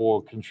for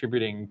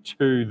contributing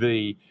to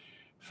the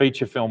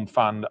feature film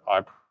fund.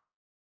 I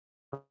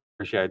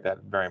appreciate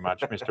that very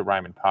much, Mr.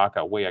 Raymond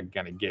Parker. We are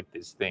going to get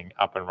this thing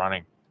up and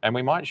running, and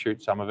we might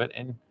shoot some of it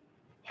in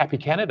happy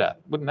Canada.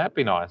 Wouldn't that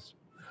be nice?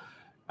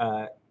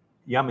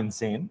 Yamin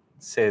Zen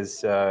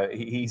says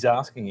he's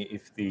asking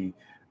if the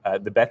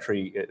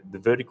battery, the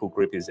vertical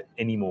grip, is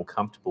any more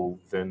comfortable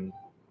than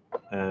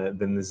the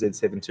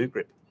Z7 II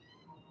grip.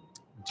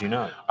 Do you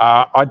know?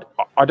 I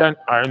don't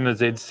own the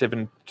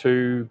Z7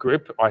 II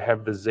grip. I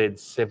have the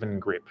Z7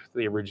 grip,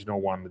 the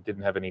original one that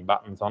didn't have any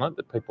buttons on it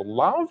that people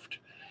loved,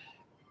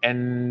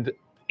 and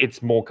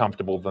it's more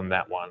comfortable than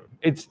that one.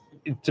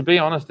 To be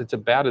honest, it's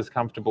about as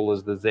comfortable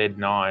as the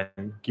Z9,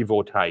 give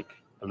or take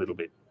a little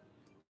bit.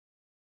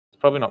 It's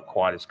probably not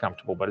quite as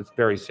comfortable, but it's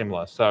very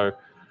similar. So,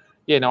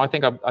 yeah, no, I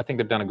think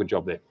they've done a good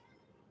job there.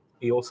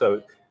 He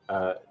also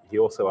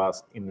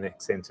asked in the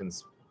next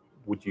sentence,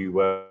 would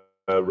you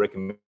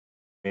recommend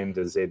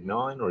a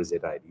Z9 or a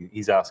Z8?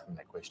 He's asking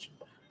that question.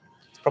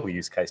 It's probably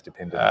use case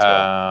dependent as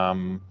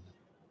well.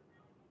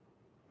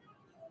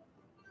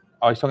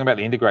 He's talking about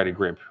the integrated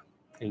grip.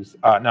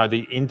 No,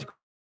 the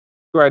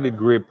integrated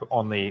grip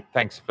on the.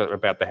 Thanks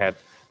about the hat.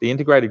 The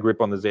integrated grip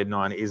on the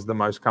Z9 is the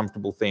most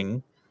comfortable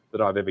thing that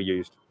I've ever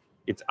used.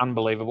 It's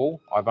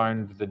unbelievable. I've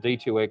owned the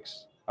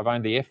D2X. I've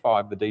owned the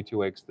F5, the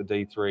D2X, the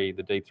D3,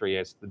 the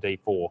D3S, the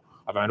D4.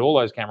 I've owned all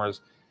those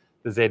cameras.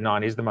 The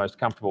Z9 is the most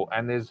comfortable,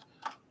 and there's.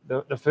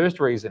 The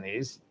first reason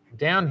is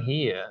down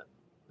here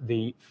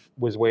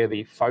was where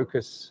the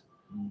focus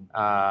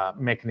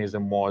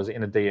mechanism was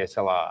in a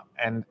DSLR,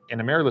 and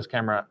in a mirrorless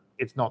camera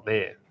it's not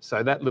there,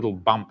 so that little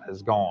bump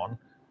has gone.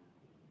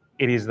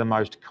 It is the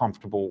most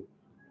comfortable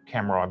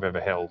camera I've ever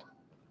held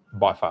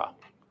by far,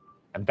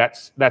 and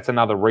that's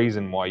another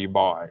reason why you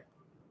buy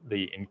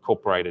the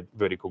incorporated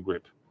vertical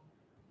grip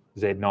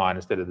Z9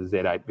 instead of the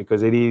Z8,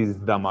 because it is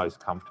the most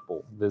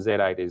comfortable. The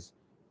Z8 is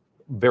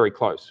very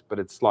close, but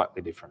it's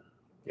slightly different.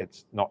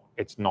 It's not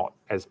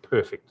as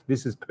perfect.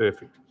 This is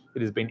perfect.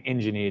 It has been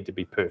engineered to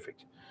be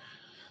perfect.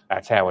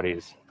 That's how it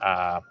is.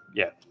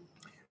 Yeah.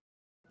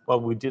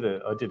 Well, I did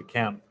a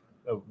count.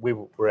 We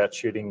were out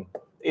shooting.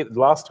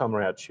 Last time we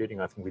were out shooting,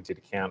 I think we did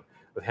a count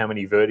of how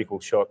many vertical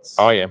shots.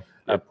 Oh yeah.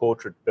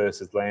 Portrait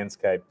versus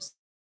landscape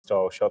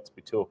style shots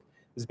we took.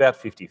 It was about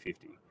 50-50.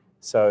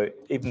 So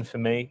even for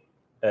me,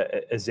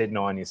 a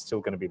Z9 is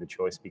still going to be the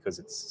choice because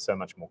it's so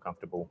much more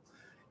comfortable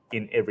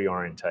in every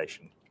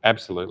orientation.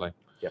 Absolutely.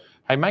 Yep.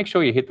 Hey, make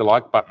sure you hit the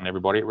like button,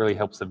 everybody. It really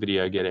helps the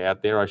video get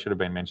out there. I should have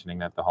been mentioning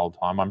that the whole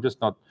time. I'm just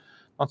not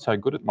so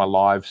good at my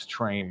live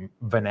stream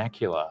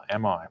vernacular,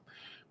 am I?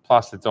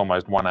 Plus, it's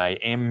almost 1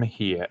 a.m.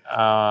 here.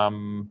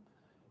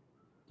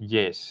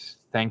 Yes,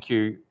 thank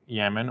you,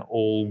 Yaman.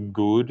 All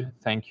good.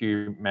 Thank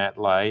you, Matt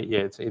Lay.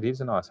 Yeah, it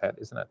is a nice hat,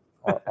 isn't it?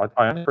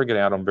 I only bring it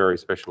out on very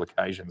special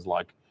occasions,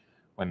 like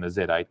when the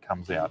Z8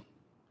 comes out.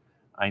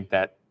 Ain't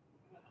that?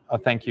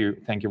 Thank you,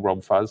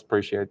 Rob Fuzz.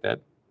 Appreciate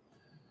that.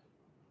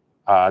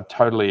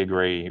 Totally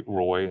agree,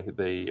 Roy.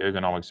 The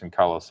ergonomics and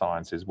color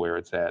science is where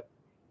it's at.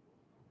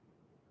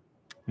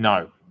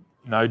 No,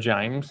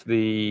 James.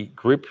 The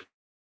grip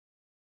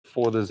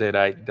for the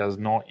Z8 does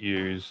not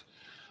use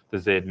the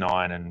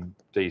Z9 and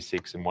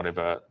D6 and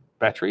whatever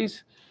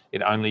batteries.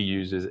 It only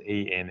uses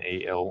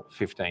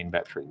ENEL15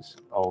 batteries,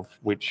 of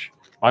which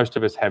most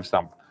of us have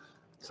some.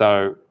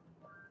 So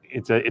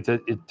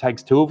it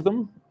takes 2 of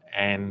them,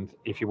 and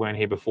if you weren't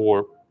here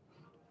before,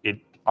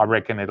 I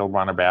reckon it'll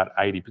run about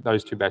 80.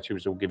 Those 2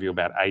 batteries will give you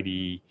about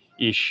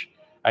 80-ish,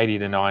 80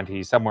 to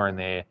 90, somewhere in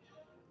there,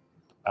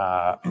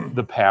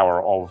 the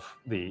power of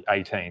the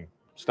 18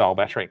 style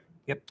battery.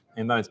 Yep,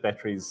 and those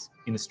batteries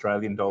in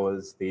Australian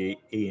dollars, the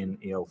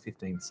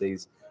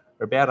ENEL15Cs,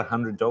 are about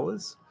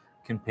 $100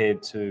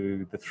 compared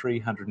to the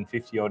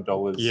 $350 odd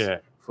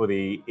for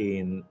the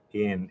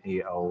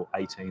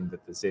ENEL18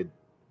 that the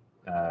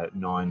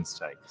Z9s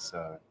take.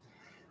 So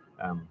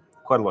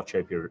quite a lot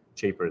cheaper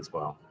as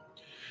well.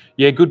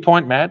 Yeah, good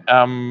point, Matt.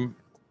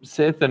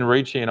 Seth and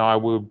Ricci and I,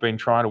 we've been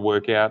trying to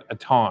work out a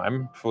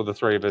time for the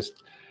 3 of us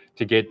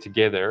to get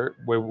together.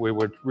 We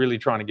were really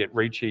trying to get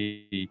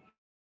Ricci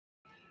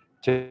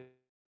to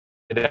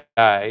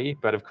today,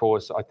 but of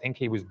course, I think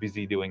he was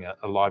busy doing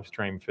a live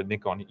stream for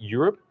Nikon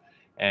Europe,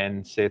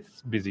 and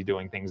Seth's busy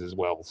doing things as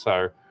well.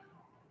 So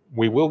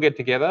we will get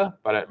together,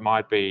 but it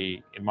might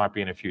be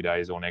in a few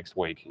days or next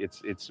week. It's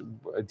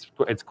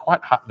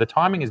quite hard. The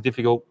timing is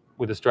difficult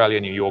with Australia,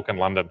 New York, and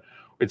London.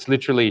 It's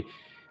literally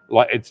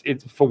like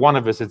it's for one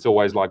of us. It's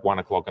always like 1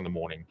 o'clock in the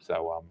morning.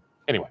 So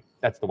anyway,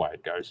 that's the way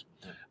it goes.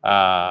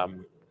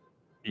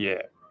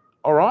 Yeah.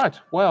 All right.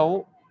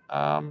 Well,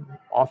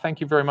 I thank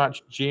you very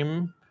much,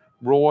 Jim,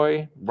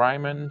 Roy,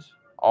 Raymond,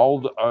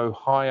 Old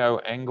Ohio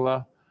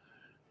Angler.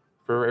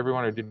 For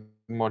everyone who didn't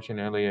watch it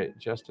earlier,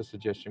 just a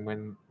suggestion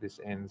when this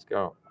ends,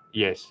 go.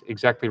 Yes,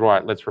 exactly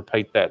right. Let's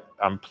repeat that.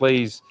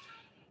 Please,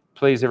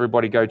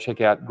 everybody go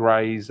check out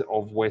Greys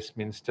of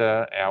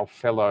Westminster, our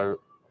fellow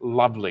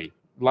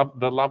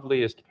the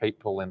loveliest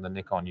people in the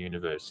Nikon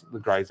universe, the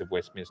Greys of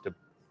Westminster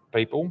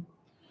people.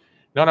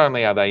 Not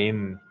only are they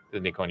in the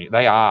Nikon,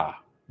 they are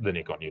the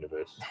Nikon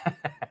universe.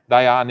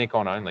 They are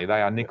Nikon only.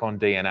 They are Nikon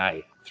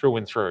DNA through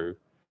and through.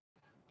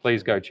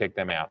 Please go check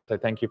them out. So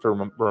thank you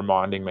for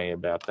reminding me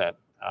about that.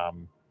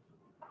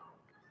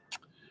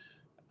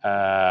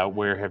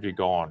 Where have you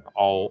gone?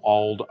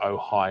 Old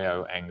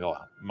Ohio Angler.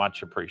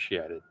 Much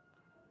appreciated.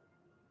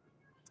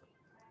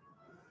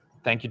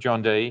 Thank you,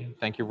 John D.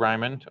 Thank you,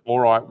 Raymond. All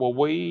right. Well,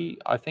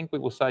 I think we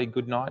will say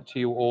good night to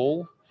you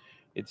all.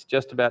 It's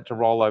just about to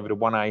roll over to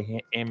 1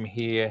 a.m.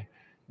 here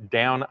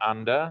down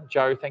under.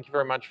 Joe, thank you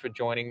very much for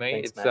joining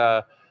me.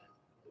 Thanks,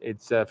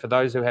 It's for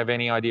those who have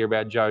any idea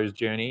about Joe's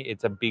journey,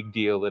 it's a big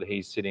deal that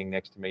he's sitting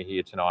next to me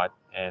here tonight.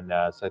 And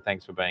so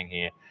thanks for being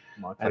here.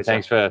 My pleasure. And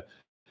thanks for,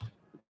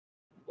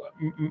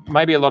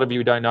 maybe a lot of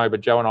you don't know,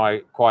 but Joe and I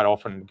quite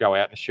often go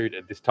out and shoot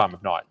at this time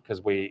of night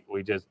because we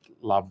just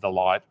love the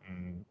light,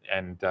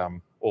 and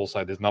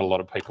also there's not a lot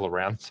of people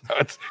around, so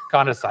it's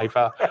kind of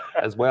safer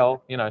as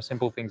well. You know,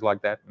 simple things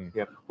like that. And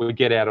we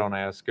get out on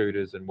our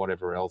scooters and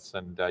whatever else.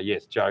 And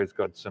yes, Joe's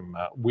got some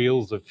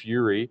Wheels of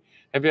Fury.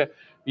 Have you?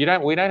 We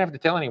don't have to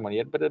tell anyone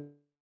yet, but have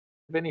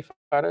any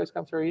photos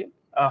come through yet?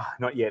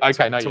 Not yet.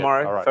 Okay, not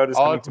tomorrow. Yet. All right. Photos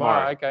coming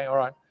tomorrow. Okay, all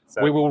right.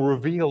 So we will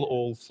reveal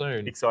all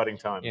soon. Exciting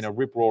times. In a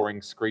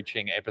rip-roaring,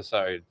 screeching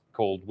episode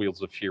called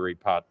Wheels of Fury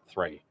Part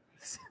 3.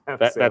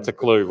 That's a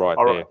clue right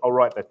there. I'll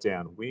write that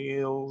down.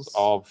 Wheels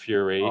of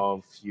Fury.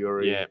 Of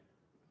Fury. Yeah.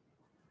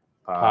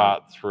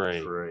 Part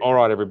 3. All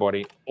right,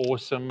 everybody.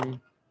 Awesome.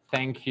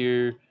 Thank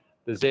you.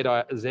 The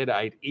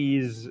Z8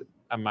 is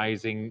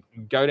amazing.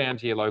 Go down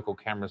to your local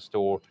camera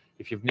store.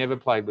 If you've never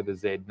played with a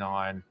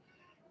Z9,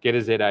 get a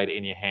Z8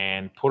 in your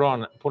hand. Put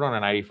on an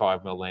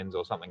 85mm lens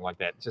or something like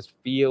that. Just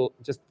feel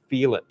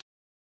it.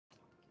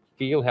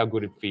 Feel how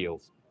good it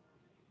feels.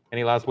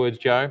 Any last words,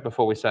 Joe,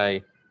 before we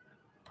say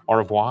au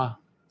revoir?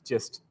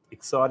 Just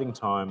exciting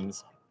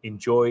times.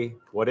 Enjoy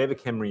whatever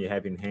camera you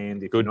have in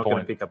hand. If you're not going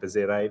to pick up a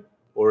Z8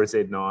 or a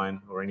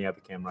Z9 or any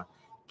other camera,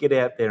 get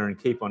out there and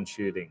keep on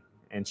shooting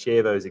and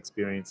share those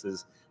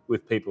experiences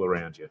with people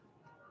around you.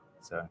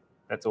 So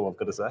that's all I've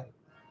got to say.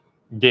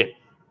 Yeah.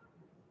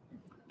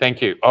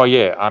 Thank you. Oh,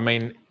 yeah. I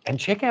mean, and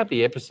check out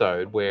the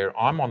episode where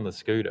I'm on the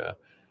scooter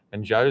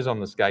and Joe's on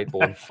the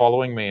skateboard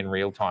following me in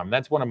real time.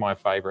 That's one of my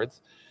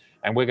favorites.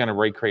 And we're going to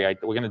recreate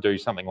that. We're going to do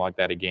something like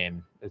that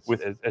again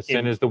as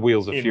soon as the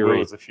Wheels of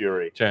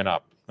Fury turn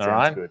up. All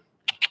right? Good.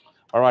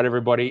 All right,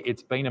 everybody.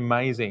 It's been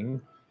amazing.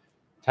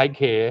 Take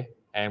care,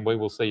 and we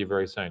will see you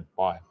very soon.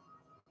 Bye.